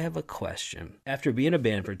 dude, I have a question. After being a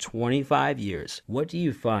band for 25 years, what do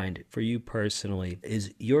you find for you personally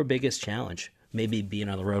is your biggest challenge? Maybe being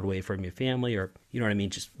on the road away from your family, or, you know what I mean?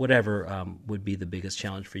 Just whatever would be the biggest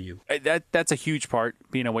challenge for you. That's a huge part,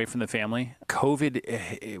 being away from the family. COVID,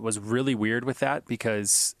 it was really weird with that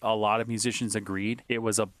because a lot of musicians agreed. It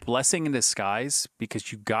was a blessing in disguise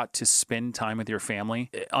because you got to spend time with your family,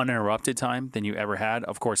 uninterrupted time than you ever had.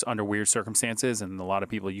 Of course, under weird circumstances, and a lot of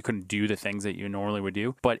people, you couldn't do the things that you normally would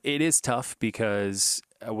do. But it is tough because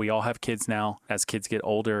we all have kids now. As kids get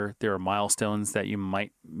older, there are milestones that you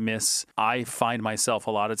might miss. I find myself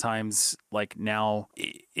a lot of times, like now,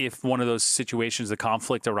 if one of those situations, the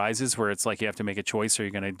conflict arises where it's like you have to make a choice, are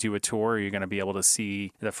you going to do a tour, or you're going to be able to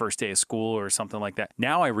see the first day of school or something like that.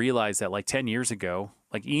 Now I realize that like 10 years ago,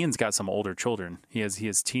 like Ian's got some older children. He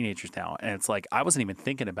has teenagers now. And it's like, I wasn't even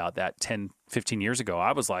thinking about that 10, 15 years ago.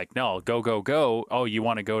 I was like, no, go. Oh, you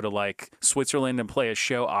want to go to like Switzerland and play a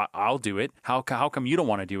show? I'll do it. How come you don't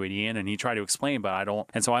want to do it, Ian? And he tried to explain, but I don't.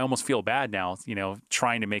 And so I almost feel bad now, you know,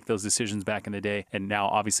 trying to make those decisions back in the day and now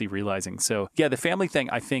obviously realizing. So yeah, the family thing,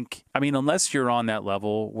 I mean, unless you're on that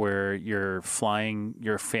level where you're flying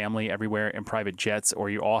your family everywhere in private jets or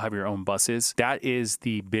you all have your own buses, that is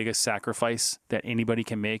the biggest sacrifice that anybody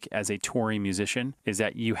can make as a touring musician, is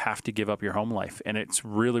that you have to give up your home life. And it's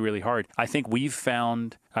really, really hard. I think we've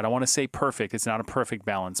found, I don't want to say perfect, it's not a perfect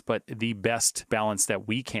balance, but the best balance that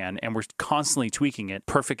we can, and we're constantly tweaking it.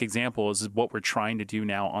 Perfect example is what we're trying to do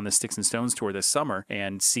now on the Sticks and Stones tour this summer,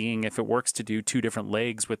 and seeing if it works to do 2 different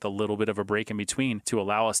legs with a little bit of a break in between to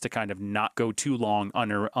allow us to kind of not go too long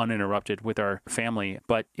uninterrupted with our family.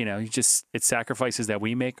 But, you know, it's sacrifices that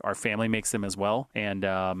we make, our family makes them as well.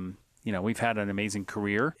 And, you know, we've had an amazing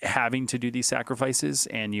career having to do these sacrifices,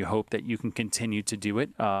 and you hope that you can continue to do it.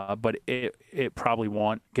 But it probably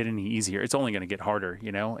won't get any easier. It's only going to get harder,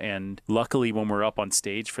 you know? And luckily, when we're up on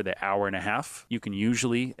stage for the hour and a half, you can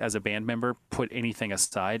usually, as a band member, put anything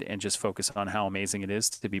aside and just focus on how amazing it is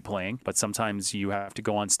to be playing. But sometimes you have to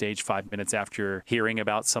go on stage 5 minutes after hearing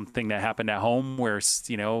about something that happened at home where,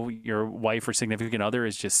 you know, your wife or significant other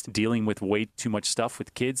is just dealing with way too much stuff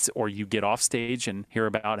with kids, or you get off stage and hear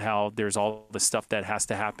about how there's all the stuff that has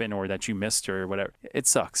to happen or that you missed or whatever. It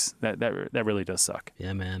sucks. That really does suck.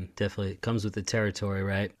 Yeah, man. Definitely. It comes with the territory,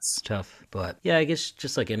 right? It's tough. But yeah, I guess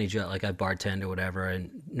just like any job, like I bartend or whatever, and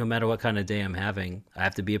no matter what kind of day I'm having, I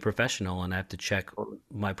have to be a professional and I have to check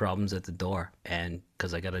my problems at the door, and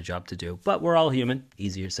because I got a job to do. But we're all human.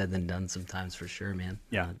 Easier said than done sometimes, for sure, man.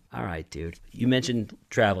 Yeah. All right, dude. You mentioned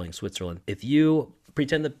traveling Switzerland. If you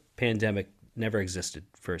pretend the pandemic never existed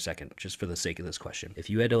for a second, just for the sake of this question. If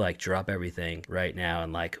you had to like drop everything right now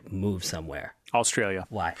and like move somewhere, Australia.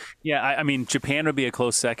 why? Yeah, I mean, Japan would be a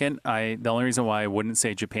close second. The only reason why I wouldn't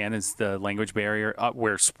say Japan is the language barrier.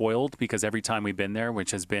 We're spoiled because every time we've been there,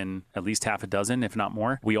 which has been at least half a dozen, if not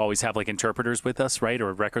more, we always have like interpreters with us, right?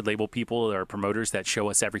 Or record label people or promoters that show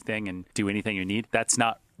us everything and do anything you need. That's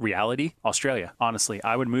not reality. Australia, honestly,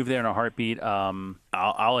 I would move there in a heartbeat.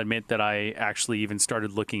 I'll admit that I actually even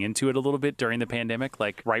started looking into it a little bit during the pandemic,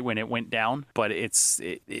 like right when it went down. But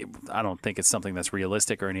I don't think it's something that's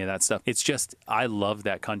realistic or any of that stuff. It's just I love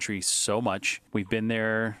that country so much. We've been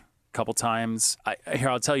there couple times. Here,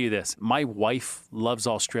 I'll tell you this. My wife loves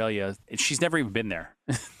Australia. She's never even been there.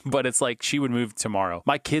 But it's like she would move tomorrow.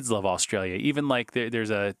 My kids love Australia. Even like there's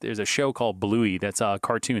a show called Bluey that's a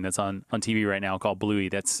cartoon that's on TV right now called Bluey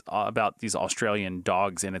that's about these Australian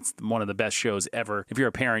dogs, and it's one of the best shows ever. If you're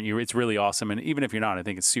a parent, it's really awesome, and even if you're not, I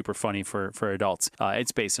think it's super funny for adults.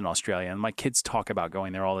 It's based in Australia, and my kids talk about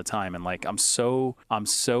going there all the time, and like I'm so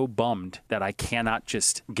bummed that I cannot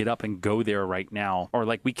just get up and go there right now, or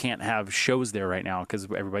like we can't have shows there right now because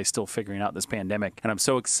everybody's still figuring out this pandemic, and I'm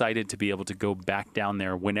so excited to be able to go back down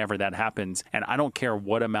there whenever that happens. And I don't care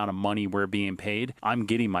what amount of money we're being paid, I'm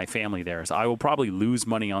getting my family there. So I will probably lose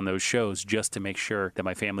money on those shows just to make sure that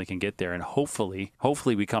my family can get there. And hopefully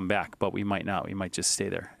we come back, but we might not. We might just stay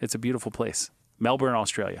there. It's a beautiful place. Melbourne,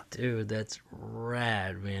 Australia. Dude, that's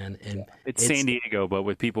rad, man. And it's San Diego, but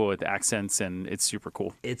with people with accents, and it's super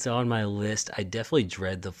cool. It's on my list. I definitely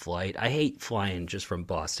dread the flight. I hate flying just from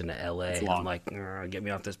Boston to LA. I'm like, get me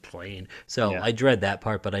off this plane. So I dread that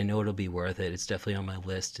part, but I know it'll be worth it. It's definitely on my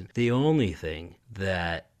list. And the only thing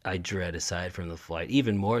that I dread aside from the flight,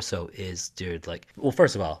 even more so, is, dude, like, well,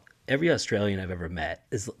 first of all, every Australian I've ever met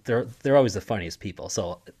they're always the funniest people.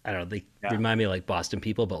 So I don't know, they remind me of like Boston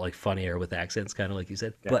people, but like funnier with accents, kind of like you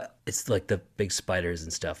said. Yeah. But it's like the big spiders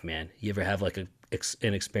and stuff, man. You ever have like an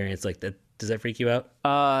experience like that? Does that freak you out?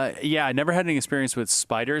 Yeah, I never had any experience with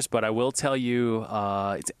spiders, but I will tell you,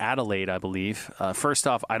 it's Adelaide, I believe. First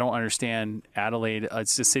off, I don't understand Adelaide.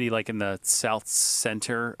 It's a city like in the south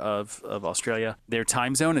center of Australia. Their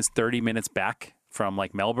time zone is 30 minutes back from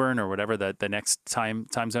like Melbourne or whatever the next time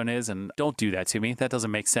zone is. And don't do that to me. That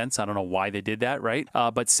doesn't make sense. I don't know why they did that, right?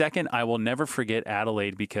 But second, I will never forget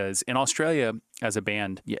Adelaide, because in Australia, as a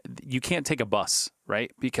band, you can't take a bus,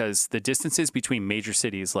 right? Because the distances between major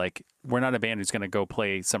cities, like we're not a band who's going to go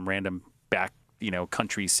play some random back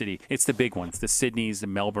country city. It's the big ones, the Sydneys, the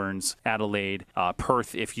Melbournes, Adelaide,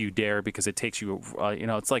 Perth, if you dare, because it takes you,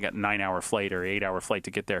 it's like a 9-hour flight or 8-hour flight to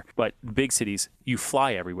get there. But big cities, you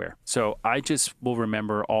fly everywhere. So I just will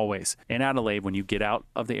remember always in Adelaide, when you get out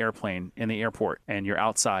of the airplane in the airport and you're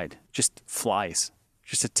outside, just flies.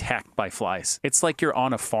 Just attacked by flies. It's like you're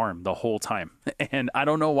on a farm the whole time. And I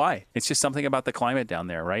don't know why. It's just something about the climate down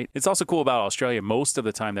there, right? It's also cool about Australia. Most of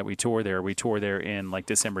the time that we tour there in like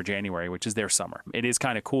December, January, which is their summer. It is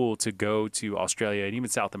kind of cool to go to Australia and even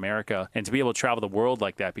South America and to be able to travel the world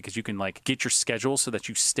like that, because you can like get your schedule so that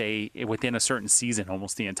you stay within a certain season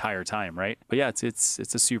almost the entire time, right? But yeah, it's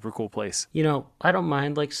a super cool place. I don't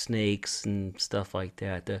mind like snakes and stuff like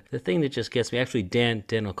that. The thing that just gets me, actually, Dan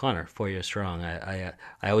O'Connor, 4 Years Strong,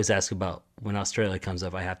 I always ask about, when Australia comes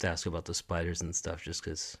up, I have to ask about the spiders and stuff, just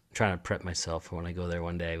because I'm trying to prep myself for when I go there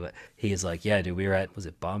one day. But he's like, yeah, dude, we were at, was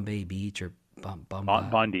it Bombay Beach or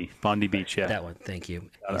Bondi Beach, yeah. That one, thank you.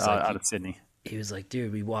 Out of Sydney. He was like,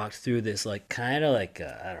 dude, we walked through this like kind of like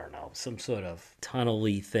I don't know, some sort of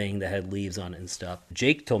tunnel-y thing that had leaves on it and stuff.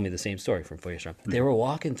 Jake told me the same story from 4 Years Strong. They were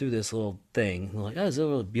walking through this little thing. They're like, oh, this is a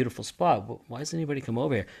little beautiful spot. Why doesn't anybody come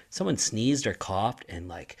over here? Someone sneezed or coughed, and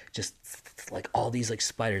like just like all these like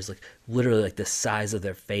spiders, like literally like the size of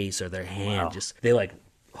their face or their hand, just they like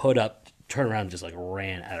hood up, turn around, and just like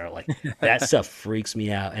ran at her. Like that stuff freaks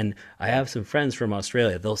me out. And I have some friends from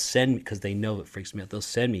Australia, they'll send me, because they know it freaks me out, they'll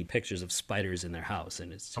send me pictures of spiders in their house,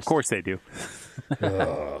 and it's just, of course they do.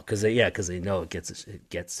 Because they know it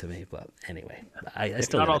gets to me. But anyway, I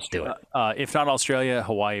still gotta do it. If not Australia,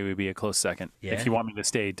 Hawaii would be a close second. Yeah? If you want me to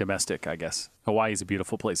stay domestic, I guess. Hawaii is a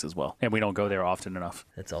beautiful place as well, and we don't go there often enough.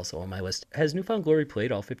 That's also on my list. Has New Found Glory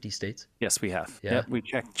played all 50 states? Yes, we have. Yeah. Yep, we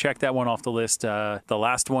checked that one off the list. The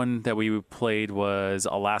last one that we played was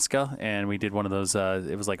Alaska, and we did one of those,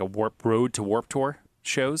 it was like a Road to Warp Tour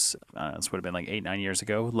shows. This would have been like 8-9 years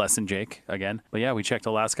ago. Less than Jake again. But yeah, we checked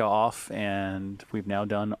Alaska off, and we've now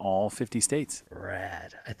done all 50 states.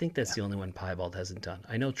 Rad. I think that's the only one Piebald hasn't done.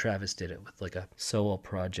 I know Travis did it with like a solo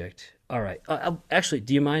project. All right. Actually,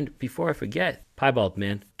 do you mind, before I forget, Piebald,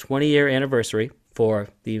 man, 20-year anniversary for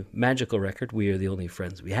the magical record, We Are the Only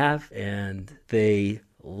Friends We Have. And they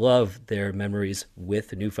love their memories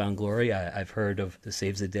with Newfound Glory. I've heard of the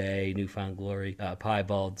Saves the Day, Newfound Glory,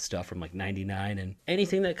 Piebald stuff from like 99, and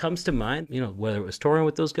anything that comes to mind, you know, whether it was touring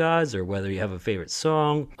with those guys or whether you have a favorite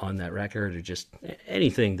song on that record or just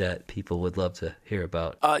anything that people would love to hear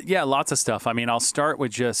about. Yeah, lots of stuff. I mean, I'll start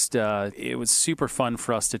with just it was super fun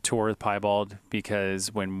for us to tour with Piebald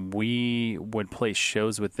because when we would play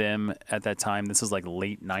shows with them at that time, this was like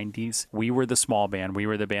late 90s, we were the small band. We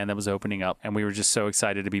were the band that was opening up, and we were just so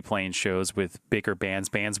excited to be playing shows with bigger bands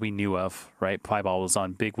we knew of, right? Piebald was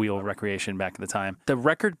on Big Wheel Recreation back at the time. The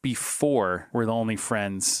record before We're the Only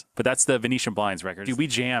Friends, but that's the Venetian Blinds record. Dude, we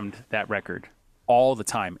jammed that record all the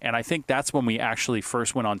time. And I think that's when we actually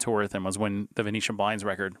first went on tour with them, was when the Venetian Blinds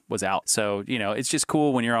record was out. So, you know, it's just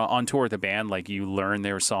cool when you're on tour with a band, like you learn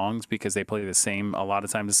their songs because they play a lot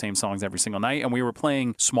of times the same songs every single night. And we were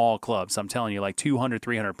playing small clubs. I'm telling you, like 200,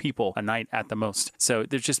 300 people a night at the most. So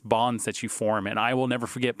there's just bonds that you form. And I will never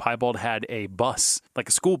forget, Piebald had a bus, like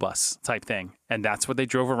a school bus type thing. And that's what they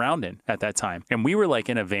drove around in at that time. And we were like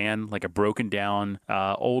in a van, like a broken down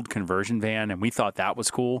old conversion van. And we thought that was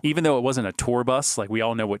cool. Even though it wasn't a tour bus, like we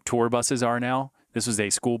all know what tour buses are now. This was a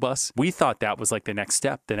school bus. We thought that was like the next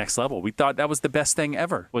step, the next level. We thought that was the best thing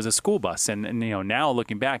ever, was a school bus. And you know, now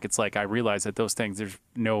looking back, it's like I realize that those things, there's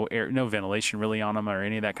no air, no ventilation really on them or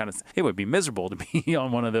any of that kind of stuff. It would be miserable to be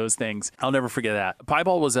on one of those things. I'll never forget that.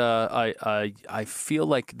 Piebald was I feel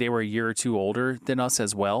like they were a year or two older than us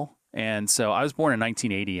as well. And so I was born in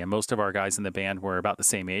 1980, and most of our guys in the band were about the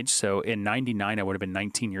same age. So in 99, I would have been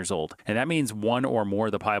 19 years old. And that means one or more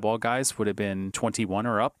of the Piebald guys would have been 21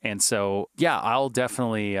 or up. And so, yeah, I'll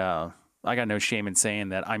definitely... I got no shame in saying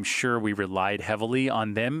that I'm sure we relied heavily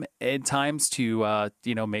on them at times to,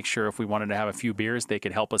 make sure if we wanted to have a few beers, they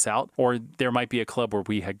could help us out. Or there might be a club where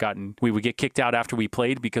we would get kicked out after we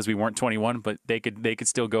played because we weren't 21, but they could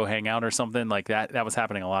still go hang out or something like that. That was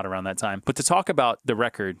happening a lot around that time. But to talk about the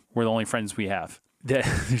record, We're the Only Friends We Have.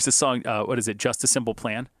 There's a song, what is it? Just a Simple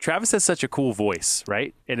Plan. Travis has such a cool voice,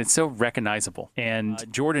 right? And it's so recognizable. And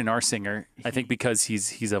Jordan, our singer, I think because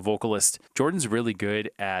he's a vocalist, Jordan's really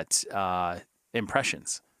good at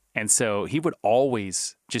impressions. And so he would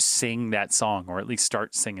always just sing that song, or at least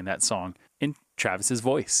start singing that song in Travis's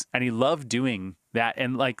voice. And he loved doing that.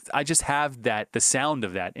 And like, I just have the sound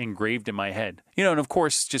of that engraved in my head. You know, and of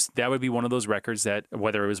course, just that would be one of those records that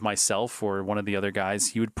whether it was myself or one of the other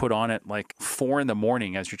guys, you would put on at like 4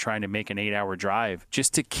 a.m. as you're trying to make an 8-hour drive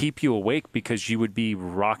just to keep you awake because you would be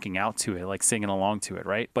rocking out to it, like singing along to it,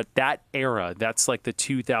 right? But that era, that's like the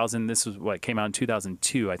 2000, this was what came out in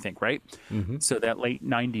 2002, I think, right? Mm-hmm. So that late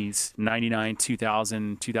 90s, 99,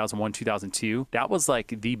 2000, 2001, 2002, that was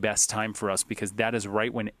like the best time for us because that is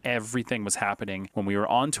right when everything was happening. When we were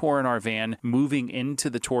on tour in our van, moving into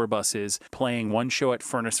the tour buses, playing one show at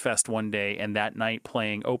Furnace Fest one day, and that night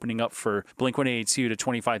opening up for Blink-182 to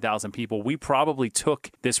 25,000 people. We probably took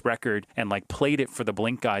this record and like played it for the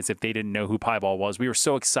Blink guys if they didn't know who Piebald was. We were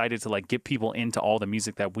so excited to like get people into all the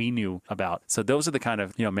music that we knew about. So those are the kind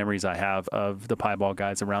of, memories I have of the Piebald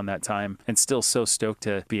guys around that time, and still so stoked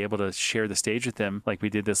to be able to share the stage with them like we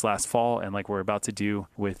did this last fall and like we're about to do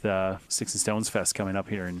with Sticks and Stones Fest coming up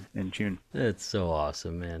here in June. It's so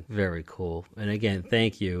awesome, man. Very cool. And again,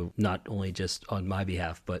 thank you, not only just on my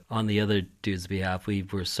behalf, but on the other dude's behalf. We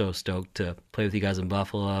were so stoked to play with you guys in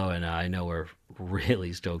Buffalo, and I know we're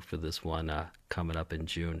really stoked for this one coming up in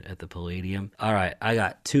June at the Palladium. All right, I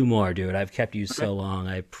got 2 more, dude. I've kept you so long.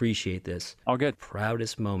 I appreciate this. All good.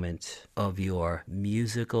 Proudest moment of your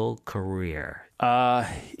musical career?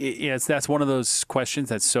 Yes, that's one of those questions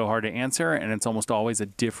that's so hard to answer, and it's almost always a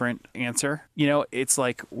different answer. It's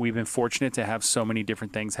like we've been fortunate to have so many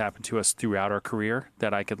different things happen to us throughout our career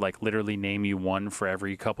that I could like literally name you one for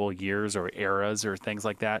every couple of years or eras or things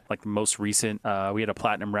like that. Like the most recent, we had a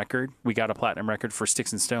platinum record. We got a platinum record for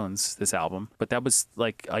Sticks and Stones, this album, but that was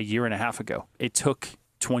like a year and a half ago. It took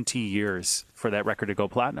 20 years for that record to go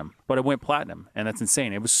platinum, but it went platinum, and that's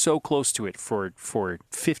insane. It was so close to it for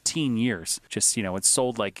 15 years. Just, it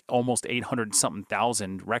sold like almost 800 something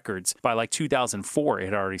thousand records. By like 2004, it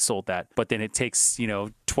had already sold that, but then it takes,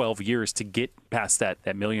 12 years to get past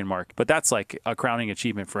that million mark. But that's like a crowning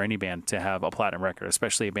achievement for any band to have a platinum record,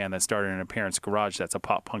 especially a band that started in a parent's garage. That's a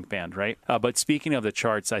pop punk band, right? But speaking of the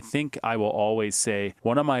charts, I think I will always say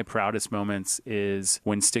one of my proudest moments is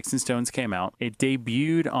when Sticks and Stones came out. It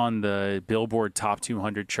debuted on the Billboard Top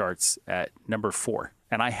 200 charts at number 4.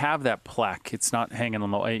 And I have that plaque. It's not hanging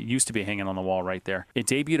on the wall. It used to be hanging on the wall right there. It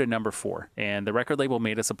debuted at number 4. And the record label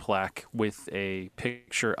made us a plaque with a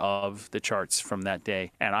picture of the charts from that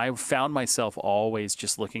day. And I found myself always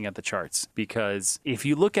just looking at the charts. Because if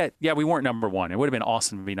you look at, we weren't number 1. It would have been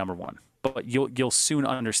awesome to be number 1. but you'll soon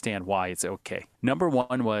understand why it's okay. Number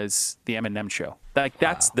one was the Eminem show. Like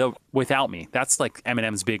that's the Without Me. That's like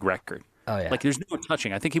Eminem's big record. Oh yeah. Like there's no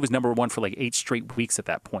touching. I think he was number one for like 8 straight weeks at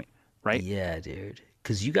that point, right? Yeah, dude.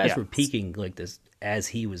 Because you guys Yeah. were peaking like this as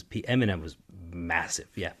he was. Eminem was massive.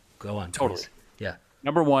 Yeah. Go on. Totally. Please. Yeah.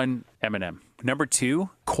 Number one, Eminem. Number two,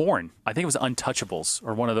 Korn. I think it was Untouchables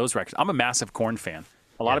or one of those records. I'm a massive Korn fan.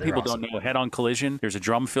 A lot of they're people awesome. don't know Head On Collision. There's a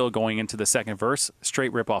drum fill going into the second verse.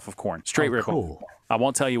 Straight rip off of Korn. Straight rip off. cool. I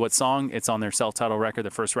won't tell you what song. It's on their self-titled record,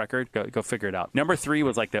 the first record. Go figure it out. Number three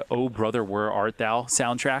was like the Oh Brother Where Art Thou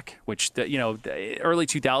soundtrack, which the early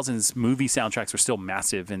 2000s movie soundtracks were still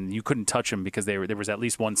massive, and you couldn't touch them because there was at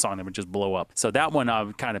least one song that would just blow up. So that one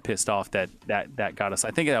I'm kind of pissed off that got us.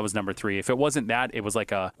 I think that was number three. If it wasn't that, it was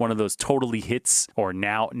like one of those totally hits or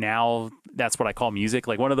now that's what I call music.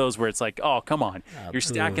 Like one of those where it's like, oh come on, you're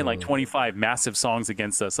stacking like 25 massive songs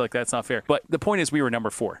against us. Like that's not fair. But the point is, we were number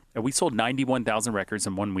 4, and we sold 91,000 records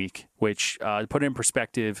in 1 week, which to put it in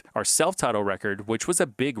perspective, our self-titled record, which was a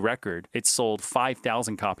big record, it sold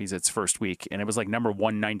 5,000 copies its first week, and it was like number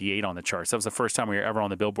 198 on the charts. That was the first time we were ever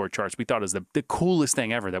on the Billboard charts. We thought it was the coolest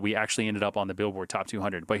thing ever that we actually ended up on the Billboard Top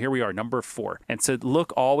 200. But here we are, number 4. And so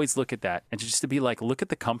always look at that, and just to be like, look at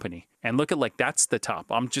the company and look at like that's the top.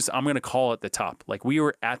 I'm going to call it the top. Like we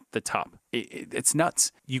were at the top. It's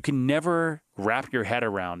nuts. You can never wrap your head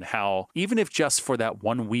around how, even if just for that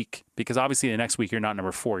 1 week, because obviously the next week you're not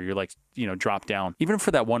number 4, you're like, drop down. Even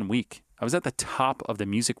for that 1 week, I was at the top of the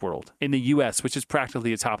music world in the U.S., which is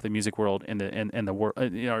practically the top of the music world in the world,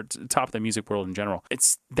 top of the music world in general.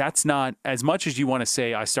 That's not as much as you want to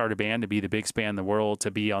say I start a band to be the biggest band in the world,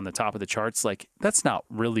 to be on the top of the charts. Like that's not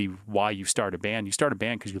really why you start a band. You start a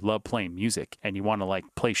band because you love playing music and you want to like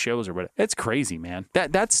play shows or whatever. It's crazy, man.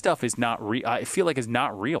 That stuff is not real. I feel like it's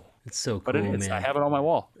not real. It's so cool, But it is. man. I have it on my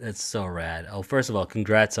wall. That's so rad. Oh, first of all,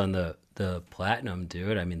 congrats on the platinum,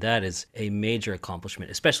 dude. I mean, that is a major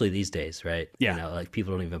accomplishment, especially these days, right? Yeah. Like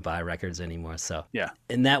people don't even buy records anymore. So Yeah.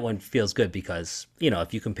 and that one feels good because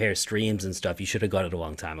if you compare streams and stuff, you should have got it a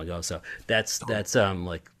long time ago. So that's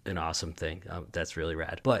like an awesome thing. That's really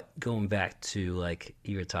rad. But going back to like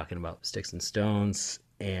you were talking about Sticks and Stones,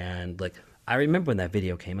 and like I remember when that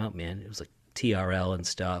video came out, man. It was like TRL and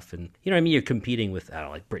stuff, and you know what I mean, you're competing with, I don't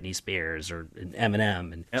know, like Britney Spears or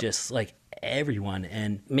Eminem and just like everyone.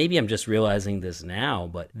 And maybe I'm just realizing this now,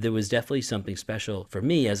 but there was definitely something special for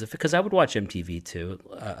me because I would watch MTV too,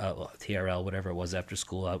 TRL, whatever it was after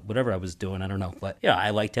school, whatever I was doing, I don't know. But yeah, I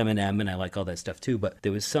liked Eminem and I like all that stuff too. But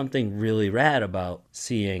there was something really rad about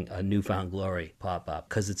seeing a New Found Glory pop up,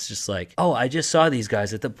 because it's just like, oh, I just saw these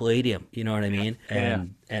guys at the Palladium, you know what I mean?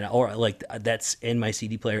 And or like that's in my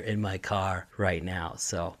CD player in my car right now.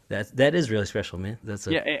 So that is really special, man. That's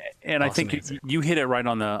And I awesome think answer. you hit it right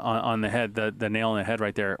on the head, the nail on the head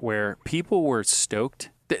right there, where people were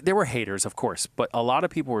stoked. There were haters, of course, but a lot of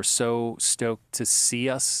people were so stoked to see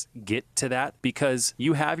us get to that, because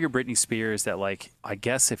you have your Britney Spears that, like, I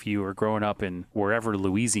guess if you were growing up in wherever,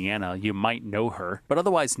 Louisiana, you might know her, but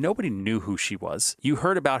otherwise nobody knew who she was. You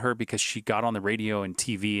heard about her because she got on the radio and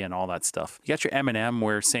TV and all that stuff. You got your Eminem,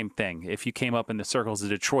 where same thing. If you came up in the circles of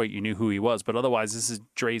Detroit, you knew who he was, but otherwise this is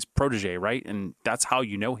Dre's protege, right? And that's how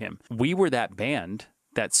you know him. We were that band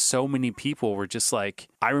that so many people were just like,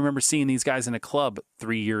 I remember seeing these guys in a club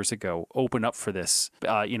 3 years ago open up for this,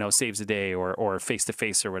 Saves the Day or Face to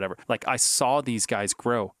Face or whatever. Like, I saw these guys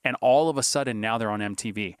grow, and all of a sudden now they're on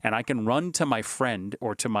MTV, and I can run to my friend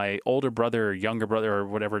or to my older brother or younger brother or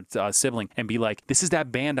whatever sibling and be like, this is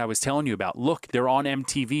that band I was telling you about. Look, they're on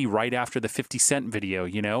MTV right after the 50 Cent video,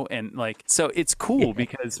 and like, so it's cool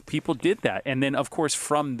because people did that. And then of course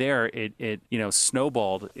from there it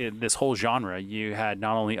snowballed in this whole genre. You had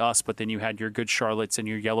not only us, but then you had your Good Charlottes and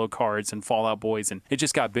your Yellow Cards and Fall Out Boys, and it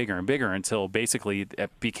just got bigger and bigger until basically it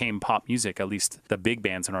became pop music. At least the big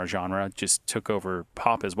bands in our genre just took over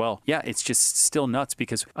pop as well. Yeah, it's just still nuts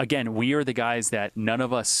because, again, we are the guys that none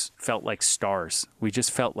of us felt like stars. We just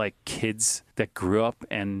felt like kids that grew up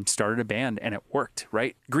and started a band, and it worked,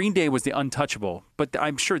 right? Green Day was the untouchable, but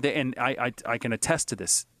I'm sure and I can attest to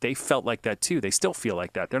this, they felt like that too. They still feel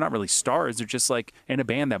like that. They're not really stars. They're just like in a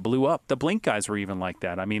band that blew up. The Blink guys were even like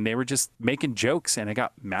that. I mean, they were just making jokes and it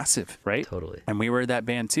got massive, right? Totally. And we were that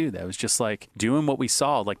band too. That was just like doing what we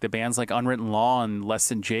saw, like the bands like Unwritten Law and Less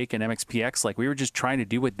Than Jake and MXPX. Like, we were just trying to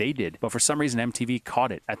do what they did. But for some reason, MTV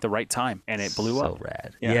caught it at the right time and it blew up. So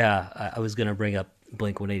rad. Yeah. Yeah, I was gonna bring up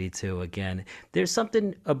Blink-182 again. There's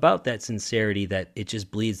something about that sincerity that it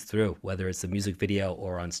just bleeds through, whether it's the music video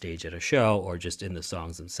or on stage at a show or just in the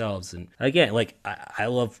songs themselves. And again, like I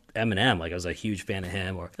love Eminem. Like I was a huge fan of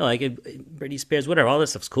him, or like Britney Spears, whatever. All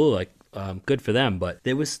this stuff's cool. Like good for them. But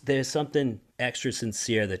there's something extra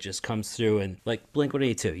sincere that just comes through. And like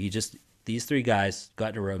Blink-182, these three guys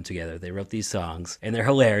got in a room together. They wrote these songs, and they're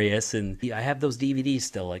hilarious. And I have those DVDs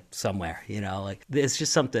still, like somewhere. Like there's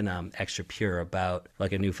just something extra pure about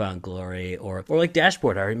like a Newfound Glory or like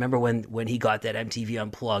Dashboard. I remember when he got that MTV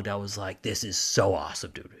Unplugged, I was like, this is so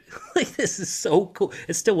awesome, dude. Like this is so cool.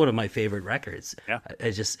 It's still one of my favorite records. Yeah,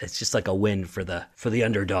 it's just like a win for the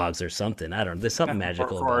underdogs or something. I don't know. There's something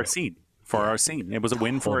magical for about our it. scene. For our scene. It was a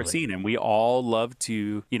win for our scene, and we all love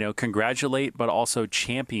to, congratulate, but also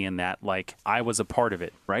champion that, like, I was a part of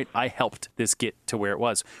it, right? I helped this get to where it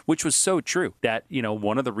was, which was so true that,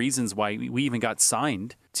 one of the reasons why we even got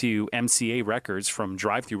signed to MCA Records from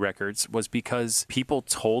Drive Thru Records was because people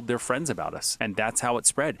told their friends about us, and that's how it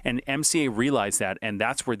spread. And MCA realized that, and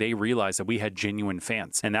that's where they realized that we had genuine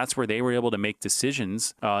fans, and that's where they were able to make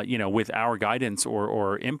decisions, with our guidance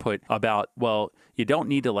or input about, well, you don't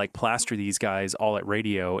need to like plaster these guys all at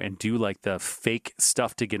radio and do like the fake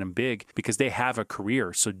stuff to get them big, because they have a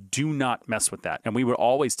career. So do not mess with that. And we would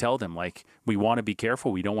always tell them, like, we want to be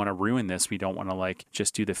careful. We don't want to ruin this. We don't want to like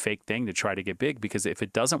just do the fake thing to try to get big, because if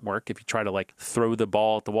it doesn't work, if you try to like throw the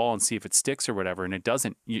ball at the wall and see if it sticks or whatever, and it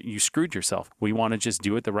doesn't, you screwed yourself. We want to just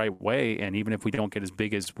do it the right way. And even if we don't get as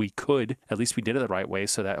big as we could, at least we did it the right way,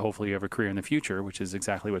 so that hopefully you have a career in the future, which is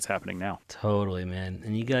exactly what's happening now. Totally, man.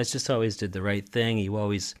 And you guys just always did the right thing. You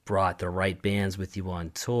always brought the right bands with you on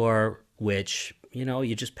tour, which,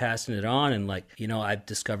 you're just passing it on. And like, I've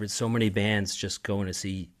discovered so many bands just going to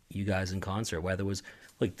see you guys in concert, whether it was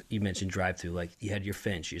like you mentioned Drive Thru, like you had your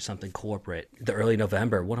Finch, you're something corporate. The Early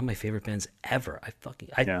November, one of my favorite bands ever.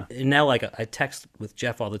 And now like I text with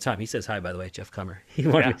Jeff all the time. He says hi, by the way, Jeff Comer. He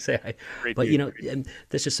wanted me to say hi. Great but dude. And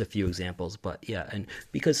there's just a few examples. But yeah, and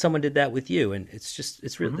because someone did that with you, and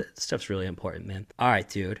it's really that stuff's really important, man. All right,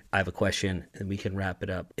 dude, I have a question, and we can wrap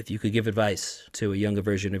it up. If you could give advice to a younger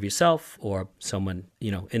version of yourself or someone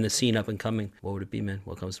in the scene up and coming, what would it be, man?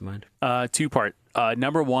 What comes to mind? Two-part.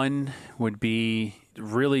 Number one would be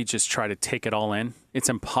really just try to take it all in. It's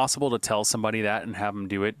impossible to tell somebody that and have them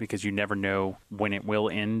do it, because you never know when it will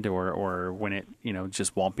end or when it,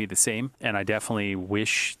 just won't be the same. And I definitely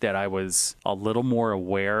wish that I was a little more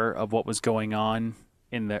aware of what was going on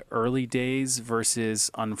in the early days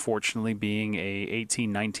versus unfortunately being a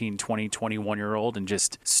 18, 19, 20, 21-year-old and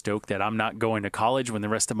just stoked that I'm not going to college when the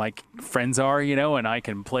rest of my friends are, and I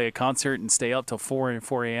can play a concert and stay up till 4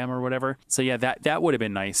 a.m. or whatever. So yeah, that would have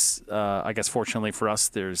been nice. I guess fortunately for us,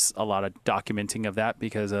 there's a lot of documenting of that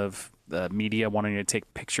because of the media wanting to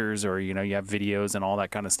take pictures, or, you have videos and all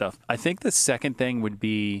that kind of stuff. I think the second thing would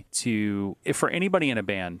be if for anybody in a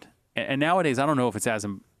band, and nowadays I don't know if it's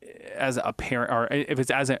as apparent or if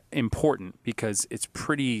it's as important, because it's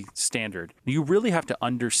pretty standard. You really have to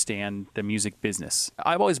understand the music business.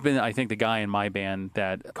 I've always been, I think, the guy in my band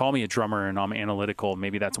that call me a drummer and I'm analytical.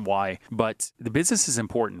 Maybe that's why. But the business is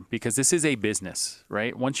important, because this is a business,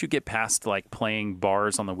 right? Once you get past like playing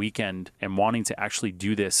bars on the weekend and wanting to actually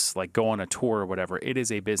do this, like go on a tour or whatever, it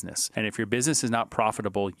is a business. And if your business is not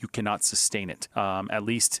profitable, you cannot sustain it. At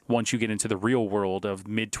least once you get into the real world of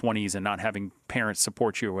mid-20s and not having parents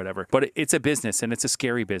support you or whatever. But it's a business, and it's a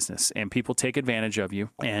scary business, and people take advantage of you,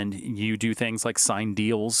 and you do things like sign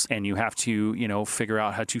deals, and you have to, figure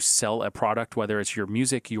out how to sell a product, whether it's your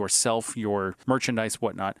music, yourself, your merchandise,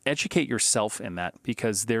 whatnot. Educate yourself in that,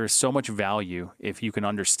 because there is so much value if you can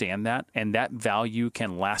understand that, and that value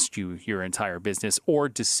can last you your entire business, or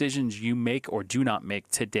decisions you make or do not make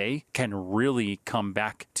today can really come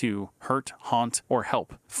back to hurt, haunt, or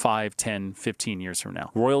help 5, 10, 15 years from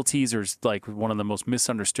now. Royalties are like one of the most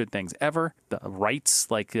misunderstood things ever. The rights,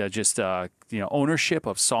 like ownership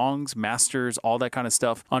of songs, masters, all that kind of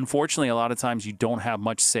stuff. Unfortunately, a lot of times you don't have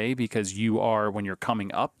much say, because you are, when you're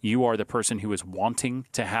coming up, you are the person who is wanting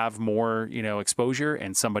to have more, exposure,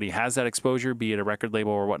 and somebody has that exposure, be it a record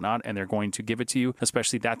label or whatnot, and they're going to give it to you.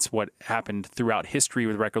 Especially that's what happened throughout history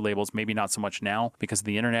with record labels. Maybe not so much now because of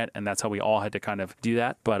the internet, and that's how we all had to kind of do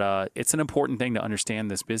that. But it's an important thing to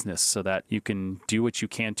understand this business so that you can do what you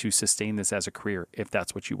can to sustain this as a career, if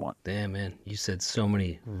that's what you want. Damn, man. You said so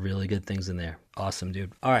many really good things in there. Awesome,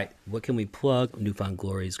 dude. All right, what can we plug? Newfound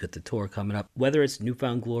Glory's got the tour coming up. Whether it's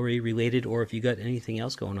Newfound Glory related or if you got anything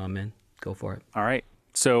else going on, man, go for it. All right.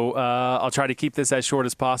 So I'll try to keep this as short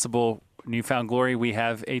as possible. Newfound Glory, we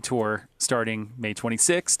have a tour starting May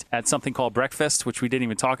 26th at something called Breakfast, which we didn't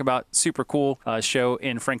even talk about. Super cool show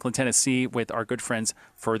in Franklin, Tennessee with our good friends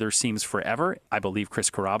Further Seems Forever. I believe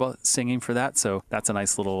Chris Caraba singing for that, so that's a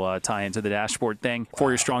nice little tie into the dashboard thing. Wow.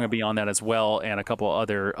 For Your Strong will be on that as well, and a couple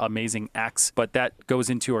other amazing acts. But that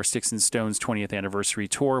goes into our Sticks and Stones 20th anniversary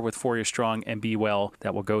tour with For Your Strong and Be Well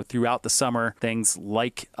that will go throughout the summer. Things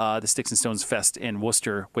like the Sticks and Stones Fest in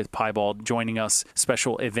Worcester with Piebald joining us,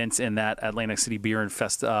 special events in that, Atlantic City Beer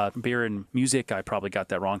and Music. I probably got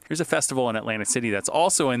that wrong. There's a festival in Atlantic City that's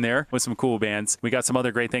also in there with some cool bands. We got some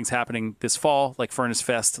other great things happening this fall, like Furnace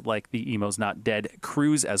Fest, like the Emo's Not Dead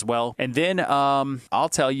cruise as well. And then I'll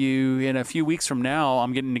tell you, in a few weeks from now,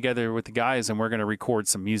 I'm getting together with the guys and we're going to record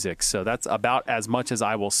some music. So that's about as much as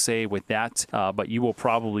I will say with that. But you will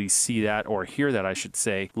probably see that, or hear that, I should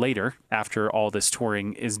say, later after all this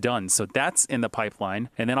touring is done. So that's in the pipeline.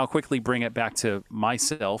 And then I'll quickly bring it back to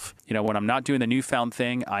myself. You know, when I'm not doing the Newfound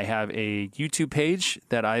thing, I have a YouTube page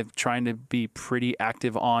that I'm trying to be pretty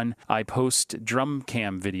active on. I post drum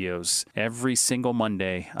cam videos every single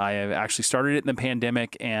Monday. I have actually started it in the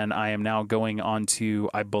pandemic, and I am now going on to,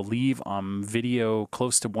 I believe, video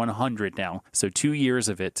close to 100 now. So 2 years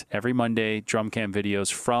of it. Every Monday, drum cam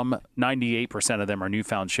videos from 98% of them are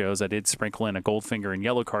Newfound shows. I did sprinkle in a Goldfinger and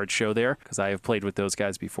Yellowcard show there because I have played with those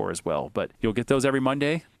guys before as well. But you'll get those every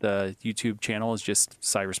Monday. The YouTube channel is just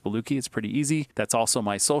Cyrus Baluki. It's pretty easy. That's also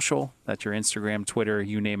my social. That's your Instagram, Twitter,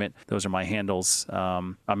 you name it. Those are my handles.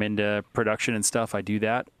 I'm into production and stuff. I do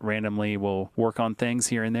that. Randomly will work on things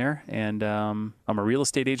here and there. And I'm a real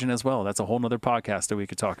estate agent as well. That's a whole nother podcast that we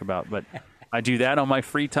could talk about. But I do that on my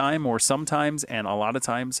free time, or sometimes, and a lot of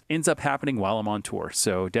times, ends up happening while I'm on tour.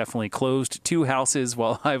 So definitely closed 2 houses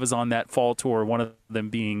while I was on that fall tour. One of them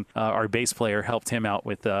being our bass player, helped him out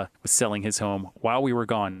with selling his home while we were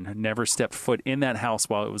gone. Never stepped foot in that house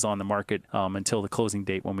while it was on the market until the closing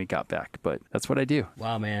date when we got back. But that's what I do.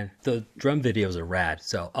 Wow, man. The drum videos are rad.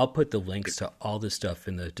 So I'll put the links to all this stuff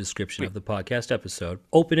in the description of the podcast episode.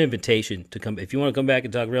 Open invitation to come. If you want to come back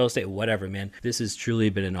and talk real estate, whatever, man. This has truly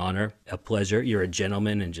been an honor, a pleasure. You're a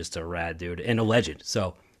gentleman and just a rad dude and a legend.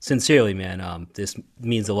 So sincerely, man, this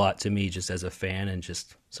means a lot to me just as a fan and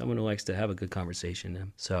just someone who likes to have a good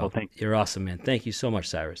conversation. So well, you're awesome, man. Thank you so much,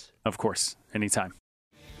 Cyrus. Of course. Anytime.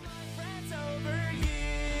 Friends over you.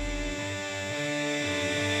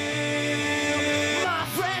 My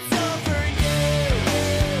friends over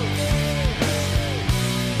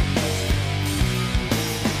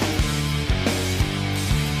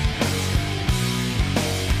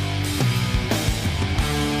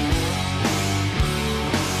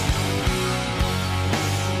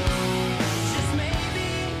Just maybe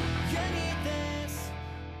you need this.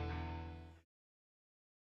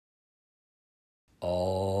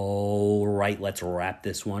 All right, let's wrap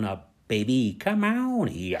this one up, baby. Come on.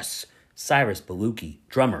 Yes. Cyrus Baluki,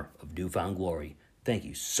 drummer of Newfound Glory. Thank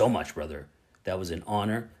you so much, brother. That was an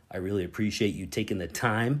honor. I really appreciate you taking the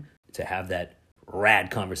time to have that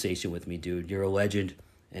rad conversation with me, dude. You're a legend,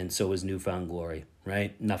 and so is Newfound Glory,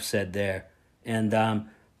 right? Enough said there. And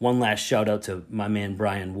one last shout out to my man,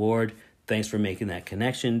 Brian Ward. Thanks for making that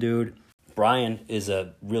connection, dude. Brian is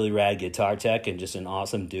a really rad guitar tech and just an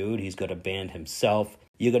awesome dude. He's got a band himself.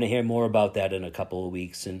 You're going to hear more about that in a couple of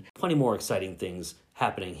weeks, and plenty more exciting things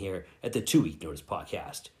happening here at the 2 Week Notice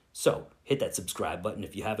podcast. So hit that subscribe button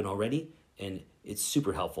if you haven't already, and it's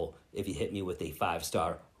super helpful if you hit me with a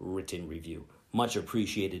 5-star written review. Much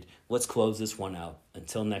appreciated. Let's close this one out.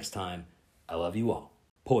 Until next time, I love you all.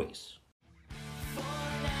 Poise. For